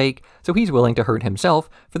his sake, so he's willing to hurt himself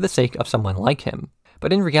for the sake of someone like him.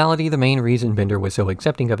 But in reality, the main reason Bender was so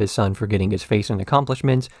accepting of his son for getting his face and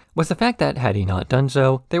accomplishments was the fact that, had he not done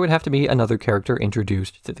so, there would have to be another character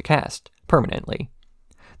introduced to the cast, permanently.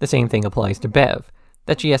 The same thing applies to Bev,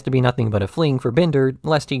 that she has to be nothing but a fling for Bender,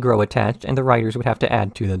 lest he grow attached and the writers would have to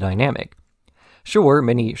add to the dynamic. Sure,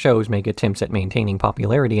 many shows make attempts at maintaining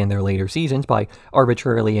popularity in their later seasons by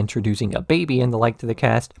arbitrarily introducing a baby and the like to the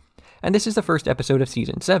cast, and this is the first episode of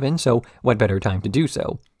Season 7, so what better time to do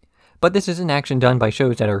so? But this is an action done by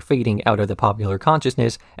shows that are fading out of the popular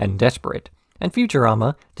consciousness and desperate, and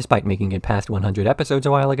Futurama, despite making it past 100 episodes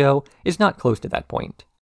a while ago, is not close to that point.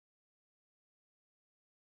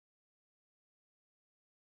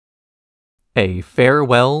 A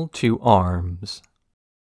Farewell to Arms.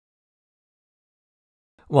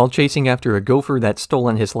 While chasing after a gopher that's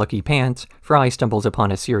stolen his lucky pants, Fry stumbles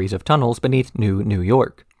upon a series of tunnels beneath New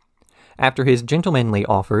York. After his gentlemanly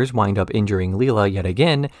offers wind up injuring Leela yet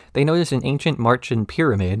again, they notice an ancient Martian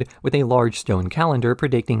pyramid with a large stone calendar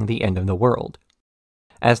predicting the end of the world.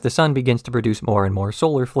 As the sun begins to produce more and more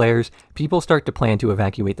solar flares, people start to plan to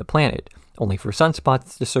evacuate the planet, only for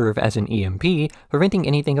sunspots to serve as an EMP, preventing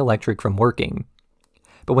anything electric from working.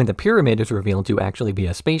 But when the pyramid is revealed to actually be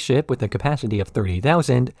a spaceship with a capacity of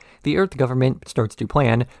 30,000, the Earth government starts to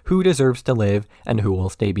plan who deserves to live and who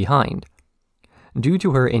will stay behind. Due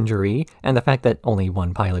to her injury, and the fact that only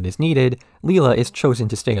one pilot is needed, Leela is chosen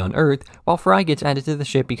to stay on Earth, while Fry gets added to the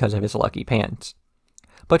ship because of his lucky pants.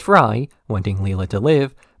 But Fry, wanting Leela to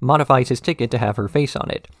live, modifies his ticket to have her face on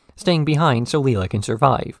it, staying behind so Leela can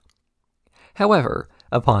survive. However,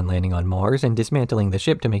 Upon landing on Mars and dismantling the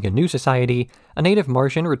ship to make a new society, a native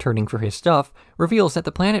Martian returning for his stuff reveals that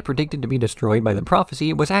the planet predicted to be destroyed by the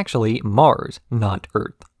prophecy was actually Mars, not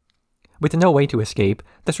Earth. With no way to escape,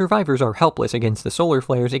 the survivors are helpless against the solar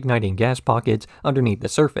flares igniting gas pockets underneath the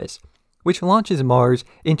surface, which launches Mars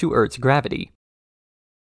into Earth's gravity.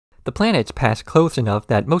 The planets pass close enough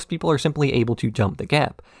that most people are simply able to jump the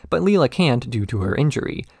gap, but Leela can't due to her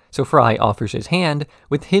injury, so Fry offers his hand,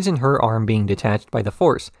 with his and her arm being detached by the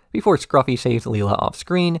Force, before Scruffy saves Leela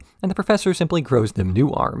off-screen, and the Professor simply grows them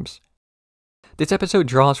new arms. This episode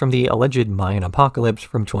draws from the alleged Mayan apocalypse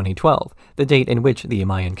from 2012, the date in which the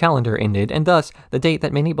Mayan calendar ended, and thus the date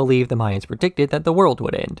that many believe the Mayans predicted that the world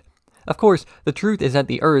would end. Of course, the truth is that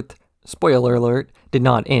the Earth, spoiler alert, did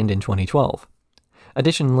not end in 2012.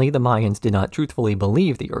 Additionally, the Mayans did not truthfully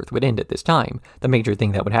believe the Earth would end at this time. The major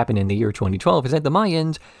thing that would happen in the year 2012 is that the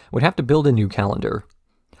Mayans would have to build a new calendar.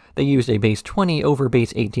 They used a base 20 over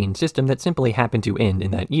base 18 system that simply happened to end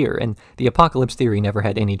in that year, and the apocalypse theory never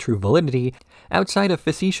had any true validity outside of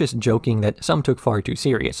facetious joking that some took far too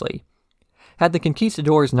seriously. Had the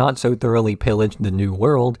conquistadors not so thoroughly pillaged the New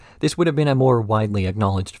World, this would have been a more widely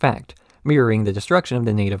acknowledged fact, mirroring the destruction of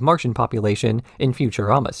the native Martian population in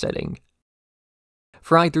Futurama's setting.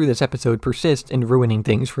 Fry through this episode persists in ruining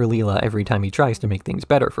things for Leela every time he tries to make things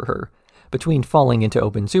better for her. Between falling into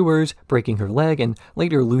open sewers, breaking her leg, and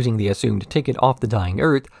later losing the assumed ticket off the dying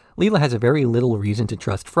Earth, Leela has a very little reason to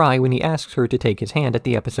trust Fry when he asks her to take his hand at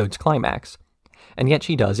the episode's climax. And yet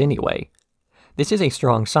she does anyway. This is a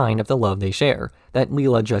strong sign of the love they share, that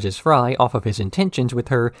Leela judges Fry off of his intentions with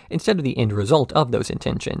her instead of the end result of those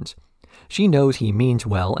intentions. She knows he means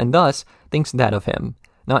well and thus thinks that of him,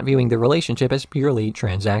 not viewing the relationship as purely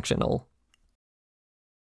transactional.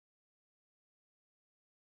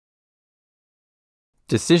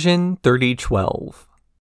 Decision 3012.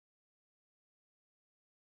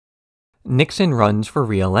 Nixon runs for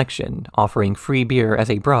re-election, offering free beer as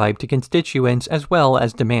a bribe to constituents as well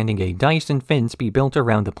as demanding a Dyson fence be built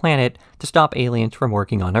around the planet to stop aliens from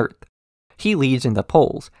working on Earth. He leads in the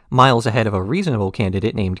polls, miles ahead of a reasonable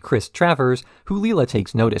candidate named Chris Travers, who Leela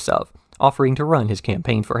takes notice of, offering to run his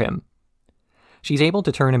campaign for him. She's able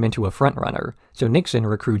to turn him into a frontrunner, so Nixon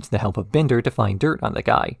recruits the help of Bender to find dirt on the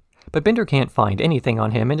guy. But Bender can't find anything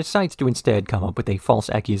on him and decides to instead come up with a false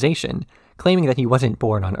accusation, claiming that he wasn't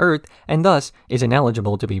born on Earth and thus is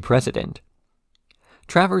ineligible to be president.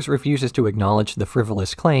 Travers refuses to acknowledge the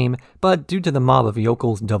frivolous claim, but due to the mob of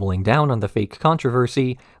yokels doubling down on the fake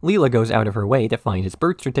controversy, Leela goes out of her way to find his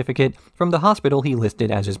birth certificate from the hospital he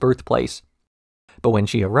listed as his birthplace. But when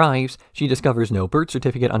she arrives, she discovers no birth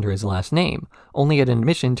certificate under his last name, only an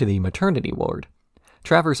admission to the maternity ward.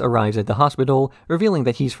 Travers arrives at the hospital, revealing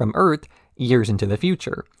that he's from Earth, years into the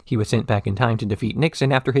future. He was sent back in time to defeat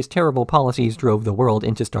Nixon after his terrible policies drove the world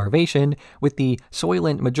into starvation, with the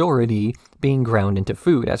soylent majority being ground into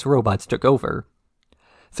food as robots took over.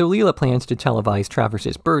 So Leela plans to televise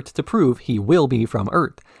Travers' birth to prove he will be from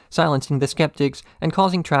Earth, silencing the skeptics and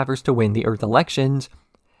causing Travers to win the Earth elections.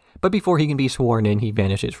 But before he can be sworn in, he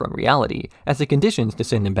vanishes from reality, as the conditions to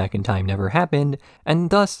send him back in time never happened,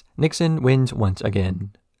 and thus Nixon wins once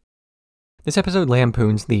again. This episode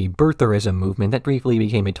lampoons the birtherism movement that briefly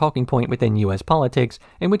became a talking point within US politics,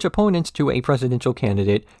 in which opponents to a presidential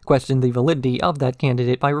candidate questioned the validity of that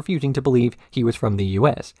candidate by refusing to believe he was from the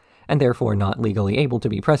US, and therefore not legally able to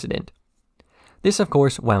be president. This, of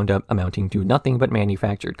course, wound up amounting to nothing but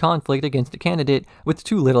manufactured conflict against a candidate with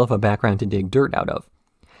too little of a background to dig dirt out of.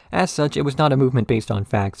 As such, it was not a movement based on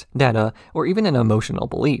facts, data, or even an emotional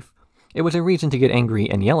belief. It was a reason to get angry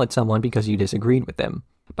and yell at someone because you disagreed with them.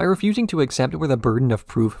 By refusing to accept where the burden of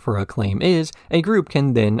proof for a claim is, a group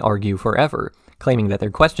can then argue forever, claiming that their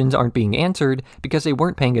questions aren't being answered because they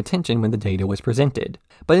weren't paying attention when the data was presented.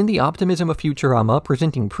 But in the optimism of Futurama,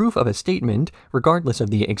 presenting proof of a statement, regardless of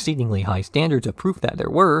the exceedingly high standards of proof that there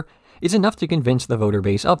were, is enough to convince the voter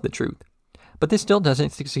base of the truth. But this still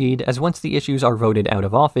doesn't succeed, as once the issues are voted out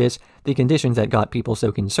of office, the conditions that got people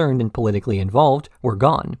so concerned and politically involved were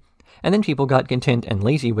gone, and then people got content and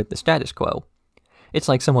lazy with the status quo. It's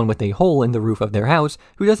like someone with a hole in the roof of their house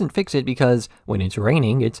who doesn't fix it because, when it's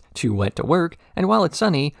raining, it's too wet to work, and while it's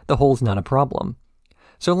sunny, the hole's not a problem.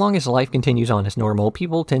 So long as life continues on as normal,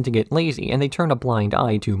 people tend to get lazy, and they turn a blind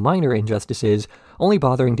eye to minor injustices, only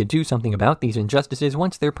bothering to do something about these injustices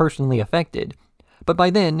once they're personally affected. But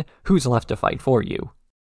by then, who's left to fight for you?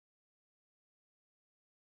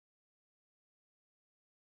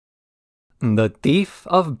 The Thief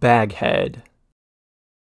of Baghead.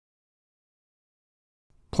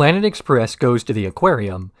 Planet Express goes to the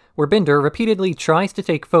aquarium, where Bender repeatedly tries to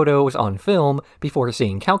take photos on film before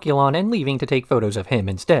seeing Calculon and leaving to take photos of him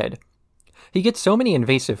instead. He gets so many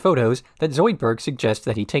invasive photos that Zoidberg suggests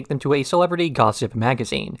that he take them to a celebrity gossip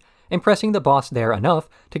magazine, impressing the boss there enough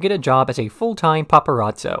to get a job as a full-time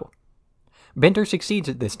paparazzo. Bender succeeds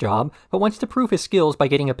at this job, but wants to prove his skills by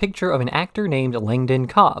getting a picture of an actor named Langdon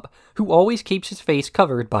Cobb, who always keeps his face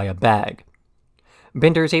covered by a bag.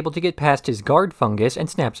 Bender is able to get past his guard fungus and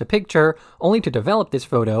snaps a picture, only to develop this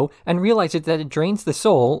photo and realizes that it drains the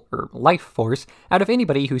soul, or life force, out of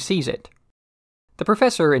anybody who sees it. The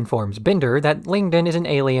professor informs Bender that Langdon is an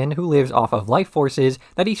alien who lives off of life forces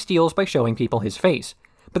that he steals by showing people his face,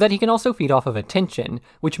 but that he can also feed off of attention,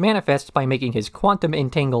 which manifests by making his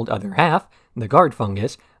quantum-entangled other half, the guard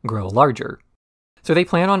fungus, grow larger. So they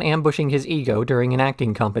plan on ambushing his ego during an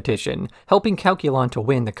acting competition, helping Calculon to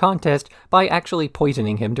win the contest by actually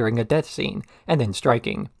poisoning him during a death scene, and then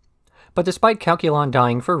striking. But despite Calculon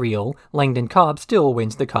dying for real, Langdon Cobb still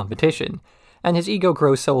wins the competition, and his ego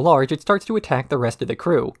grows so large it starts to attack the rest of the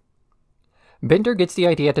crew. Bender gets the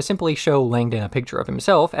idea to simply show Langdon a picture of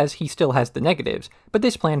himself, as he still has the negatives, but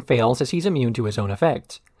this plan fails as he's immune to his own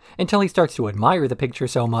effects, until he starts to admire the picture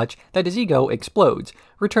so much that his ego explodes,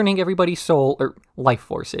 returning everybody's soul, or life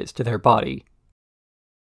forces, to their body.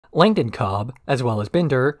 Langdon Cobb, as well as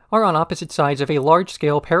Bender, are on opposite sides of a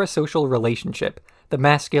large-scale parasocial relationship, the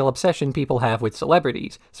mass-scale obsession people have with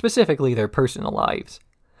celebrities, specifically their personal lives.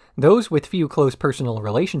 Those with few close personal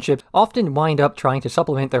relationships often wind up trying to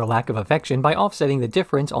supplement their lack of affection by offsetting the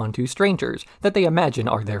difference onto strangers that they imagine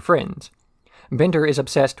are their friends. Bender is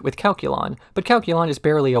obsessed with Calculon, but Calculon is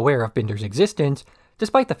barely aware of Bender's existence,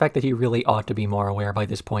 despite the fact that he really ought to be more aware by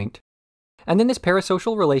this point. And then this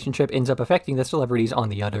parasocial relationship ends up affecting the celebrities on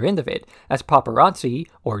the other end of it, as paparazzi,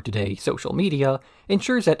 or today social media,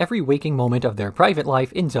 ensures that every waking moment of their private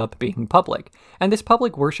life ends up being public, and this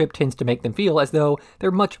public worship tends to make them feel as though they're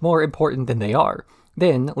much more important than they are,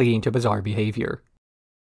 then leading to bizarre behavior.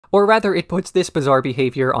 Or rather, it puts this bizarre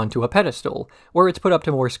behavior onto a pedestal, where it's put up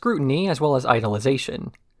to more scrutiny as well as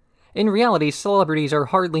idolization. In reality, celebrities are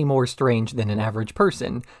hardly more strange than an average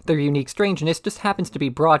person. Their unique strangeness just happens to be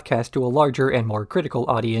broadcast to a larger and more critical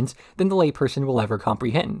audience than the layperson will ever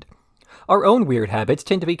comprehend. Our own weird habits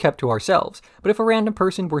tend to be kept to ourselves, but if a random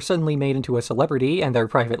person were suddenly made into a celebrity and their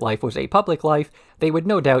private life was a public life, they would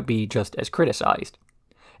no doubt be just as criticized.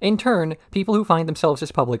 In turn, people who find themselves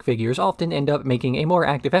as public figures often end up making a more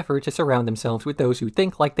active effort to surround themselves with those who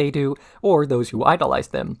think like they do, or those who idolize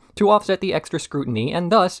them, to offset the extra scrutiny,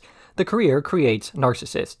 and thus, the career creates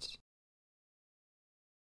narcissists.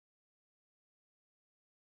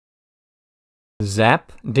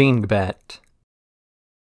 Zapp Dingbat.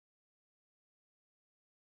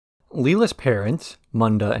 Leela's parents,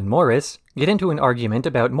 Munda and Morris, get into an argument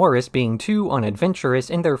about Morris being too unadventurous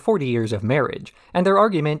in their 40 years of marriage, and their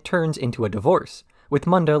argument turns into a divorce, with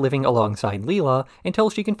Munda living alongside Leela until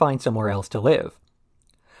she can find somewhere else to live.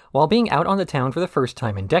 While being out on the town for the first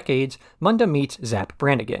time in decades, Munda meets Zapp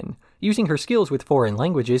Brannigan, using her skills with foreign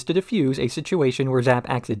languages to defuse a situation where Zapp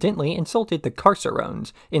accidentally insulted the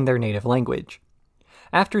Carcerones in their native language.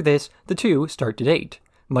 After this, the two start to date,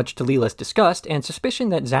 much to Leela's disgust and suspicion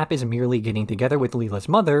that Zapp is merely getting together with Leela's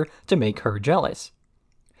mother to make her jealous.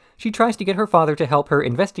 She tries to get her father to help her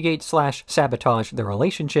investigate/sabotage the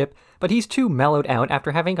relationship, but he's too mellowed out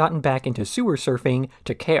after having gotten back into sewer surfing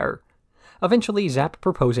to care. Eventually, Zapp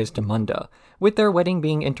proposes to Munda, with their wedding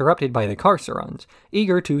being interrupted by the Carcerones,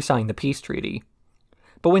 eager to sign the peace treaty.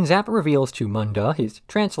 But when Zapp reveals to Munda, his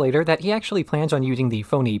translator, that he actually plans on using the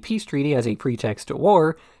phony peace treaty as a pretext to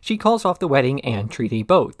war, she calls off the wedding and treaty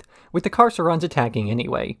both, with the Carcerones attacking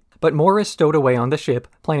anyway. But Morris stowed away on the ship,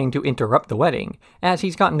 planning to interrupt the wedding, as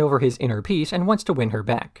he's gotten over his inner peace and wants to win her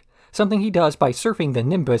back. Something he does by surfing the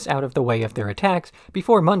Nimbus out of the way of their attacks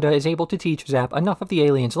before Munda is able to teach Zapp enough of the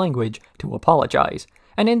alien's language to apologize.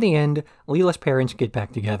 And in the end, Leela's parents get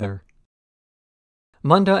back together.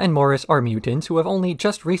 Munda and Morris are mutants who have only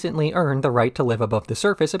just recently earned the right to live above the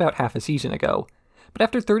surface about half a season ago. But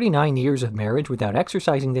after 39 years of marriage without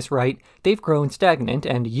exercising this right, they've grown stagnant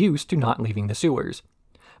and used to not leaving the sewers.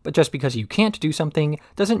 But just because you can't do something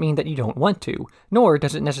doesn't mean that you don't want to, nor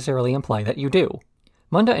does it necessarily imply that you do.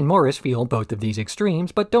 Munda and Morris feel both of these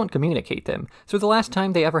extremes, but don't communicate them, so the last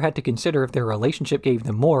time they ever had to consider if their relationship gave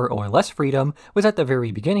them more or less freedom was at the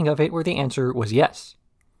very beginning of it, where the answer was yes.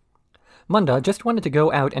 Munda just wanted to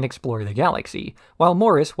go out and explore the galaxy, while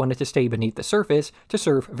Morris wanted to stay beneath the surface to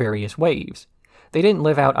surf various waves. They didn't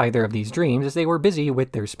live out either of these dreams as they were busy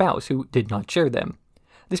with their spouse, who did not share them.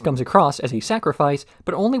 This comes across as a sacrifice,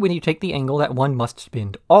 but only when you take the angle that one must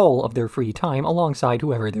spend all of their free time alongside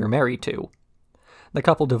whoever they're married to. The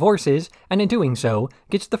couple divorces, and in doing so,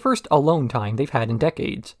 gets the first alone time they've had in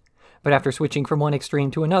decades. But after switching from one extreme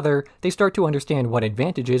to another, they start to understand what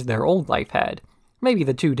advantages their old life had. Maybe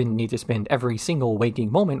the two didn't need to spend every single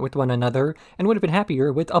waking moment with one another, and would have been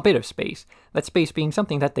happier with a bit of space, that space being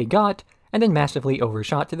something that they got, and then massively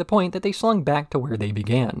overshot to the point that they slung back to where they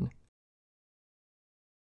began.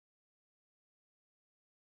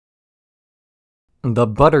 The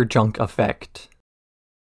Butterjunk Effect.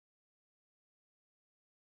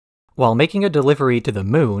 While making a delivery to the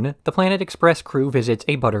moon, the Planet Express crew visits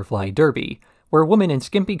a butterfly derby, where women in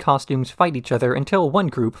skimpy costumes fight each other until one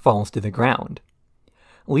group falls to the ground.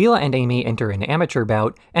 Leela and Amy enter an amateur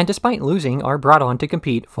bout, and despite losing, are brought on to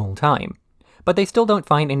compete full-time. But they still don't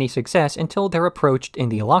find any success until they're approached in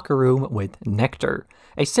the locker room with nectar,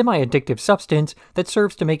 a semi-addictive substance that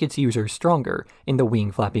serves to make its users stronger in the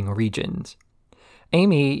wing-flapping regions.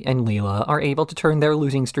 Amy and Leela are able to turn their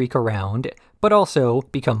losing streak around, but also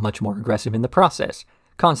become much more aggressive in the process,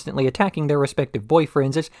 constantly attacking their respective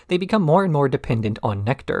boyfriends as they become more and more dependent on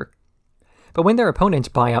nectar. But when their opponents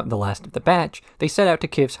buy out the last of the batch, they set out to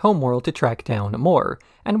Kif's homeworld to track down more,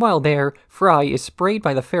 and while there, Fry is sprayed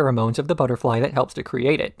by the pheromones of the butterfly that helps to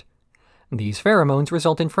create it. These pheromones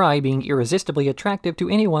result in Fry being irresistibly attractive to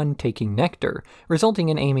anyone taking nectar, resulting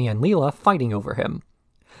in Amy and Leela fighting over him.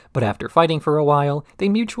 But after fighting for a while, they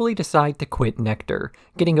mutually decide to quit nectar,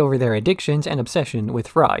 getting over their addictions and obsession with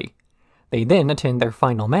Fry. They then attend their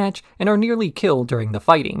final match and are nearly killed during the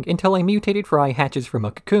fighting until a mutated Fry hatches from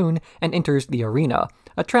a cocoon and enters the arena,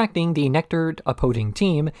 attracting the nectared opposing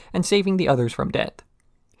team and saving the others from death.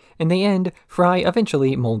 In the end, Fry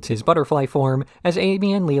eventually molds his butterfly form, as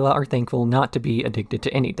Amy and Leela are thankful not to be addicted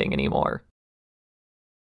to anything anymore.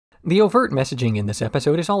 The overt messaging in this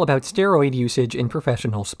episode is all about steroid usage in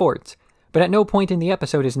professional sports, but at no point in the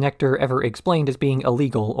episode is nectar ever explained as being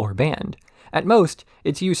illegal or banned. At most,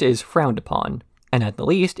 its use is frowned upon, and at the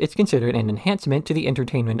least, it's considered an enhancement to the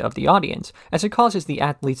entertainment of the audience, as it causes the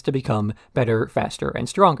athletes to become better, faster, and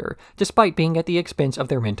stronger, despite being at the expense of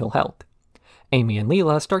their mental health. Amy and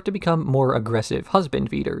Leela start to become more aggressive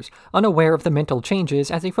husband beaters, unaware of the mental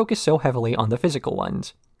changes as they focus so heavily on the physical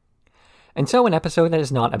ones. And so an episode that is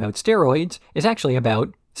not about steroids is actually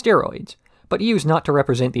about steroids, but used not to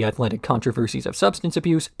represent the athletic controversies of substance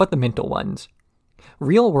abuse, but the mental ones.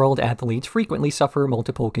 Real-world athletes frequently suffer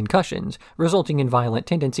multiple concussions, resulting in violent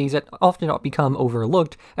tendencies that often become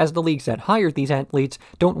overlooked as the leagues that hired these athletes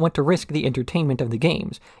don't want to risk the entertainment of the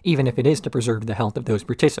games, even if it is to preserve the health of those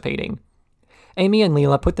participating. Amy and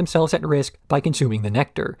Leela put themselves at risk by consuming the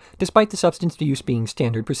nectar, despite the substance use being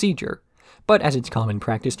standard procedure. But as it's common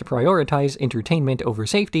practice to prioritize entertainment over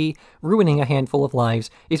safety, ruining a handful of lives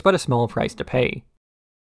is but a small price to pay.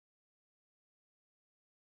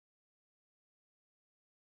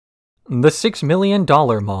 The 6 Million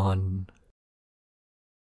Dollar Mon.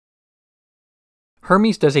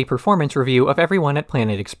 Hermes does a performance review of everyone at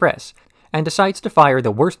Planet Express, and decides to fire the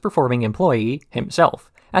worst performing employee, himself,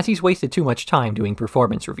 as he's wasted too much time doing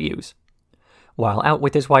performance reviews. While out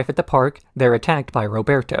with his wife at the park, they're attacked by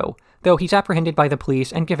Roberto, though he's apprehended by the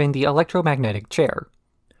police and given the electromagnetic chair.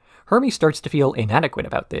 Hermes starts to feel inadequate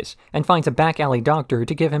about this, and finds a back-alley doctor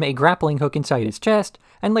to give him a grappling hook inside his chest,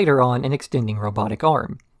 and later on an extending robotic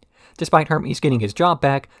arm. Despite Hermes getting his job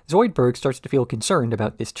back, Zoidberg starts to feel concerned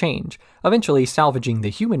about this change, eventually salvaging the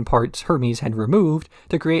human parts Hermes had removed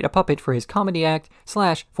to create a puppet for his comedy act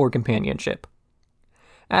 / for companionship.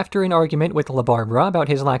 After an argument with La Barbara about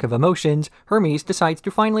his lack of emotions, Hermes decides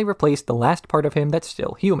to finally replace the last part of him that's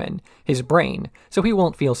still human, his brain, so he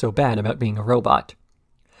won't feel so bad about being a robot.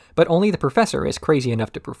 But only the professor is crazy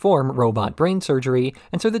enough to perform robot brain surgery,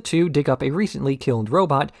 and so the two dig up a recently killed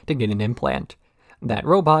robot to get an implant. That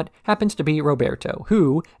robot happens to be Roberto,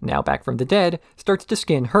 who, now back from the dead, starts to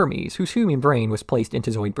skin Hermes, whose human brain was placed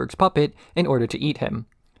into Zoidberg's puppet in order to eat him.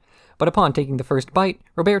 But upon taking the first bite,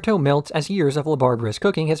 Roberto melts as years of La Barbara's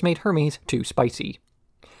cooking has made Hermes too spicy.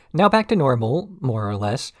 Now back to normal, more or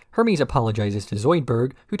less, Hermes apologizes to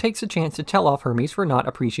Zoidberg, who takes a chance to tell off Hermes for not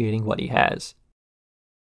appreciating what he has.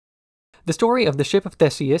 The story of the ship of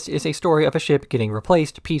Theseus is a story of a ship getting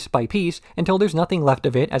replaced piece by piece until there's nothing left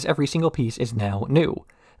of it, as every single piece is now new.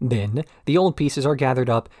 Then, the old pieces are gathered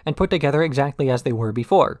up and put together exactly as they were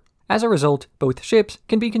before. As a result, both ships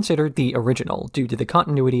can be considered the original due to the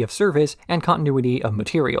continuity of service and continuity of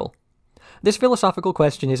material. This philosophical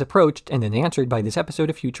question is approached and then answered by this episode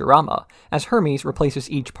of Futurama, as Hermes replaces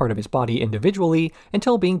each part of his body individually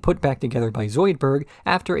until being put back together by Zoidberg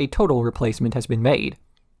after a total replacement has been made.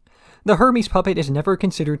 The Hermes puppet is never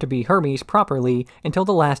considered to be Hermes properly until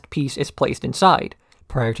the last piece is placed inside.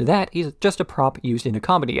 Prior to that, he's just a prop used in a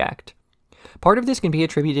comedy act. Part of this can be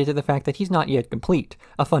attributed to the fact that he's not yet complete.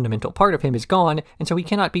 A fundamental part of him is gone, and so he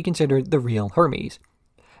cannot be considered the real Hermes.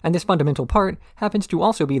 And this fundamental part happens to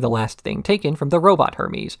also be the last thing taken from the robot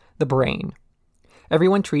Hermes, the brain.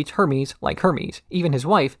 Everyone treats Hermes like Hermes, even his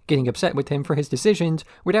wife getting upset with him for his decisions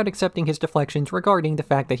without accepting his deflections regarding the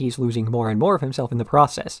fact that he's losing more and more of himself in the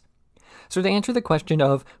process. So to answer the question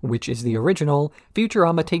of which is the original,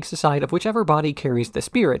 Futurama takes the side of whichever body carries the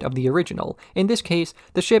spirit of the original, in this case,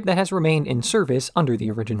 the ship that has remained in service under the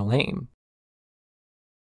original name.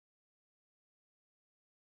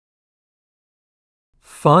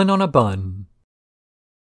 Fun on a bun.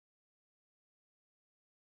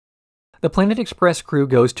 The Planet Express crew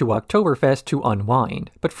goes to Oktoberfest to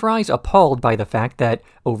unwind, but Fry's appalled by the fact that,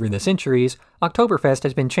 over the centuries, Oktoberfest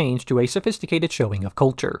has been changed to a sophisticated showing of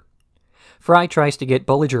culture. Fry tries to get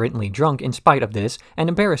belligerently drunk in spite of this and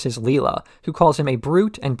embarrasses Leela, who calls him a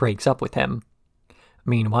brute and breaks up with him.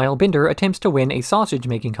 Meanwhile, Bender attempts to win a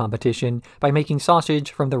sausage-making competition by making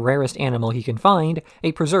sausage from the rarest animal he can find,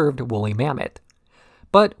 a preserved woolly mammoth.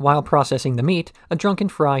 But while processing the meat, a drunken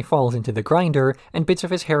Fry falls into the grinder, and bits of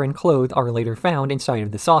his hair and clothes are later found inside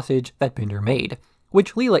of the sausage that Bender made,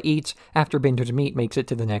 which Leela eats after Bender's meat makes it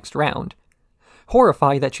to the next round.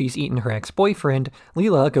 Horrified that she's eaten her ex-boyfriend,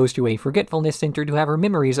 Leela goes to a forgetfulness center to have her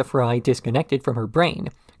memories of Fry disconnected from her brain,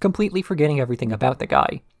 completely forgetting everything about the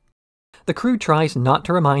guy. The crew tries not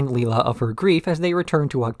to remind Leela of her grief as they return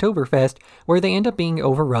to Oktoberfest, where they end up being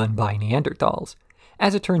overrun by Neanderthals.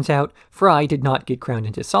 As it turns out, Fry did not get crowned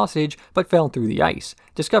into sausage, but fell through the ice,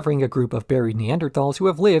 discovering a group of buried Neanderthals who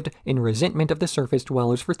have lived in resentment of the surface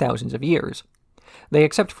dwellers for thousands of years. They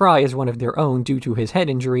accept Fry as one of their own due to his head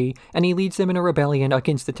injury, and he leads them in a rebellion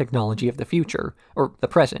against the technology of the future, or the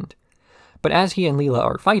present. But as he and Leela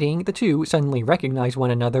are fighting, the two suddenly recognize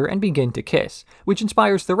one another and begin to kiss, which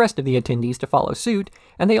inspires the rest of the attendees to follow suit,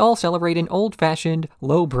 and they all celebrate an old-fashioned,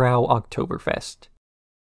 low-brow Oktoberfest.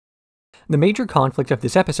 The major conflict of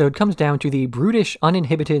this episode comes down to the brutish,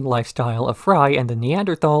 uninhibited lifestyle of Fry and the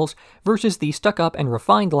Neanderthals versus the stuck-up and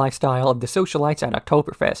refined lifestyle of the socialites at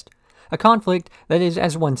Oktoberfest, a conflict that is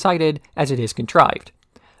as one-sided as it is contrived.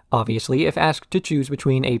 Obviously, if asked to choose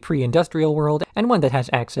between a pre-industrial world and one that has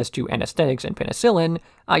access to anesthetics and penicillin,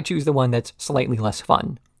 I choose the one that's slightly less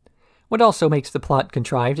fun. What also makes the plot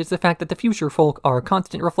contrived is the fact that the future folk are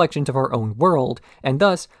constant reflections of our own world, and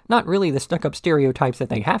thus not really the stuck-up stereotypes that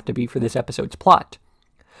they have to be for this episode's plot.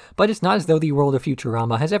 But it's not as though the world of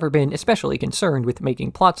Futurama has ever been especially concerned with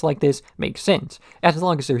making plots like this make sense, as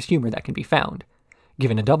long as there's humor that can be found.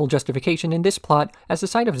 Given a double justification in this plot, as the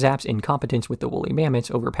sight of Zapp's incompetence with the woolly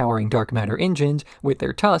mammoths overpowering dark matter engines with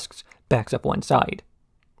their tusks backs up one side.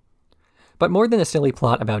 But more than a silly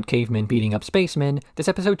plot about cavemen beating up spacemen, this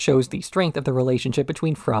episode shows the strength of the relationship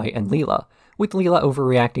between Fry and Leela, with Leela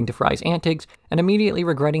overreacting to Fry's antics and immediately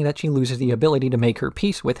regretting that she loses the ability to make her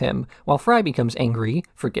peace with him, while Fry becomes angry,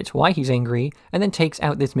 forgets why he's angry, and then takes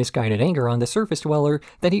out this misguided anger on the surface dweller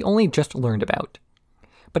that he only just learned about.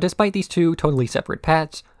 But despite these two totally separate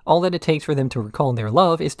paths, all that it takes for them to recall their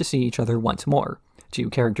love is to see each other once more. Two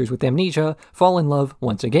characters with amnesia fall in love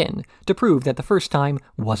once again, to prove that the first time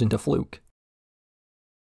wasn't a fluke.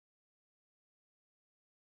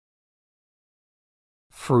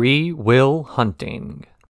 Free will hunting.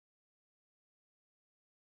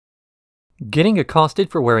 Getting accosted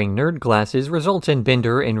for wearing nerd glasses results in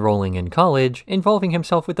Bender enrolling in college, involving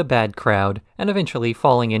himself with a bad crowd, and eventually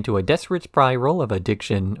falling into a desperate spiral of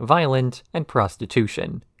addiction, violence, and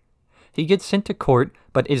prostitution. He gets sent to court,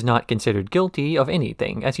 but is not considered guilty of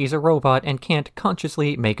anything, as he's a robot and can't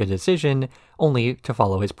consciously make a decision, only to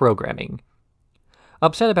follow his programming.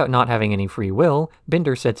 Upset about not having any free will,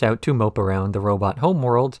 Bender sets out to mope around the robot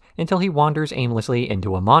homeworlds until he wanders aimlessly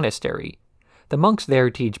into a monastery. The monks there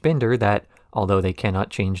teach Bender that, although they cannot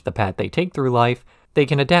change the path they take through life, they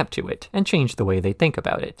can adapt to it and change the way they think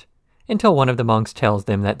about it, until one of the monks tells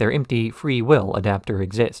them that their empty free will adapter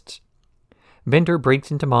exists. Bender breaks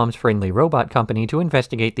into Mom's friendly robot company to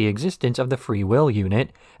investigate the existence of the free will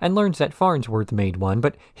unit, and learns that Farnsworth made one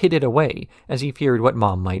but hid it away, as he feared what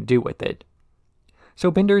Mom might do with it. So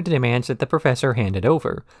Bender demands that the professor hand it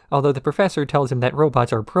over, although the professor tells him that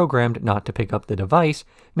robots are programmed not to pick up the device,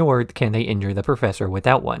 nor can they injure the professor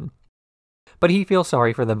without one. But he feels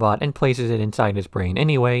sorry for the bot and places it inside his brain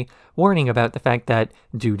anyway, warning about the fact that,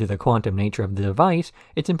 due to the quantum nature of the device,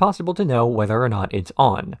 it's impossible to know whether or not it's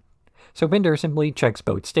on. So Bender simply checks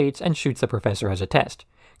both states and shoots the professor as a test,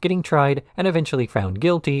 getting tried and eventually found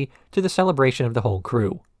guilty, to the celebration of the whole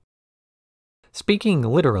crew. Speaking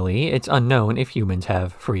literally, it's unknown if humans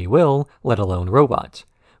have free will, let alone robots.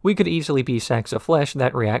 We could easily be sacks of flesh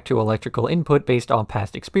that react to electrical input based on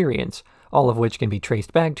past experience, all of which can be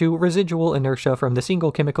traced back to residual inertia from the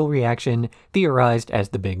single chemical reaction theorized as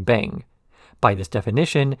the Big Bang. By this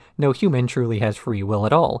definition, no human truly has free will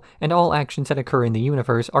at all, and all actions that occur in the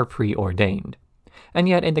universe are preordained. And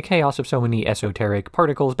yet, in the chaos of so many esoteric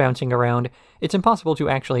particles bouncing around, it's impossible to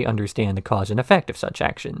actually understand the cause and effect of such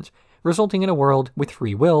actions, resulting in a world with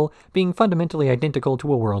free will being fundamentally identical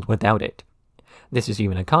to a world without it. This is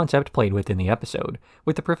even a concept played with in the episode,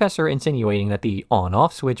 with the professor insinuating that the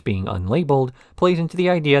on-off switch being unlabeled plays into the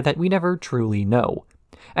idea that we never truly know,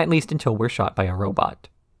 at least until we're shot by a robot.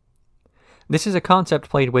 This is a concept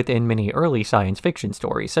played with in many early science fiction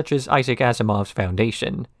stories, such as Isaac Asimov's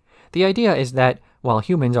Foundation. The idea is that, while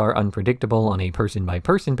humans are unpredictable on a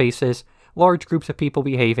person-by-person basis, large groups of people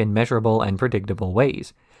behave in measurable and predictable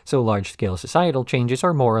ways, so large-scale societal changes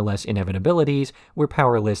are more or less inevitabilities we're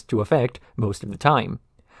powerless to affect most of the time.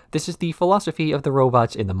 This is the philosophy of the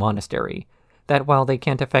robots in the monastery, that while they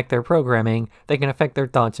can't affect their programming, they can affect their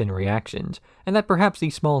thoughts and reactions, and that perhaps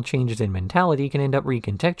these small changes in mentality can end up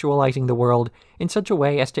recontextualizing the world in such a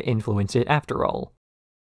way as to influence it after all.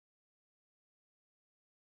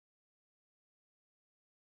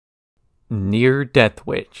 Near-Death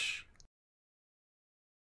Witch.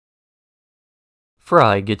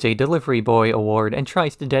 Fry gets a delivery boy award and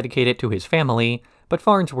tries to dedicate it to his family, but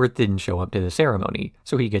Farnsworth didn't show up to the ceremony,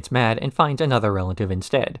 so he gets mad and finds another relative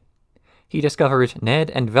instead. He discovers Ned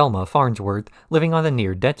and Velma Farnsworth living on the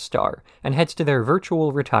near-Death Star, and heads to their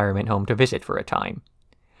virtual retirement home to visit for a time.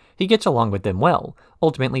 He gets along with them well,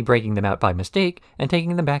 ultimately breaking them out by mistake and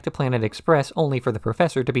taking them back to Planet Express only for the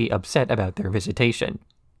professor to be upset about their visitation.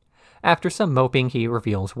 After some moping, he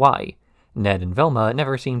reveals why. Ned and Velma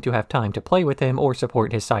never seemed to have time to play with him or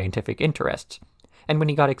support his scientific interests, and when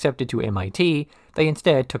he got accepted to MIT, they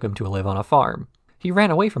instead took him to live on a farm. He ran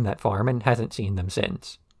away from that farm and hasn't seen them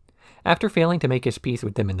since. After failing to make his peace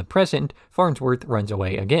with them in the present, Farnsworth runs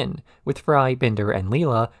away again, with Fry, Bender, and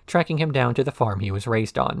Leela tracking him down to the farm he was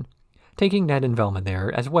raised on, taking Ned and Velma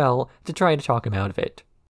there as well to try to talk him out of it.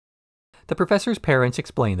 The professor's parents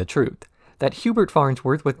explain the truth, that Hubert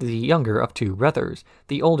Farnsworth was the younger of two brothers,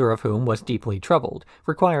 the older of whom was deeply troubled,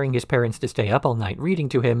 requiring his parents to stay up all night reading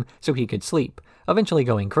to him so he could sleep, eventually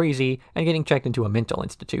going crazy and getting checked into a mental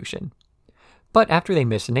institution. But after they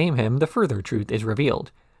misname him, the further truth is revealed.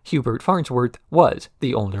 Hubert Farnsworth was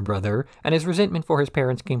the older brother, and his resentment for his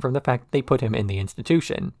parents came from the fact that they put him in the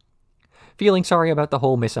institution. Feeling sorry about the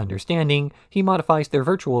whole misunderstanding, he modifies their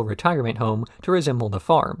virtual retirement home to resemble the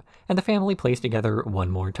farm, and the family plays together one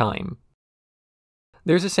more time.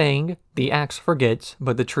 There's a saying, the axe forgets,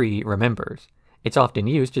 but the tree remembers. It's often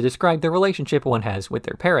used to describe the relationship one has with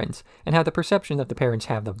their parents, and how the perception that the parents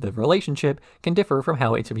have of the relationship can differ from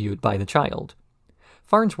how it's viewed by the child.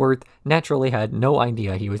 Farnsworth naturally had no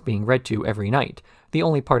idea he was being read to every night. The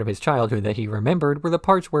only part of his childhood that he remembered were the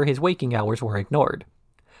parts where his waking hours were ignored.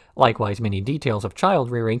 Likewise, many details of child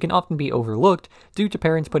rearing can often be overlooked due to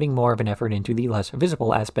parents putting more of an effort into the less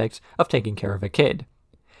visible aspects of taking care of a kid.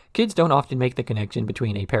 Kids don't often make the connection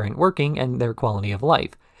between a parent working and their quality of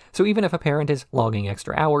life, so even if a parent is logging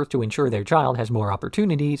extra hours to ensure their child has more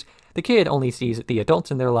opportunities, the kid only sees that the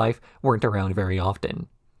adults in their life weren't around very often.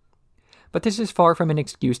 But this is far from an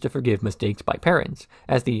excuse to forgive mistakes by parents,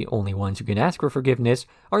 as the only ones who can ask for forgiveness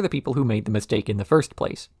are the people who made the mistake in the first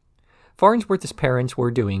place. Farnsworth's parents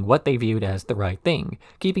were doing what they viewed as the right thing,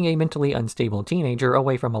 keeping a mentally unstable teenager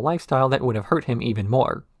away from a lifestyle that would have hurt him even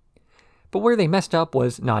more. But where they messed up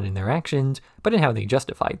was not in their actions, but in how they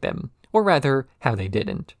justified them, or rather, how they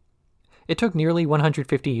didn't. It took nearly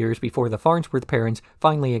 150 years before the Farnsworth parents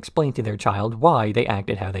finally explained to their child why they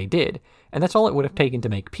acted how they did, and that's all it would have taken to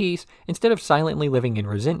make peace instead of silently living in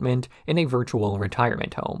resentment in a virtual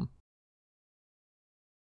retirement home.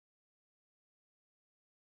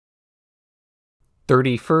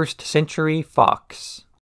 "31st Century Fox."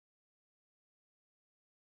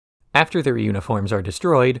 After their uniforms are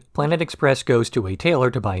destroyed, Planet Express goes to a tailor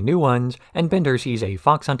to buy new ones, and Bender sees a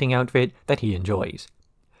fox hunting outfit that he enjoys.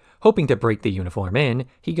 Hoping to break the uniform in,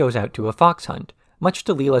 he goes out to a fox hunt, much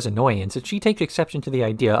to Leela's annoyance as she takes exception to the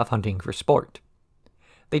idea of hunting for sport.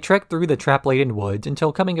 They trek through the trap-laden woods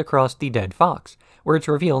until coming across the dead fox, where it's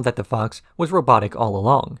revealed that the fox was robotic all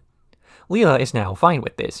along. Leela is now fine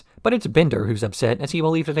with this, but it's Bender who's upset as he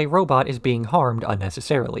believes that a robot is being harmed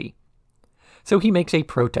unnecessarily. So he makes a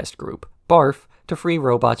protest group, BARF, to free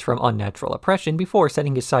robots from unnatural oppression before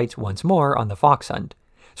setting his sights once more on the fox hunt,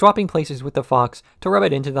 swapping places with the fox to rub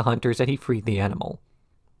it into the hunters that he freed the animal.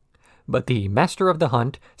 But the Master of the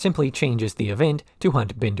Hunt simply changes the event to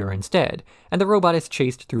hunt Bender instead, and the robot is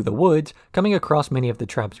chased through the woods, coming across many of the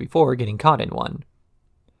traps before getting caught in one.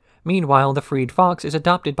 Meanwhile, the freed fox is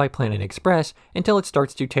adopted by Planet Express until it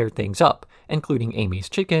starts to tear things up, including Amy's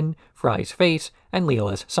chicken, Fry's face, and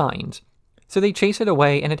Leela's signs. So they chase it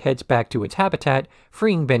away and it heads back to its habitat,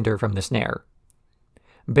 freeing Bender from the snare.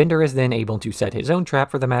 Bender is then able to set his own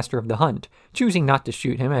trap for the Master of the Hunt, choosing not to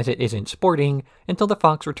shoot him as it isn't sporting, until the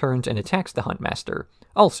fox returns and attacks the Huntmaster,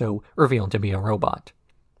 also revealed to be a robot.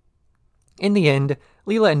 In the end,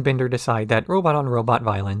 Leela and Bender decide that robot-on-robot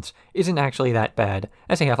violence isn't actually that bad,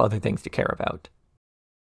 as they have other things to care about.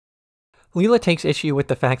 Leela takes issue with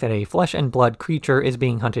the fact that a flesh-and-blood creature is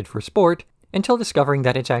being hunted for sport, until discovering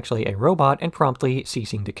that it's actually a robot and promptly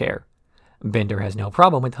ceasing to care. Bender has no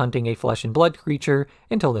problem with hunting a flesh-and-blood creature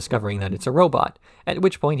until discovering that it's a robot, at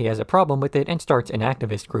which point he has a problem with it and starts an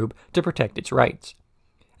activist group to protect its rights.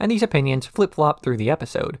 And these opinions flip-flop through the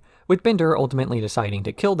episode, with Bender ultimately deciding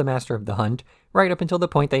to kill the Master of the Hunt right up until the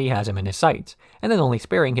point that he has him in his sights, and then only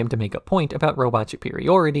sparing him to make a point about robot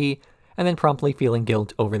superiority, and then promptly feeling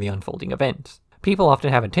guilt over the unfolding events. People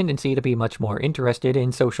often have a tendency to be much more interested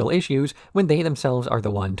in social issues when they themselves are the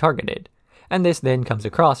one targeted, and this then comes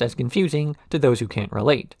across as confusing to those who can't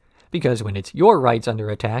relate, because when it's your rights under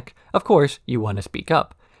attack, of course you want to speak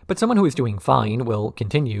up, but someone who is doing fine will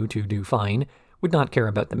continue to do fine, would not care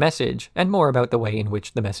about the message, and more about the way in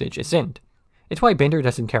which the message is sent. It's why Bender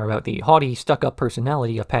doesn't care about the haughty, stuck-up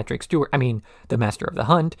personality of the Master of the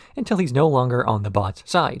Hunt, until he's no longer on the bot's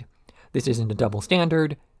side. This isn't a double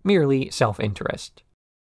standard, merely self-interest.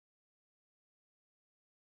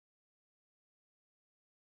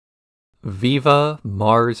 Viva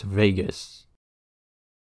Mars Vegas.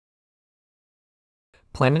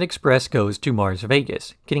 Planet Express goes to Mars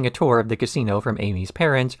Vegas, getting a tour of the casino from Amy's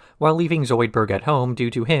parents while leaving Zoidberg at home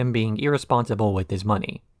due to him being irresponsible with his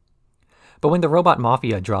money. But when the robot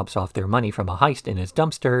mafia drops off their money from a heist in his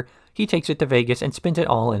dumpster, he takes it to Vegas and spends it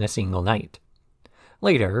all in a single night.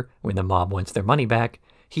 Later, when the mob wants their money back,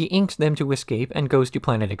 he inks them to escape and goes to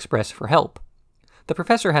Planet Express for help. The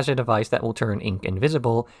professor has a device that will turn ink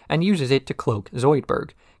invisible and uses it to cloak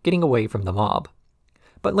Zoidberg, getting away from the mob.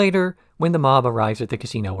 But later, when the mob arrives at the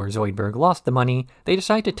casino where Zoidberg lost the money, they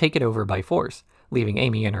decide to take it over by force, leaving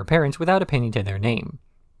Amy and her parents without a penny to their name.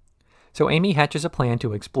 So Amy hatches a plan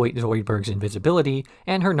to exploit Zoidberg's invisibility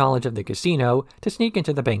and her knowledge of the casino to sneak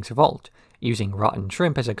into the bank's vault, using rotten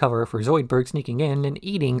shrimp as a cover for Zoidberg sneaking in and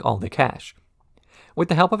eating all the cash. With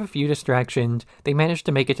the help of a few distractions, they manage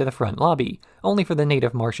to make it to the front lobby, only for the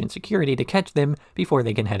native Martian security to catch them before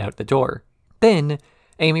they can head out the door. Then,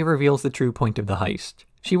 Amy reveals the true point of the heist.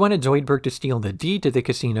 She wanted Zoidberg to steal the deed to the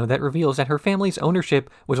casino that reveals that her family's ownership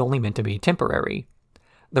was only meant to be temporary.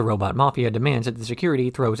 The robot mafia demands that the security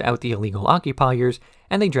throws out the illegal occupiers,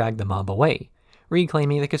 and they drag the mob away,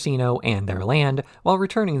 reclaiming the casino and their land while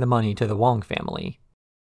returning the money to the Wong family.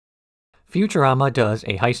 Futurama does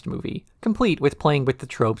a heist movie, complete with playing with the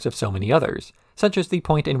tropes of so many others, such as the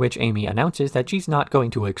point in which Amy announces that she's not going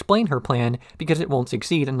to explain her plan because it won't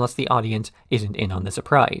succeed unless the audience isn't in on the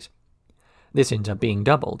surprise. This ends up being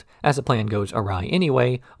doubled, as the plan goes awry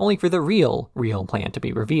anyway, only for the real plan to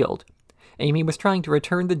be revealed. Amy was trying to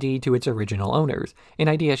return the deed to its original owners, an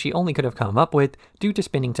idea she only could have come up with due to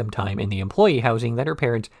spending some time in the employee housing that her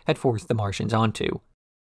parents had forced the Martians onto.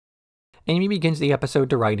 Amy begins the episode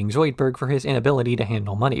deriding Zoidberg for his inability to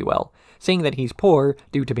handle money well, saying that he's poor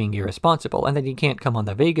due to being irresponsible and that he can't come on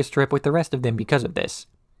the Vegas trip with the rest of them because of this.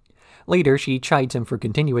 Later, she chides him for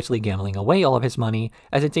continuously gambling away all of his money,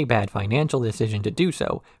 as it's a bad financial decision to do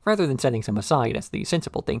so, rather than setting some aside as the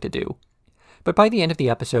sensible thing to do. But by the end of the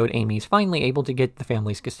episode, Amy's finally able to get the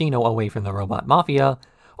family's casino away from the robot mafia,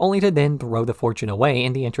 only to then throw the fortune away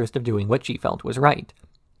in the interest of doing what she felt was right.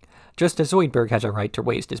 Just as Zoidberg has a right to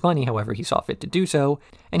waste his money however he saw fit to do so,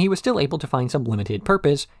 and he was still able to find some limited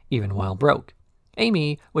purpose, even while broke.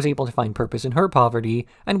 Amy was able to find purpose in her poverty,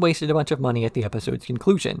 and wasted a bunch of money at the episode's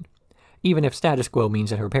conclusion, even if status quo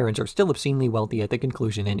means that her parents are still obscenely wealthy at the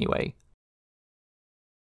conclusion anyway.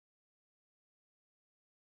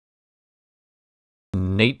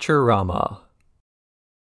 Naturama.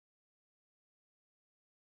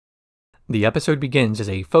 The episode begins as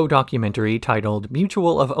a faux documentary titled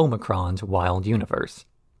Mutual of Omicron's Wild Universe.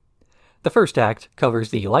 The first act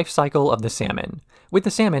covers the life cycle of the salmon, with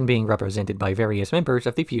the salmon being represented by various members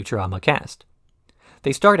of the Futurama cast.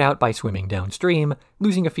 They start out by swimming downstream,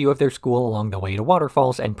 losing a few of their school along the way to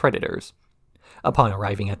waterfalls and predators. Upon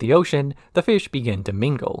arriving at the ocean, the fish begin to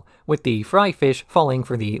mingle, with the fry fish falling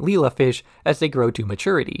for the Leela fish as they grow to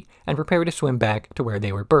maturity and prepare to swim back to where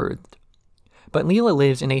they were birthed. But Leela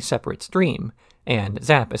lives in a separate stream, and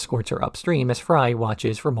Zapp escorts her upstream as Fry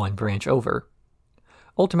watches from one branch over.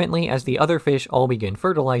 Ultimately, as the other fish all begin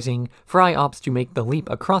fertilizing, Fry opts to make the leap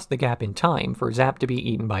across the gap in time for Zapp to be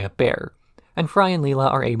eaten by a bear, and Fry and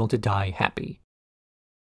Leela are able to die happy.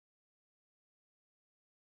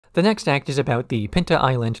 The next act is about the Pinta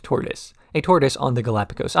Island tortoise, a tortoise on the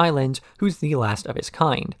Galapagos Islands who's the last of his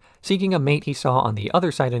kind, seeking a mate he saw on the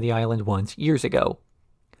other side of the island once years ago.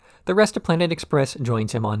 The rest of Planet Express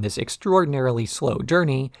joins him on this extraordinarily slow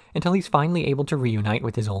journey until he's finally able to reunite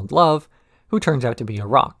with his old love, who turns out to be a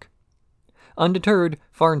rock. Undeterred,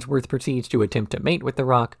 Farnsworth proceeds to attempt to mate with the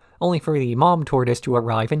rock, only for the mom tortoise to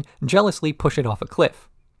arrive and jealously push it off a cliff.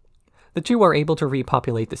 The two are able to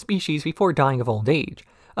repopulate the species before dying of old age,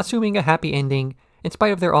 assuming a happy ending, in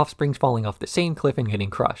spite of their offspring falling off the same cliff and getting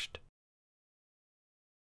crushed.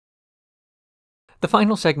 The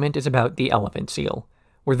final segment is about the elephant seal,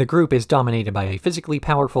 where the group is dominated by a physically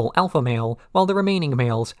powerful alpha male while the remaining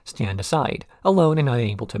males stand aside, alone and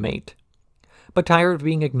unable to mate. But tired of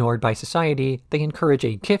being ignored by society, they encourage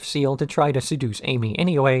a Kif seal to try to seduce Amy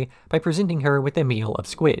anyway by presenting her with a meal of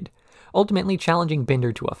squid, ultimately challenging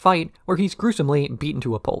Bender to a fight where he's gruesomely beaten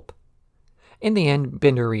to a pulp. In the end,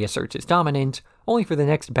 Bender reasserts his dominance, only for the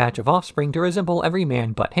next batch of offspring to resemble every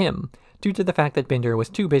man but him, due to the fact that Bender was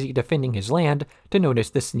too busy defending his land to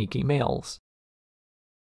notice the sneaky males.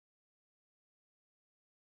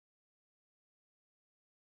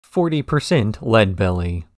 "40% lead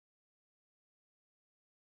belly."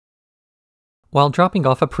 While dropping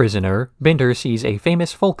off a prisoner, Bender sees a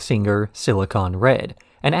famous folk singer, Silicon Red,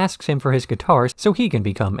 and asks him for his guitar so he can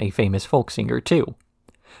become a famous folk singer too.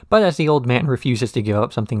 But as the old man refuses to give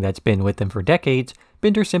up something that's been with him for decades,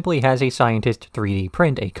 Bender simply has a scientist 3D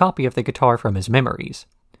print a copy of the guitar from his memories.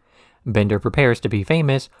 Bender prepares to be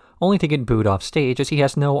famous, only to get booed off stage as he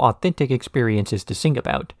has no authentic experiences to sing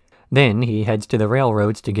about. Then he heads to the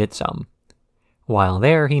railroads to get some. While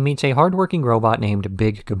there, he meets a hardworking robot named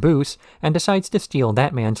Big Caboose and decides to steal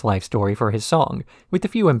that man's life story for his song, with a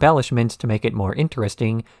few embellishments to make it more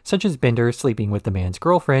interesting, such as Bender sleeping with the man's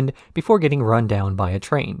girlfriend before getting run down by a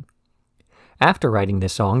train. After writing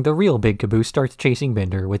this song, the real Big Caboose starts chasing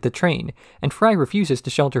Bender with the train, and Fry refuses to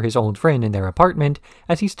shelter his old friend in their apartment,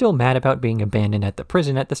 as he's still mad about being abandoned at the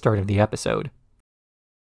prison at the start of the episode.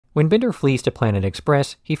 When Bender flees to Planet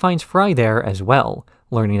Express, he finds Fry there as well,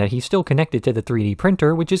 learning that he's still connected to the 3D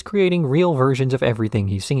printer, which is creating real versions of everything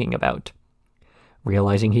he's singing about.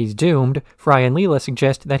 Realizing he's doomed, Fry and Leela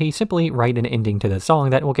suggest that he simply write an ending to the song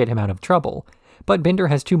that will get him out of trouble, but Bender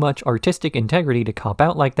has too much artistic integrity to cop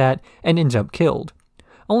out like that and ends up killed,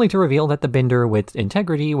 only to reveal that the Bender with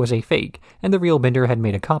integrity was a fake, and the real Bender had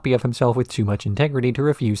made a copy of himself with too much integrity to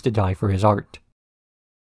refuse to die for his art.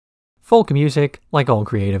 Folk music, like all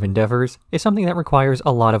creative endeavors, is something that requires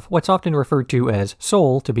a lot of what's often referred to as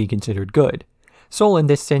soul to be considered good. Soul in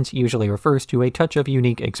this sense usually refers to a touch of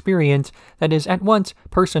unique experience that is at once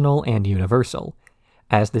personal and universal.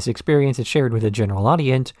 As this experience is shared with a general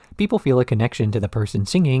audience, people feel a connection to the person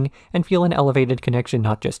singing, and feel an elevated connection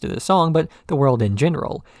not just to the song, but the world in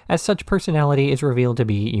general, as such personality is revealed to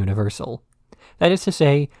be universal. That is to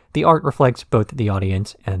say, the art reflects both the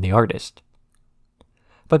audience and the artist.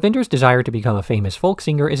 But Bender's desire to become a famous folk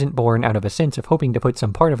singer isn't born out of a sense of hoping to put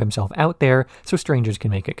some part of himself out there so strangers can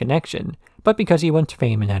make a connection, but because he wants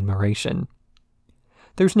fame and admiration.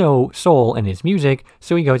 There's no soul in his music,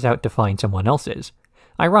 so he goes out to find someone else's.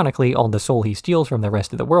 Ironically, all the soul he steals from the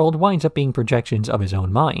rest of the world winds up being projections of his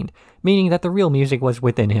own mind, meaning that the real music was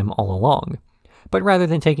within him all along. But rather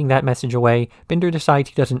than taking that message away, Bender decides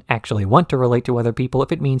he doesn't actually want to relate to other people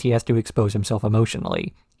if it means he has to expose himself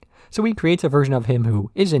emotionally. So he creates a version of him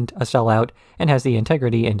who isn't a sellout and has the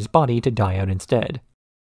integrity in his body to die out instead.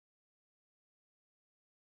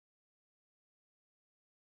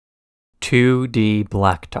 "2D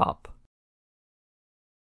Blacktop."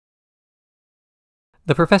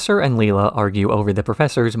 The Professor and Leela argue over the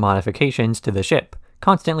Professor's modifications to the ship,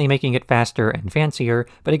 constantly making it faster and fancier,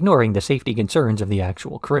 but ignoring the safety concerns of the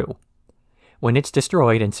actual crew. When it's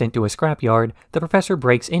destroyed and sent to a scrapyard, the Professor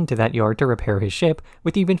breaks into that yard to repair his ship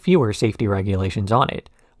with even fewer safety regulations on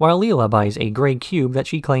it, while Leela buys a gray cube that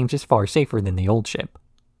she claims is far safer than the old ship.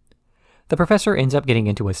 The Professor ends up getting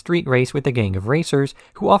into a street race with a gang of racers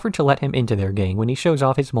who offer to let him into their gang when he shows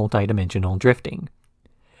off his multi-dimensional drifting.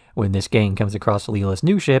 When this gang comes across Leela's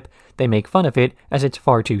new ship, they make fun of it as it's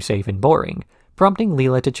far too safe and boring, prompting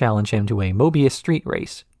Leela to challenge him to a Mobius street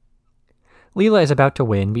race. Leela is about to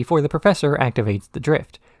win before the Professor activates the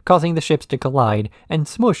drift, causing the ships to collide and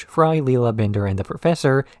smush Fry, Leela, Bender, and the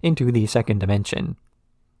Professor into the second dimension.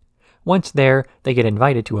 Once there, they get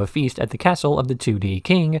invited to a feast at the castle of the 2D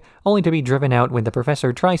King, only to be driven out when the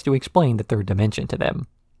professor tries to explain the third dimension to them.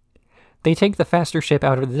 They take the faster ship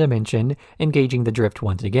out of the dimension, engaging the drift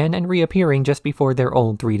once again and reappearing just before their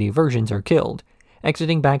old 3D versions are killed,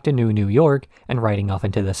 exiting back to New York and riding off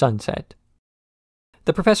into the sunset.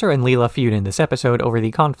 The professor and Leela feud in this episode over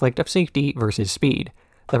the conflict of safety versus speed.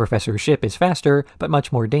 The professor's ship is faster, but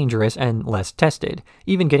much more dangerous and less tested,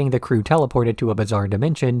 even getting the crew teleported to a bizarre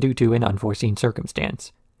dimension due to an unforeseen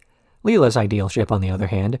circumstance. Leela's ideal ship, on the other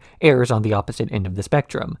hand, errs on the opposite end of the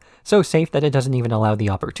spectrum, so safe that it doesn't even allow the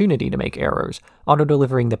opportunity to make errors,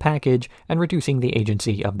 auto-delivering the package and reducing the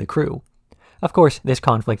agency of the crew. Of course, this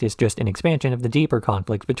conflict is just an expansion of the deeper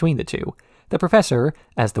conflict between the two. The professor,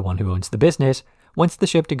 as the one who owns the business, wants the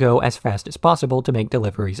ship to go as fast as possible to make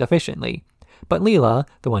deliveries efficiently. But Leela,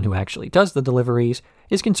 the one who actually does the deliveries,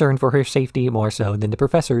 is concerned for her safety more so than the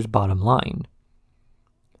professor's bottom line.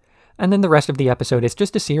 And then the rest of the episode is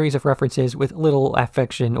just a series of references with little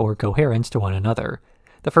affection or coherence to one another.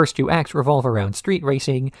 The first 2 acts revolve around street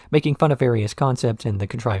racing, making fun of various concepts and the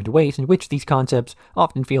contrived ways in which these concepts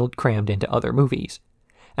often feel crammed into other movies.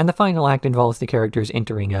 And the final act involves the characters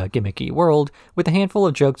entering a gimmicky world, with a handful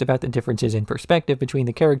of jokes about the differences in perspective between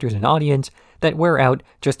the characters and audience that wear out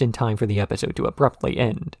just in time for the episode to abruptly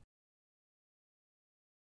end.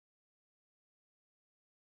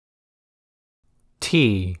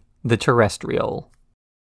 T. The Terrestrial.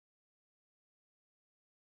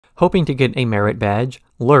 Hoping to get a merit badge,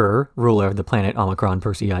 Lrrr, ruler of the planet Omicron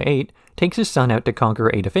Persei 8, takes his son out to conquer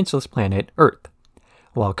a defenseless planet, Earth.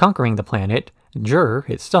 While conquering the planet, Jur,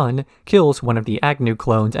 his son, kills one of the Agnew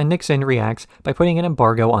clones and Nixon reacts by putting an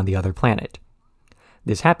embargo on the other planet.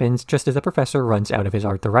 This happens just as the professor runs out of his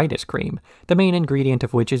arthritis cream, the main ingredient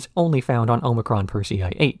of which is only found on Omicron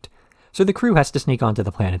Persei 8, so the crew has to sneak onto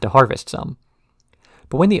the planet to harvest some.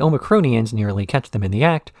 But when the Omicronians nearly catch them in the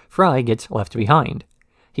act, Fry gets left behind.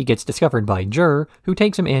 He gets discovered by Jur, who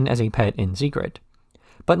takes him in as a pet in secret.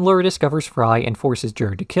 But Lrrr discovers Fry and forces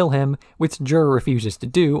Jur to kill him, which Jur refuses to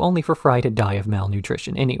do, only for Fry to die of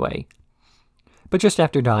malnutrition anyway. But just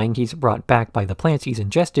after dying, he's brought back by the plants he's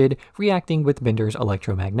ingested, reacting with Bender's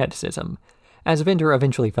electromagnetism, as Bender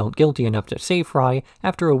eventually felt guilty enough to save Fry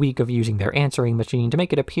after a week of using their answering machine to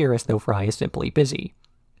make it appear as though Fry is simply busy.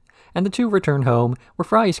 And the two return home, where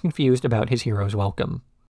Fry is confused about his hero's welcome.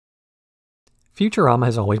 Futurama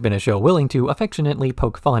has always been a show willing to affectionately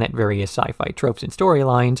poke fun at various sci-fi tropes and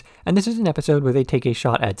storylines, and this is an episode where they take a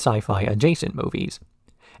shot at sci-fi adjacent movies.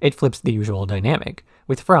 It flips the usual dynamic,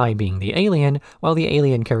 with Fry being the alien, while the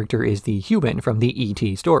alien character is the human from the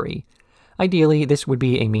E.T. story. Ideally, this would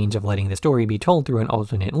be a means of letting the story be told through an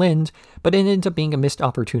alternate lens, but it ends up being a missed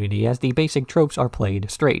opportunity as the basic tropes are played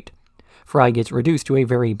straight. Fry gets reduced to a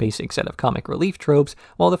very basic set of comic relief tropes,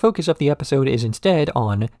 while the focus of the episode is instead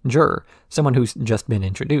on Jur, someone who's just been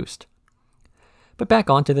introduced. But back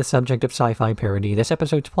onto the subject of sci-fi parody, this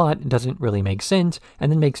episode's plot doesn't really make sense, and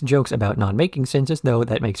then makes jokes about not making sense as though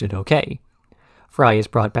that makes it okay. Fry is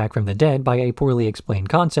brought back from the dead by a poorly explained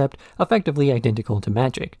concept, effectively identical to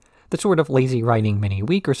magic, the sort of lazy writing many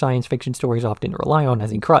weaker science fiction stories often rely on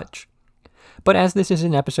as a crutch. But as this is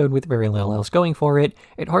an episode with very little else going for it,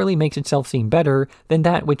 it hardly makes itself seem better than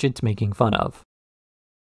that which it's making fun of.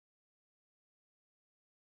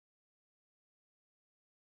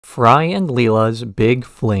 Fry and Leela's Big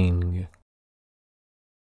Fling.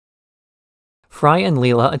 Fry and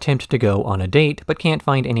Leela attempt to go on a date, but can't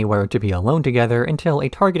find anywhere to be alone together until a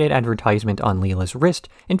targeted advertisement on Leela's wrist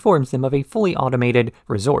informs them of a fully automated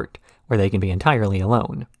resort, where they can be entirely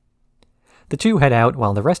alone. The two head out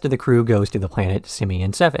while the rest of the crew goes to the planet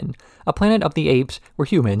Simian 7, a planet of the apes where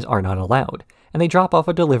humans are not allowed, and they drop off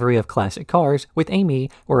a delivery of classic cars, with Amy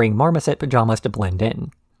wearing marmoset pajamas to blend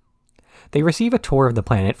in. They receive a tour of the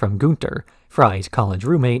planet from Gunter, Fry's college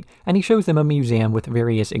roommate, and he shows them a museum with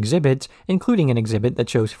various exhibits, including an exhibit that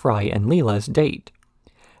shows Fry and Leela's date.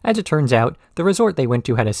 As it turns out, the resort they went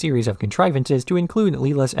to had a series of contrivances to include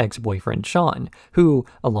Leela's ex-boyfriend Sean, who,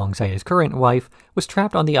 alongside his current wife, was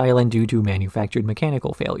trapped on the island due to manufactured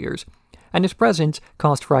mechanical failures, and his presence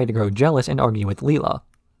caused Fry to grow jealous and argue with Leela.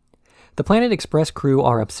 The Planet Express crew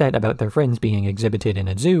are upset about their friends being exhibited in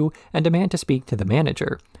a zoo and demand to speak to the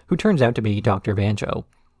manager, who turns out to be Dr. Banjo.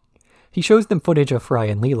 He shows them footage of Fry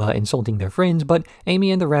and Leela insulting their friends, but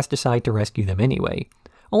Amy and the rest decide to rescue them anyway,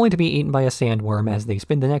 only to be eaten by a sandworm as they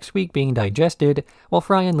spend the next week being digested, while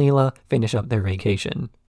Fry and Leela finish up their vacation.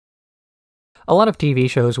 A lot of TV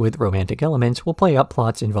shows with romantic elements will play up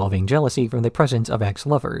plots involving jealousy from the presence of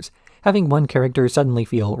ex-lovers, having one character suddenly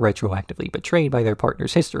feel retroactively betrayed by their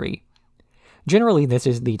partner's history. Generally, this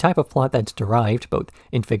is the type of plot that's derived, both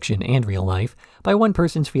in fiction and real life, by one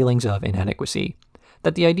person's feelings of inadequacy.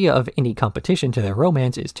 That the idea of any competition to their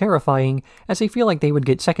romance is terrifying, as they feel like they would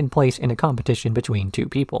get second place in a competition between two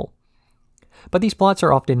people. But these plots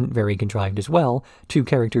are often very contrived as well, two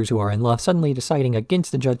characters who are in love suddenly deciding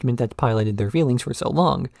against the judgment that's piloted their feelings for so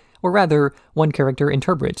long, or rather, one character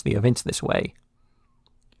interprets the events this way.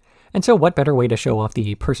 And so what better way to show off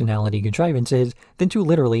the personality contrivances than to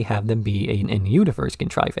literally have them be an in-universe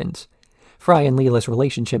contrivance? Fry and Leela's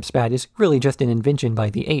relationship spat is really just an invention by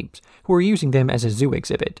the apes, who are using them as a zoo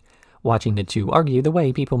exhibit, watching the two argue the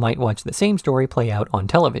way people might watch the same story play out on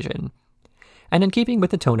television. And in keeping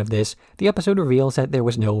with the tone of this, the episode reveals that there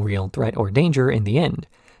was no real threat or danger in the end.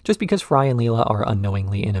 Just because Fry and Leela are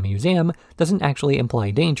unknowingly in a museum doesn't actually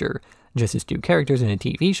imply danger, just as two characters in a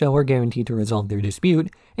TV show are guaranteed to resolve their dispute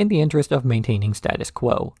in the interest of maintaining status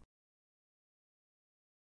quo.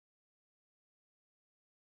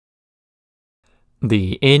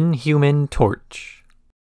 The Inhuman Torch.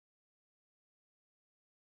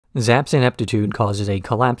 Zapp's ineptitude causes a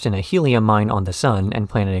collapse in a helium mine on the Sun, and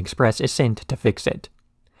Planet Express is sent to fix it.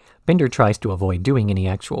 Bender tries to avoid doing any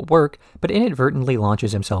actual work, but inadvertently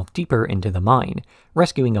launches himself deeper into the mine,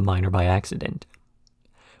 rescuing a miner by accident.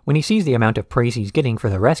 When he sees the amount of praise he's getting for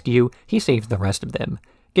the rescue, he saves the rest of them,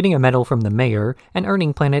 getting a medal from the mayor and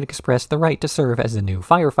earning Planet Express the right to serve as the new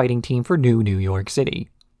firefighting team for New York City.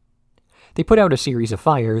 They put out a series of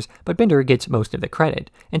fires, but Bender gets most of the credit,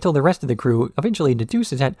 until the rest of the crew eventually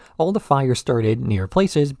deduces that all the fires started near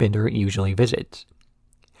places Bender usually visits.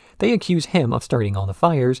 They accuse him of starting all the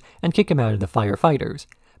fires and kick him out of the firefighters,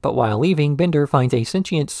 but while leaving, Bender finds a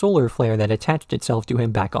sentient solar flare that attached itself to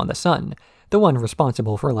him back on the Sun, the one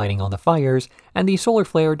responsible for lighting all the fires, and the solar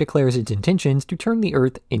flare declares its intentions to turn the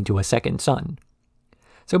Earth into a second sun.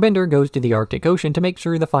 So Bender goes to the Arctic Ocean to make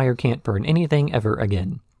sure the fire can't burn anything ever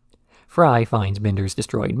again. Fry finds Bender's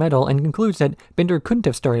destroyed medal and concludes that Bender couldn't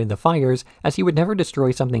have started the fires, as he would never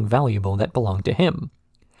destroy something valuable that belonged to him.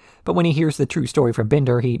 But when he hears the true story from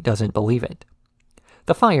Bender, he doesn't believe it.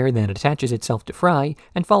 The fire then attaches itself to Fry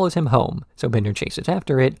and follows him home, so Bender chases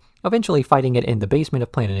after it, eventually fighting it in the basement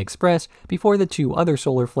of Planet Express before the two other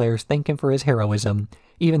solar flares thank him for his heroism,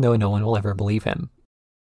 even though no one will ever believe him.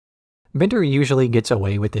 Bender usually gets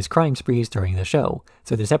away with his crime sprees during the show,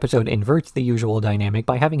 so this episode inverts the usual dynamic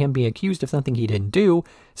by having him be accused of something he didn't do,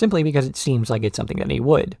 simply because it seems like it's something that he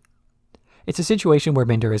would. It's a situation where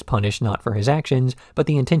Bender is punished not for his actions, but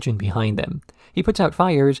the intention behind them. He puts out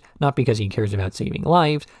fires, not because he cares about saving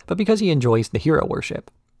lives, but because he enjoys the hero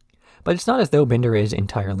worship. But it's not as though Bender is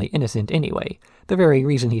entirely innocent anyway. The very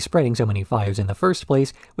reason he's spreading so many fires in the first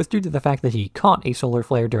place was due to the fact that he caught a solar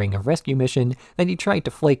flare during a rescue mission that he tried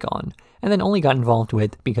to flake on, and then only got involved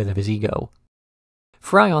with because of his ego.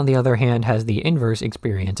 Fry, on the other hand, has the inverse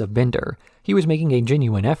experience of Bender. He was making a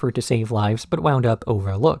genuine effort to save lives, but wound up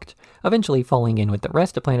overlooked, eventually falling in with the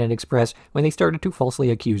rest of Planet Express when they started to falsely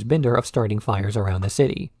accuse Bender of starting fires around the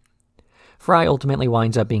city. Fry ultimately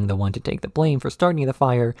winds up being the one to take the blame for starting the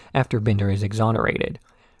fire after Bender is exonerated.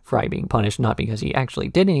 Fry being punished not because he actually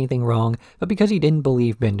did anything wrong, but because he didn't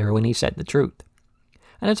believe Bender when he said the truth.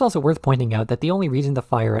 And it's also worth pointing out that the only reason the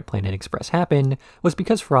fire at Planet Express happened was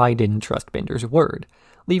because Fry didn't trust Bender's word,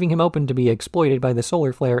 leaving him open to be exploited by the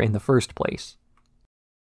solar flare in the first place.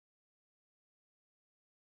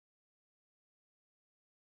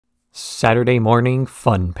 Saturday Morning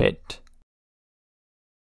Fun Pit.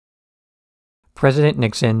 President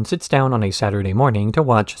Nixon sits down on a Saturday morning to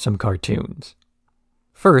watch some cartoons.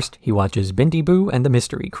 First, he watches Bendy Boo and the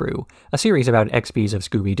Mystery Crew, a series about XPs of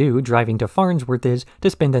Scooby-Doo driving to Farnsworth's to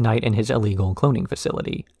spend the night in his illegal cloning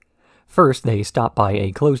facility. First, they stop by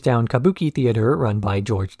a closed-down kabuki theater run by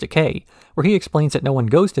George Takei, where he explains that no one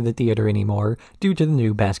goes to the theater anymore due to the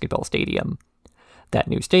new basketball stadium. That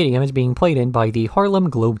new stadium is being played in by the Harlem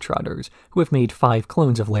Globetrotters, who have made 5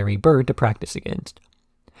 clones of Larry Bird to practice against.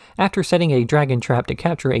 After setting a dragon trap to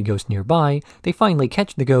capture a ghost nearby, they finally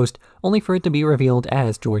catch the ghost, only for it to be revealed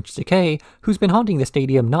as George Takei, who's been haunting the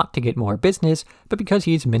stadium not to get more business, but because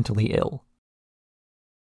he's mentally ill.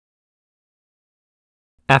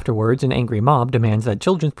 Afterwards, an angry mob demands that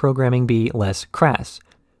children's programming be less crass,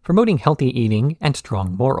 promoting healthy eating and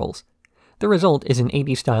strong morals. The result is an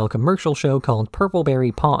 80s-style commercial show called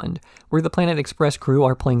Purpleberry Pond, where the Planet Express crew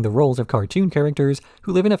are playing the roles of cartoon characters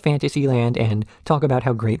who live in a fantasy land and talk about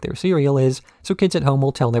how great their cereal is, so kids at home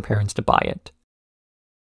will tell their parents to buy it.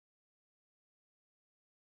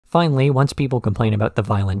 Finally, once people complain about the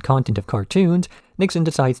violent content of cartoons, Nixon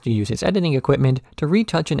decides to use his editing equipment to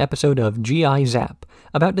retouch an episode of G.I. Zapp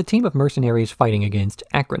about the team of mercenaries fighting against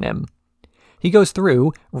Acronym. He goes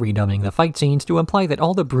through, redubbing the fight scenes to imply that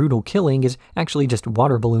all the brutal killing is actually just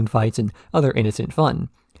water balloon fights and other innocent fun.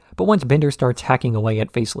 But once Bender starts hacking away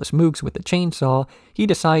at faceless mooks with the chainsaw, he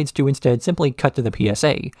decides to instead simply cut to the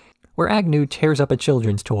PSA, where Agnew tears up a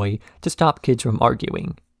children's toy to stop kids from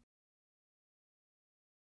arguing.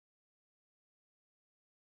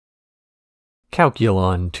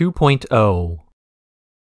 Calculon 2.0.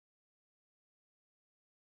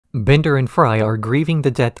 Bender and Fry are grieving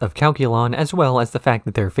the death of Calculon, as well as the fact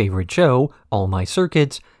that their favorite show, All My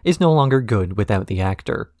Circuits, is no longer good without the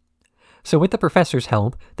actor. So with the professor's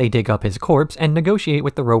help, they dig up his corpse and negotiate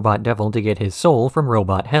with the robot devil to get his soul from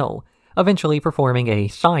robot hell, eventually performing a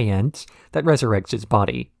science that resurrects his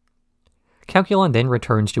body. Calculon then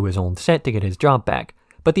returns to his old set to get his job back,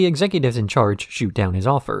 but the executives in charge shoot down his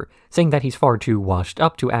offer, saying that he's far too washed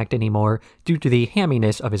up to act anymore due to the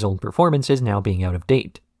hamminess of his old performances now being out of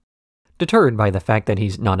date. Deterred by the fact that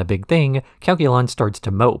he's not a big thing, Calculon starts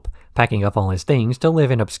to mope, packing up all his things to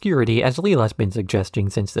live in obscurity as Leela's been suggesting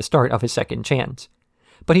since the start of his second chance.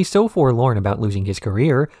 But he's so forlorn about losing his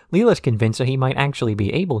career, Leela's convinced that he might actually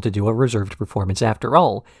be able to do a reserved performance after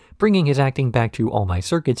all, bringing his acting back to All My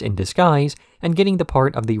Circuits in disguise and getting the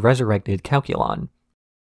part of the resurrected Calculon.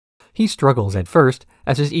 He struggles at first,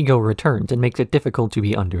 as his ego returns and makes it difficult to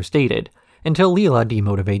be understated, until Leela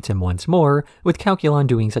demotivates him once more, with Calculon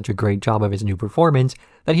doing such a great job of his new performance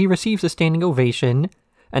that he receives a standing ovation,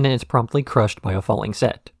 and then is promptly crushed by a falling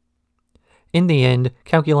set. In the end,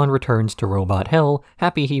 Calculon returns to Robot Hell,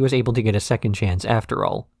 happy he was able to get a second chance after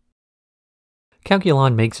all.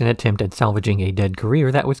 Calculon makes an attempt at salvaging a dead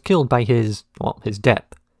career that was killed by his death.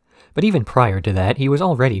 But even prior to that, he was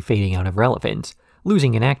already fading out of relevance,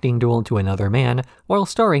 losing an acting duel to another man while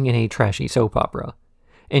starring in a trashy soap opera.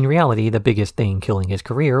 In reality, the biggest thing killing his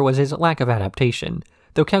career was his lack of adaptation,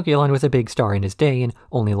 though Calculon was a big star in his day and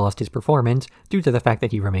only lost his performance due to the fact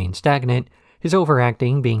that he remained stagnant, his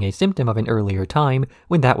overacting being a symptom of an earlier time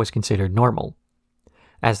when that was considered normal.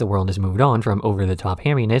 As the world has moved on from over-the-top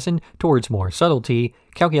hamminess and towards more subtlety,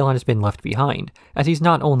 Calculon has been left behind, as he's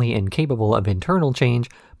not only incapable of internal change,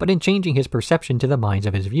 but in changing his perception to the minds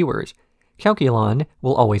of his viewers. Calculon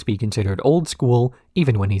will always be considered old school,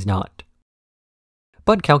 even when he's not.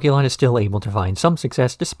 But Calculon is still able to find some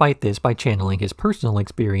success despite this by channeling his personal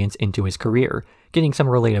experience into his career, getting some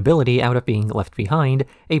relatability out of being left behind,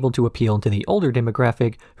 able to appeal to the older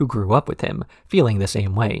demographic who grew up with him, feeling the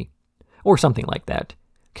same way. Or something like that.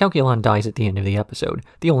 Calculon dies at the end of the episode,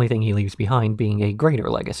 the only thing he leaves behind being a greater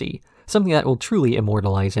legacy, something that will truly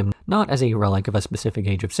immortalize him not as a relic of a specific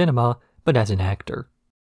age of cinema, but as an actor.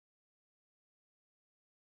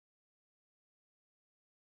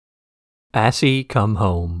 Assy Come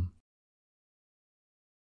Home.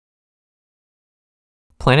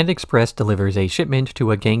 Planet Express delivers a shipment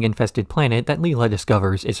to a gang-infested planet that Leela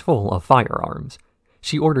discovers is full of firearms.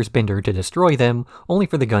 She orders Bender to destroy them, only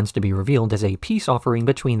for the guns to be revealed as a peace offering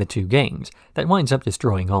between the two gangs that winds up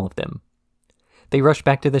destroying all of them. They rush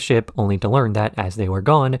back to the ship only to learn that, as they were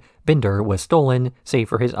gone, Bender was stolen, save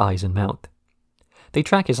for his eyes and mouth. They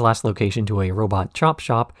track his last location to a robot chop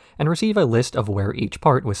shop and receive a list of where each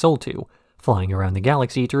part was sold to, flying around the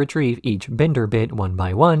galaxy to retrieve each Bender bit one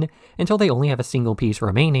by one until they only have a single piece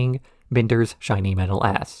remaining, Bender's shiny metal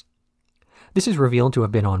ass. This is revealed to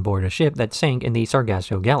have been on board a ship that sank in the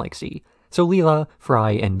Sargasso Galaxy, so Leela,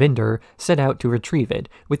 Fry, and Bender set out to retrieve it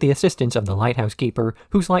with the assistance of the lighthouse keeper,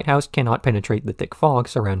 whose lighthouse cannot penetrate the thick fog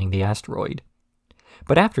surrounding the asteroid.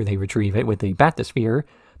 But after they retrieve it with the bathysphere,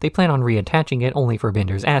 they plan on reattaching it only for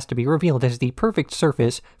Bender's ass to be revealed as the perfect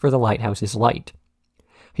surface for the lighthouse's light.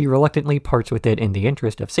 He reluctantly parts with it in the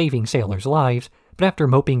interest of saving sailors' lives, but after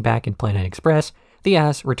moping back in Planet Express, the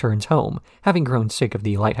ass returns home, having grown sick of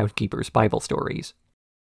the lighthouse keeper's Bible stories.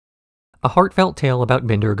 A heartfelt tale about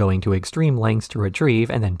Bender going to extreme lengths to retrieve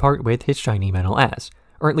and then part with his shiny metal ass,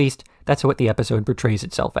 or at least, that's what the episode portrays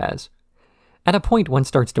itself as. At a point, one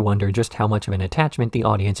starts to wonder just how much of an attachment the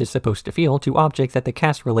audience is supposed to feel to objects that the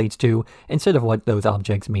cast relates to instead of what those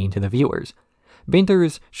objects mean to the viewers.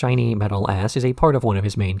 Bender's shiny metal ass is a part of one of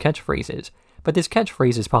his main catchphrases, but this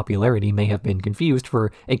catchphrase's popularity may have been confused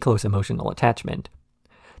for a close emotional attachment.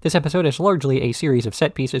 This episode is largely a series of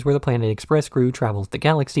set pieces where the Planet Express crew travels the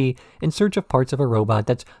galaxy in search of parts of a robot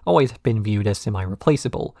that's always been viewed as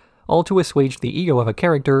semi-replaceable, all to assuage the ego of a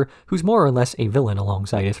character who's more or less a villain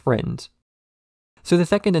alongside his friends. So the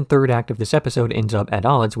second and third act of this episode ends up at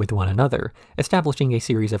odds with one another, establishing a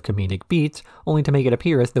series of comedic beats, only to make it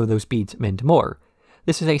appear as though those beats meant more.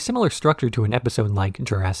 This is a similar structure to an episode like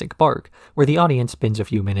Jurassic Park, where the audience spends a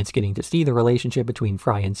few minutes getting to see the relationship between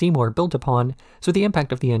Fry and Seymour built upon, so the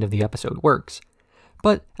impact of the end of the episode works.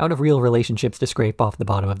 But out of real relationships to scrape off the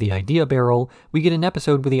bottom of the idea barrel, we get an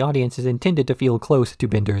episode where the audience is intended to feel close to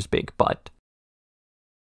Bender's big butt.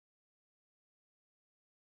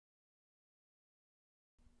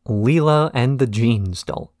 Leela and the Gene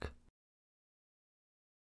Stalk.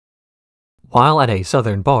 While at a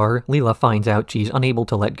southern bar, Leela finds out she's unable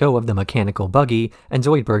to let go of the mechanical buggy, and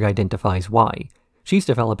Zoidberg identifies why. She's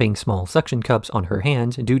developing small suction cups on her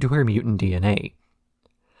hands due to her mutant DNA.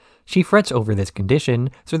 She frets over this condition,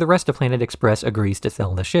 so the rest of Planet Express agrees to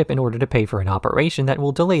sell the ship in order to pay for an operation that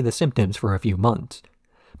will delay the symptoms for a few months.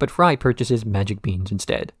 But Fry purchases magic beans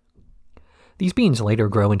instead. These beans later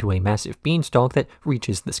grow into a massive beanstalk that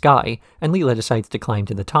reaches the sky, and Leela decides to climb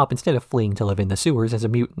to the top instead of fleeing to live in the sewers as a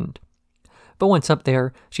mutant. But once up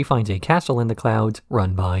there, she finds a castle in the clouds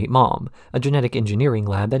run by Mom, a genetic engineering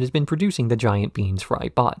lab that has been producing the giant beans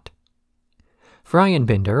Fry bought. Fry and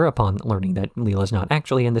Bender, upon learning that Leela's not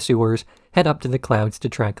actually in the sewers, head up to the clouds to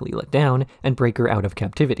track Leela down and break her out of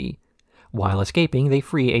captivity. While escaping, they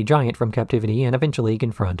free a giant from captivity and eventually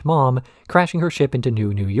confront Mom, crashing her ship into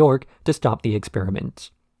New York to stop the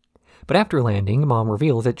experiments. But after landing, Mom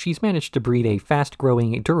reveals that she's managed to breed a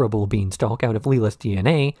fast-growing, durable beanstalk out of Leela's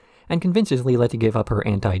DNA, and convinces Leela to give up her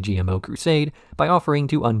anti-GMO crusade by offering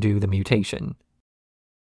to undo the mutation.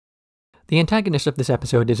 The antagonist of this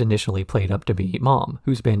episode is initially played up to be Mom,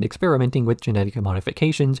 who's been experimenting with genetic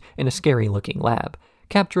modifications in a scary-looking lab,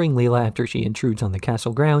 capturing Leela after she intrudes on the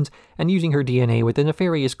castle grounds and using her DNA with the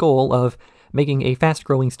nefarious goal of making a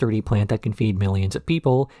fast-growing sturdy plant that can feed millions of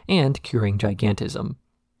people and curing gigantism.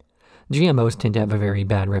 GMOs tend to have a very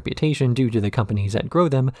bad reputation due to the companies that grow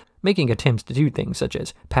them, making attempts to do things such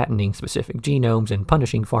as patenting specific genomes and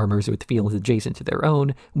punishing farmers with fields adjacent to their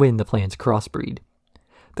own when the plants crossbreed.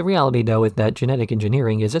 The reality, though, is that genetic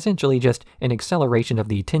engineering is essentially just an acceleration of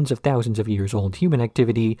the tens of thousands of years old human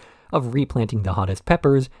activity of replanting the hottest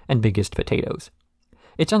peppers and biggest potatoes.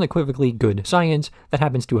 It's unequivocally good science that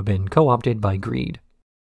happens to have been co-opted by greed.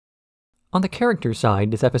 On the character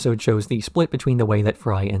side, this episode shows the split between the way that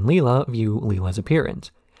Fry and Leela view Leela's appearance.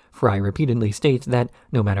 Fry repeatedly states that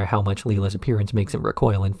no matter how much Leela's appearance makes him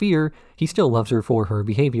recoil in fear, he still loves her for her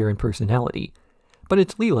behavior and personality. But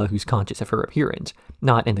it's Leela who's conscious of her appearance,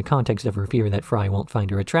 not in the context of her fear that Fry won't find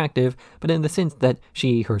her attractive, but in the sense that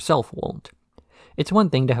she herself won't. It's one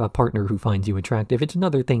thing to have a partner who finds you attractive, it's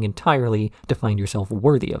another thing entirely to find yourself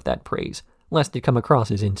worthy of that praise, lest it come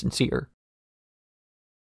across as insincere.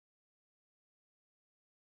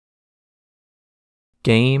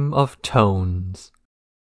 Game of Tones.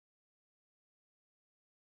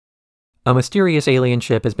 A mysterious alien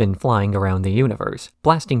ship has been flying around the universe,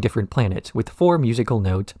 blasting different planets with 4 musical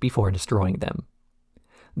notes before destroying them.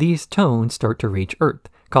 These tones start to reach Earth,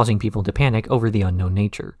 causing people to panic over the unknown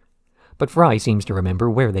nature. But Fry seems to remember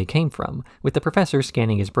where they came from, with the professor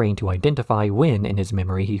scanning his brain to identify when in his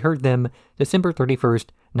memory he heard them, December 31st,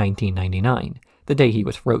 1999, the day he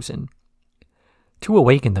was frozen. To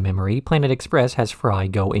awaken the memory, Planet Express has Fry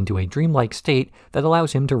go into a dreamlike state that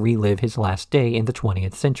allows him to relive his last day in the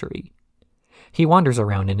 20th century. He wanders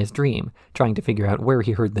around in his dream, trying to figure out where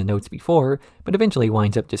he heard the notes before, but eventually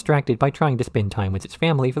winds up distracted by trying to spend time with his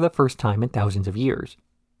family for the first time in thousands of years.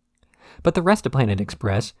 But the rest of Planet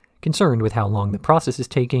Express, concerned with how long the process is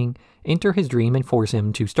taking, enter his dream and force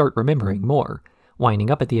him to start remembering more, winding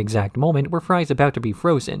up at the exact moment where Fry's about to be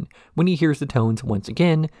frozen, when he hears the tones once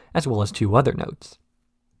again, as well as 2 other notes.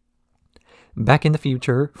 Back in the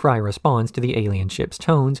future, Fry responds to the alien ship's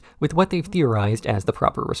tones with what they've theorized as the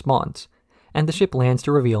proper response, and the ship lands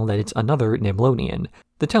to reveal that it's another Niblonian,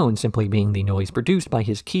 the tone simply being the noise produced by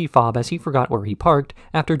his key fob as he forgot where he parked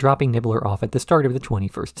after dropping Nibbler off at the start of the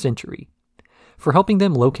 21st century. For helping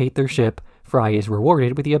them locate their ship, Fry is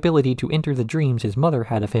rewarded with the ability to enter the dreams his mother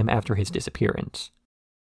had of him after his disappearance.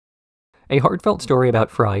 A heartfelt story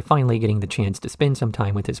about Fry finally getting the chance to spend some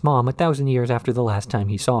time with his mom 1,000 years after the last time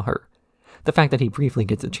he saw her. The fact that he briefly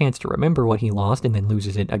gets a chance to remember what he lost and then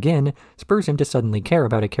loses it again spurs him to suddenly care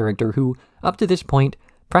about a character who, up to this point,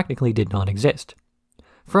 practically did not exist.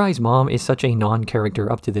 Fry's mom is such a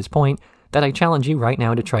non-character up to this point that I challenge you right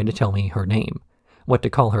now to try to tell me her name. What to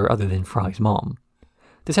call her other than Fry's mom.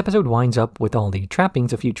 This episode winds up with all the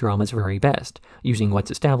trappings of Futurama's very best, using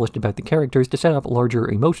what's established about the characters to set up larger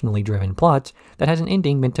emotionally driven plots that has an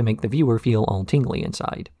ending meant to make the viewer feel all tingly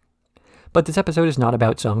inside. But this episode is not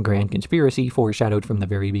about some grand conspiracy foreshadowed from the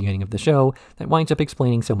very beginning of the show that winds up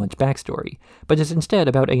explaining so much backstory, but is instead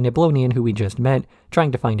about a Niblonian who we just met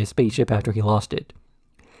trying to find his spaceship after he lost it.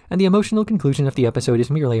 And the emotional conclusion of the episode is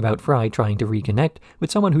merely about Fry trying to reconnect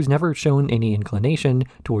with someone who's never shown any inclination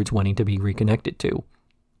towards wanting to be reconnected to.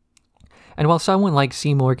 And while someone like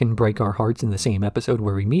Seymour can break our hearts in the same episode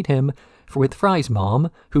where we meet him, for with Fry's mom,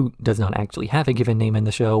 who does not actually have a given name in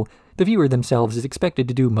the show, the viewer themselves is expected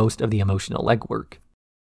to do most of the emotional legwork.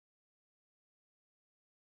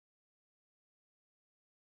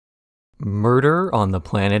 Murder on the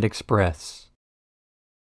Planet Express.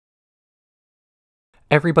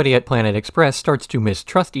 Everybody at Planet Express starts to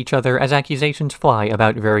mistrust each other as accusations fly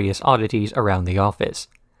about various oddities around the office.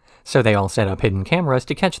 So they all set up hidden cameras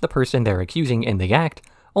to catch the person they're accusing in the act,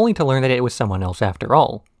 only to learn that it was someone else after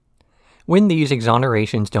all. When these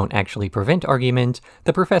exonerations don't actually prevent arguments,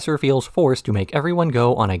 the professor feels forced to make everyone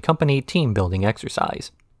go on a company team-building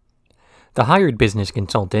exercise. The hired business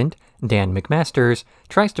consultant, Dan McMasters,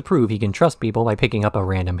 tries to prove he can trust people by picking up a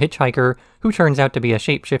random hitchhiker who turns out to be a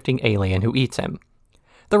shape-shifting alien who eats him.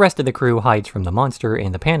 The rest of the crew hides from the monster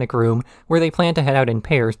in the panic room, where they plan to head out in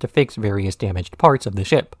pairs to fix various damaged parts of the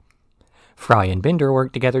ship. Fry and Bender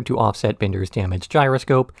work together to offset Bender's damaged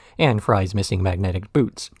gyroscope and Fry's missing magnetic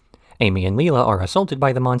boots. Amy and Leela are assaulted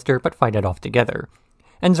by the monster but fight it off together.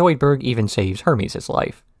 And Zoidberg even saves Hermes'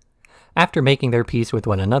 life. After making their peace with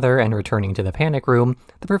one another and returning to the panic room,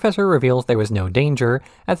 the professor reveals there was no danger,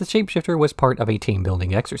 as the shapeshifter was part of a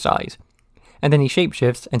team-building exercise. And then he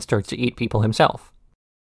shapeshifts and starts to eat people himself.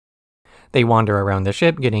 They wander around the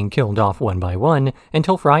ship, getting killed off one by one,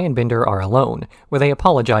 until Fry and Bender are alone, where they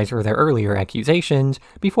apologize for their earlier accusations,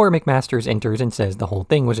 before McMasters enters and says the whole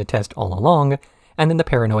thing was a test all along, and then the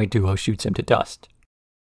paranoid duo shoots him to dust.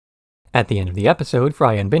 At the end of the episode,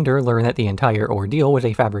 Fry and Bender learn that the entire ordeal was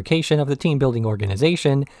a fabrication of the team-building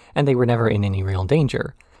organization, and they were never in any real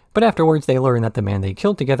danger. But afterwards they learn that the man they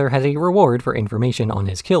killed together has a reward for information on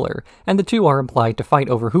his killer, and the two are implied to fight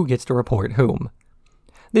over who gets to report whom.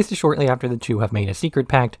 This is shortly after the two have made a secret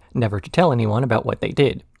pact never to tell anyone about what they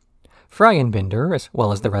did. Fry and Bender, as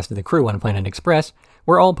well as the rest of the crew on Planet Express,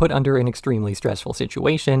 were all put under an extremely stressful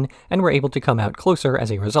situation, and were able to come out closer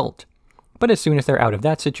as a result. But as soon as they're out of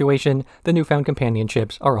that situation, the newfound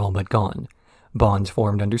companionships are all but gone. Bonds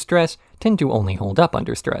formed under stress tend to only hold up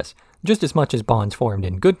under stress, just as much as bonds formed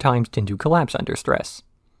in good times tend to collapse under stress.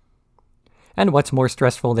 And what's more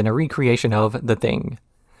stressful than a recreation of The Thing?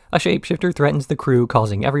 A shapeshifter threatens the crew,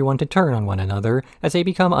 causing everyone to turn on one another as they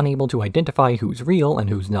become unable to identify who's real and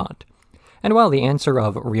who's not. And while the answer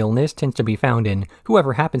of realness tends to be found in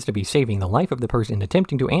whoever happens to be saving the life of the person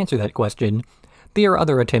attempting to answer that question, their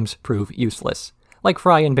other attempts prove useless, like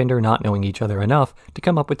Fry and Bender not knowing each other enough to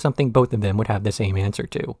come up with something both of them would have the same answer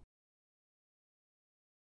to.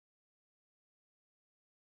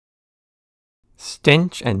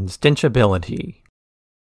 Stench and stenchability.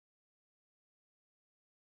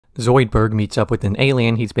 Zoidberg meets up with an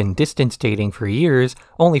alien he's been distance dating for years,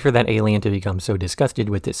 only for that alien to become so disgusted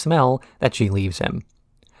with his smell that she leaves him.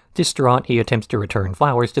 Distraught, he attempts to return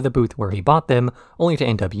flowers to the booth where he bought them, only to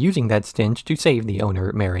end up using that stench to save the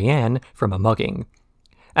owner, Marianne, from a mugging.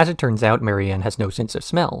 As it turns out, Marianne has no sense of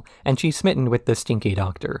smell, and she's smitten with the stinky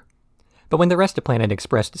doctor. But when the rest of Planet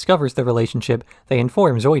Express discovers the relationship, they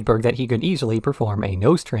inform Zoidberg that he could easily perform a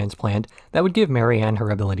nose transplant that would give Marianne her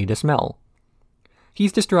ability to smell.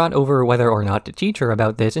 He's distraught over whether or not to teach her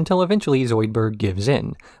about this until eventually Zoidberg gives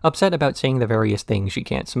in, upset about saying the various things she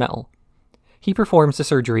can't smell. He performs the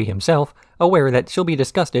surgery himself, aware that she'll be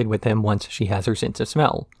disgusted with him once she has her sense of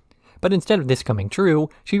smell. But instead of this coming true,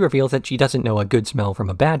 she reveals that she doesn't know a good smell from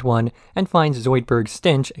a bad one, and finds Zoidberg's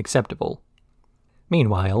stench acceptable.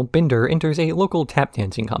 Meanwhile, Bender enters a local tap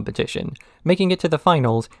dancing competition, making it to the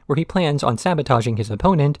finals, where he plans on sabotaging his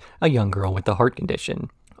opponent, a young girl with a heart condition,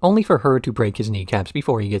 only for her to break his kneecaps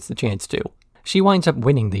before he gets the chance to. She winds up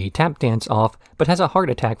winning the tap dance off, but has a heart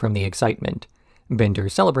attack from the excitement. Bender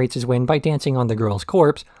celebrates his win by dancing on the girl's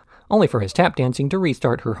corpse, only for his tap dancing to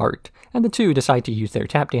restart her heart, and the two decide to use their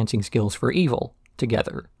tap dancing skills for evil,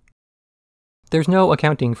 together. There's no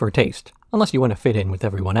accounting for taste, unless you want to fit in with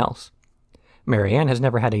everyone else. Marianne has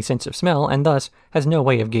never had a sense of smell, and thus has no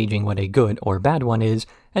way of gauging what a good or bad one is,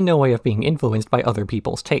 and no way of being influenced by other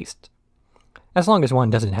people's tastes. As long as one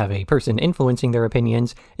doesn't have a person influencing their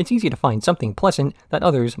opinions, it's easy to find something pleasant that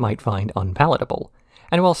others might find unpalatable.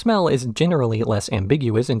 And while smell is generally less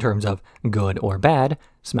ambiguous in terms of good or bad,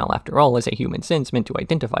 smell after all is a human sense meant to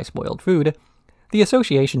identify spoiled food, the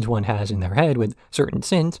associations one has in their head with certain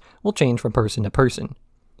scents will change from person to person.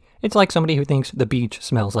 It's like somebody who thinks the beach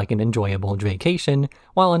smells like an enjoyable vacation,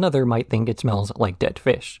 while another might think it smells like dead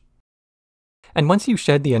fish. And once you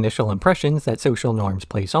shed the initial impressions that social norms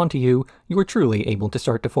place onto you, you are truly able to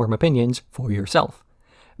start to form opinions for yourself.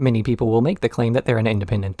 Many people will make the claim that they're an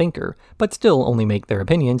independent thinker, but still only make their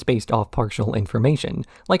opinions based off partial information,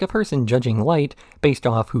 like a person judging light based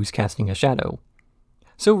off who's casting a shadow.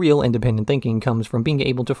 So real independent thinking comes from being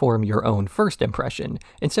able to form your own first impression,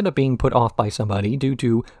 instead of being put off by somebody due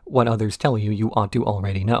to what others tell you you ought to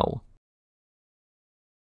already know.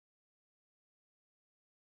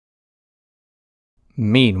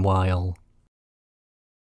 Meanwhile,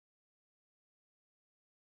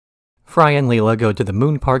 Fry and Leela go to the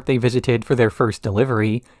moon park they visited for their first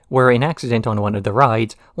delivery, where an accident on one of the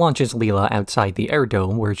rides launches Leela outside the air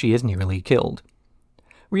dome where she is nearly killed.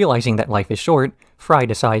 Realizing that life is short, Fry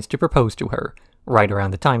decides to propose to her, right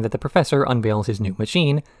around the time that the professor unveils his new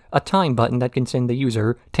machine, a time button that can send the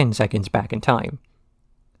user 10 seconds back in time.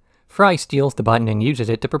 Fry steals the button and uses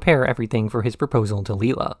it to prepare everything for his proposal to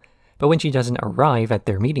Leela, but when she doesn't arrive at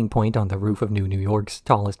their meeting point on the roof of New York's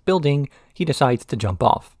tallest building, he decides to jump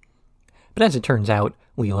off. But as it turns out,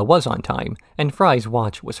 Leela was on time, and Fry's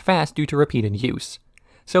watch was fast due to repeated use.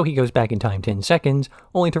 So he goes back in time 10 seconds,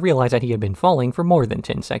 only to realize that he had been falling for more than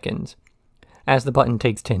 10 seconds. As the button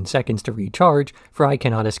takes 10 seconds to recharge, Fry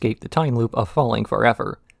cannot escape the time loop of falling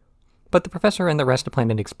forever. But the professor and the rest of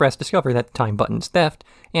Planet Express discover that the time button's theft,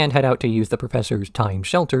 and head out to use the professor's time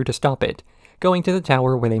shelter to stop it, going to the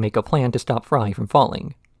tower where they make a plan to stop Fry from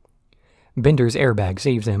falling. Bender's airbag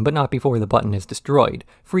saves him, but not before the button is destroyed,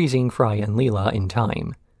 freezing Fry and Leela in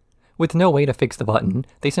time. With no way to fix the button,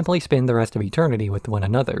 they simply spend the rest of eternity with one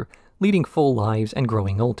another, leading full lives and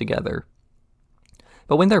growing old together.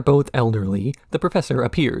 But when they're both elderly, the professor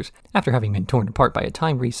appears, after having been torn apart by a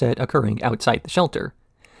time reset occurring outside the shelter.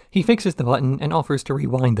 He fixes the button and offers to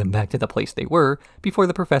rewind them back to the place they were before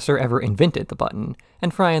the professor ever invented the button,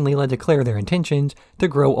 and Fry and Leela declare their intentions to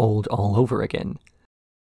grow old all over again.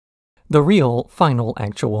 The real, final,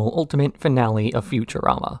 actual, ultimate finale of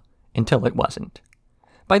Futurama, until it wasn't.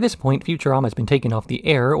 By this point, Futurama has been taken off the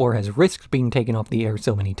air, or has risked being taken off the air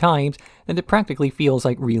so many times that it practically feels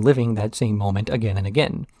like reliving that same moment again and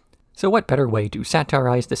again. So what better way to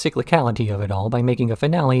satirize the cyclicality of it all by making a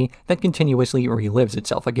finale that continuously relives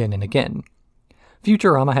itself again and again?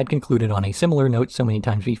 Futurama had concluded on a similar note so many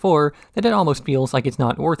times before that it almost feels like it's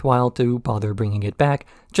not worthwhile to bother bringing it back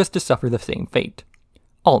just to suffer the same fate.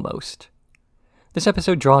 Almost. This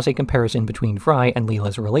episode draws a comparison between Fry and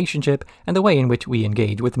Leela's relationship and the way in which we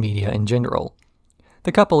engage with media in general.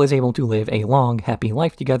 The couple is able to live a long, happy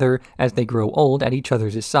life together as they grow old at each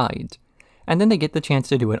other's sides, and then they get the chance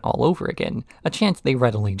to do it all over again, a chance they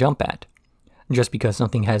readily jump at. Just because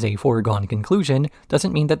something has a foregone conclusion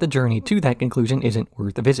doesn't mean that the journey to that conclusion isn't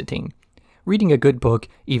worth visiting. Reading a good book,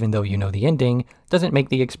 even though you know the ending, doesn't make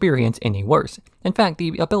the experience any worse. In fact,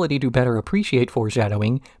 the ability to better appreciate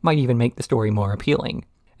foreshadowing might even make the story more appealing.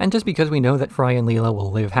 And just because we know that Fry and Leela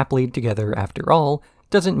will live happily together after all,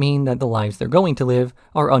 doesn't mean that the lives they're going to live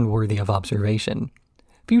are unworthy of observation.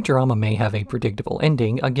 Futurama may have a predictable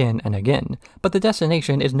ending again and again, but the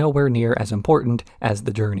destination is nowhere near as important as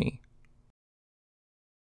the journey.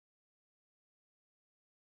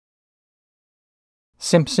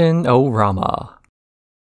 Simpson-O-Rama.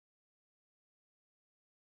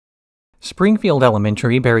 Springfield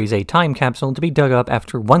Elementary buries a time capsule to be dug up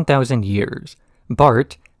after 1,000 years.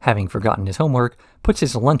 Bart, having forgotten his homework, puts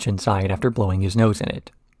his lunch inside after blowing his nose in it.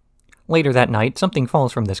 Later that night, something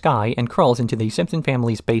falls from the sky and crawls into the Simpson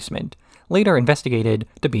family's basement, later investigated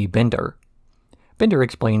to be Bender. Bender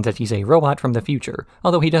explains that he's a robot from the future,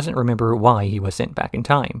 although he doesn't remember why he was sent back in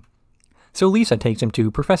time. So Lisa takes him to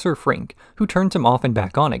Professor Frink, who turns him off and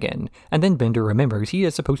back on again, and then Bender remembers he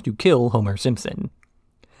is supposed to kill Homer Simpson.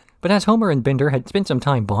 But as Homer and Bender had spent some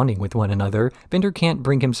time bonding with one another, Bender can't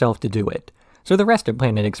bring himself to do it. So the rest of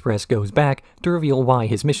Planet Express goes back to reveal why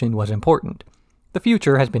his mission was important. The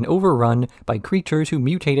future has been overrun by creatures who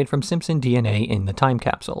mutated from Simpson DNA in the time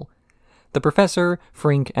capsule. The Professor,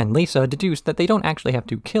 Frink, and Lisa deduce that they don't actually have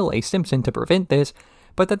to kill a Simpson to prevent this,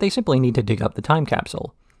 but that they simply need to dig up the time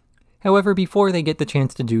capsule. However, before they get the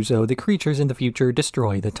chance to do so, the creatures in the future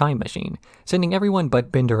destroy the time machine, sending everyone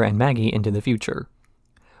but Bender and Maggie into the future.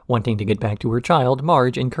 Wanting to get back to her child,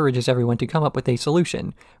 Marge encourages everyone to come up with a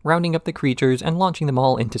solution, rounding up the creatures and launching them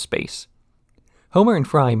all into space. Homer and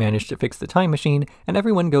Fry manage to fix the time machine, and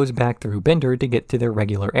everyone goes back through Bender to get to their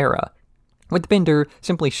regular era, with Bender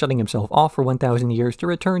simply shutting himself off for 1,000 years to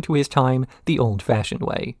return to his time the old-fashioned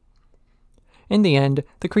way. In the end,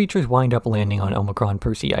 the creatures wind up landing on Omicron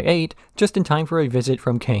Persei 8 just in time for a visit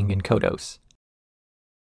from Kang and Kodos.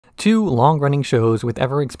 Two long-running shows with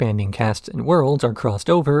ever-expanding casts and worlds are crossed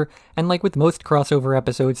over, and like with most crossover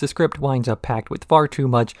episodes, the script winds up packed with far too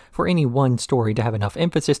much for any one story to have enough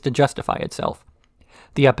emphasis to justify itself.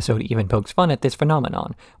 The episode even pokes fun at this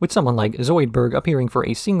phenomenon, with someone like Zoidberg appearing for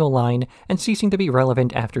a single line and ceasing to be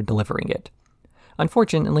relevant after delivering it.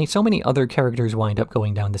 Unfortunately, so many other characters wind up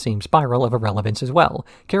going down the same spiral of irrelevance as well,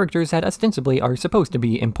 characters that ostensibly are supposed to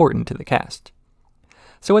be important to the cast.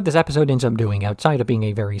 So what this episode ends up doing, outside of being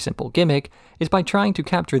a very simple gimmick, is by trying to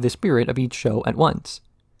capture the spirit of each show at once.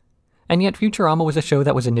 And yet Futurama was a show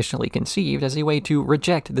that was initially conceived as a way to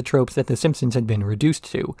reject the tropes that The Simpsons had been reduced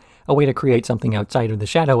to, a way to create something outside of the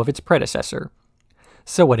shadow of its predecessor.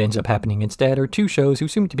 So what ends up happening instead are two shows who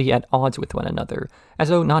seem to be at odds with one another, as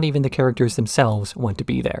though not even the characters themselves want to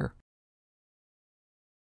be there.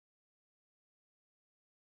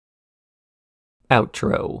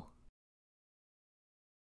 Outro.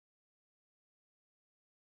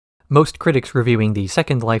 Most critics reviewing the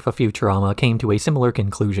second life of Futurama came to a similar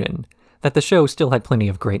conclusion, that the show still had plenty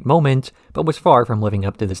of great moments, but was far from living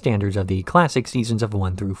up to the standards of the classic seasons of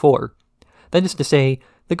 1 through 4. That is to say,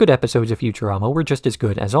 the good episodes of Futurama were just as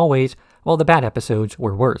good as always, while the bad episodes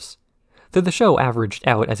were worse. Though the show averaged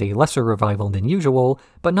out as a lesser revival than usual,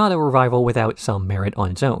 but not a revival without some merit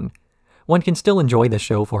on its own. One can still enjoy the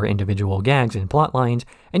show for individual gags and plotlines,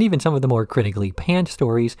 and even some of the more critically panned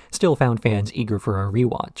stories still found fans eager for a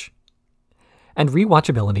rewatch. And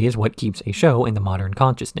rewatchability is what keeps a show in the modern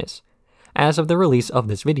consciousness. As of the release of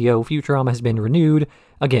this video, Futurama has been renewed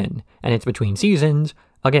again, and it's between seasons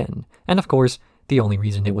again, and of course, the only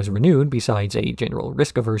reason it was renewed, besides a general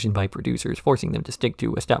risk aversion by producers forcing them to stick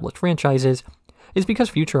to established franchises, is because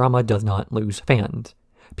Futurama does not lose fans.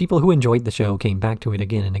 People who enjoyed the show came back to it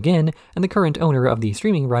again and again, and the current owner of the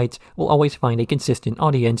streaming rights will always find a consistent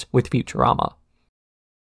audience with Futurama.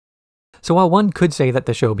 So while one could say that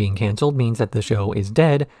the show being cancelled means that the show is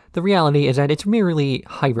dead, the reality is that it's merely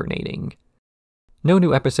hibernating. No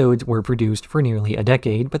new episodes were produced for nearly a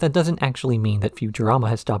decade, but that doesn't actually mean that Futurama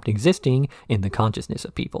has stopped existing in the consciousness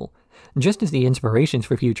of people. Just as the inspirations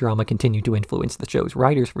for Futurama continue to influence the show's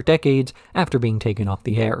writers for decades after being taken off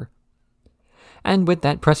the air. And with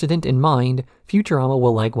that precedent in mind, Futurama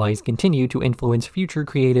will likewise continue to influence future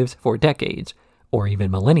creatives for decades, or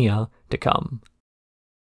even millennia, to come.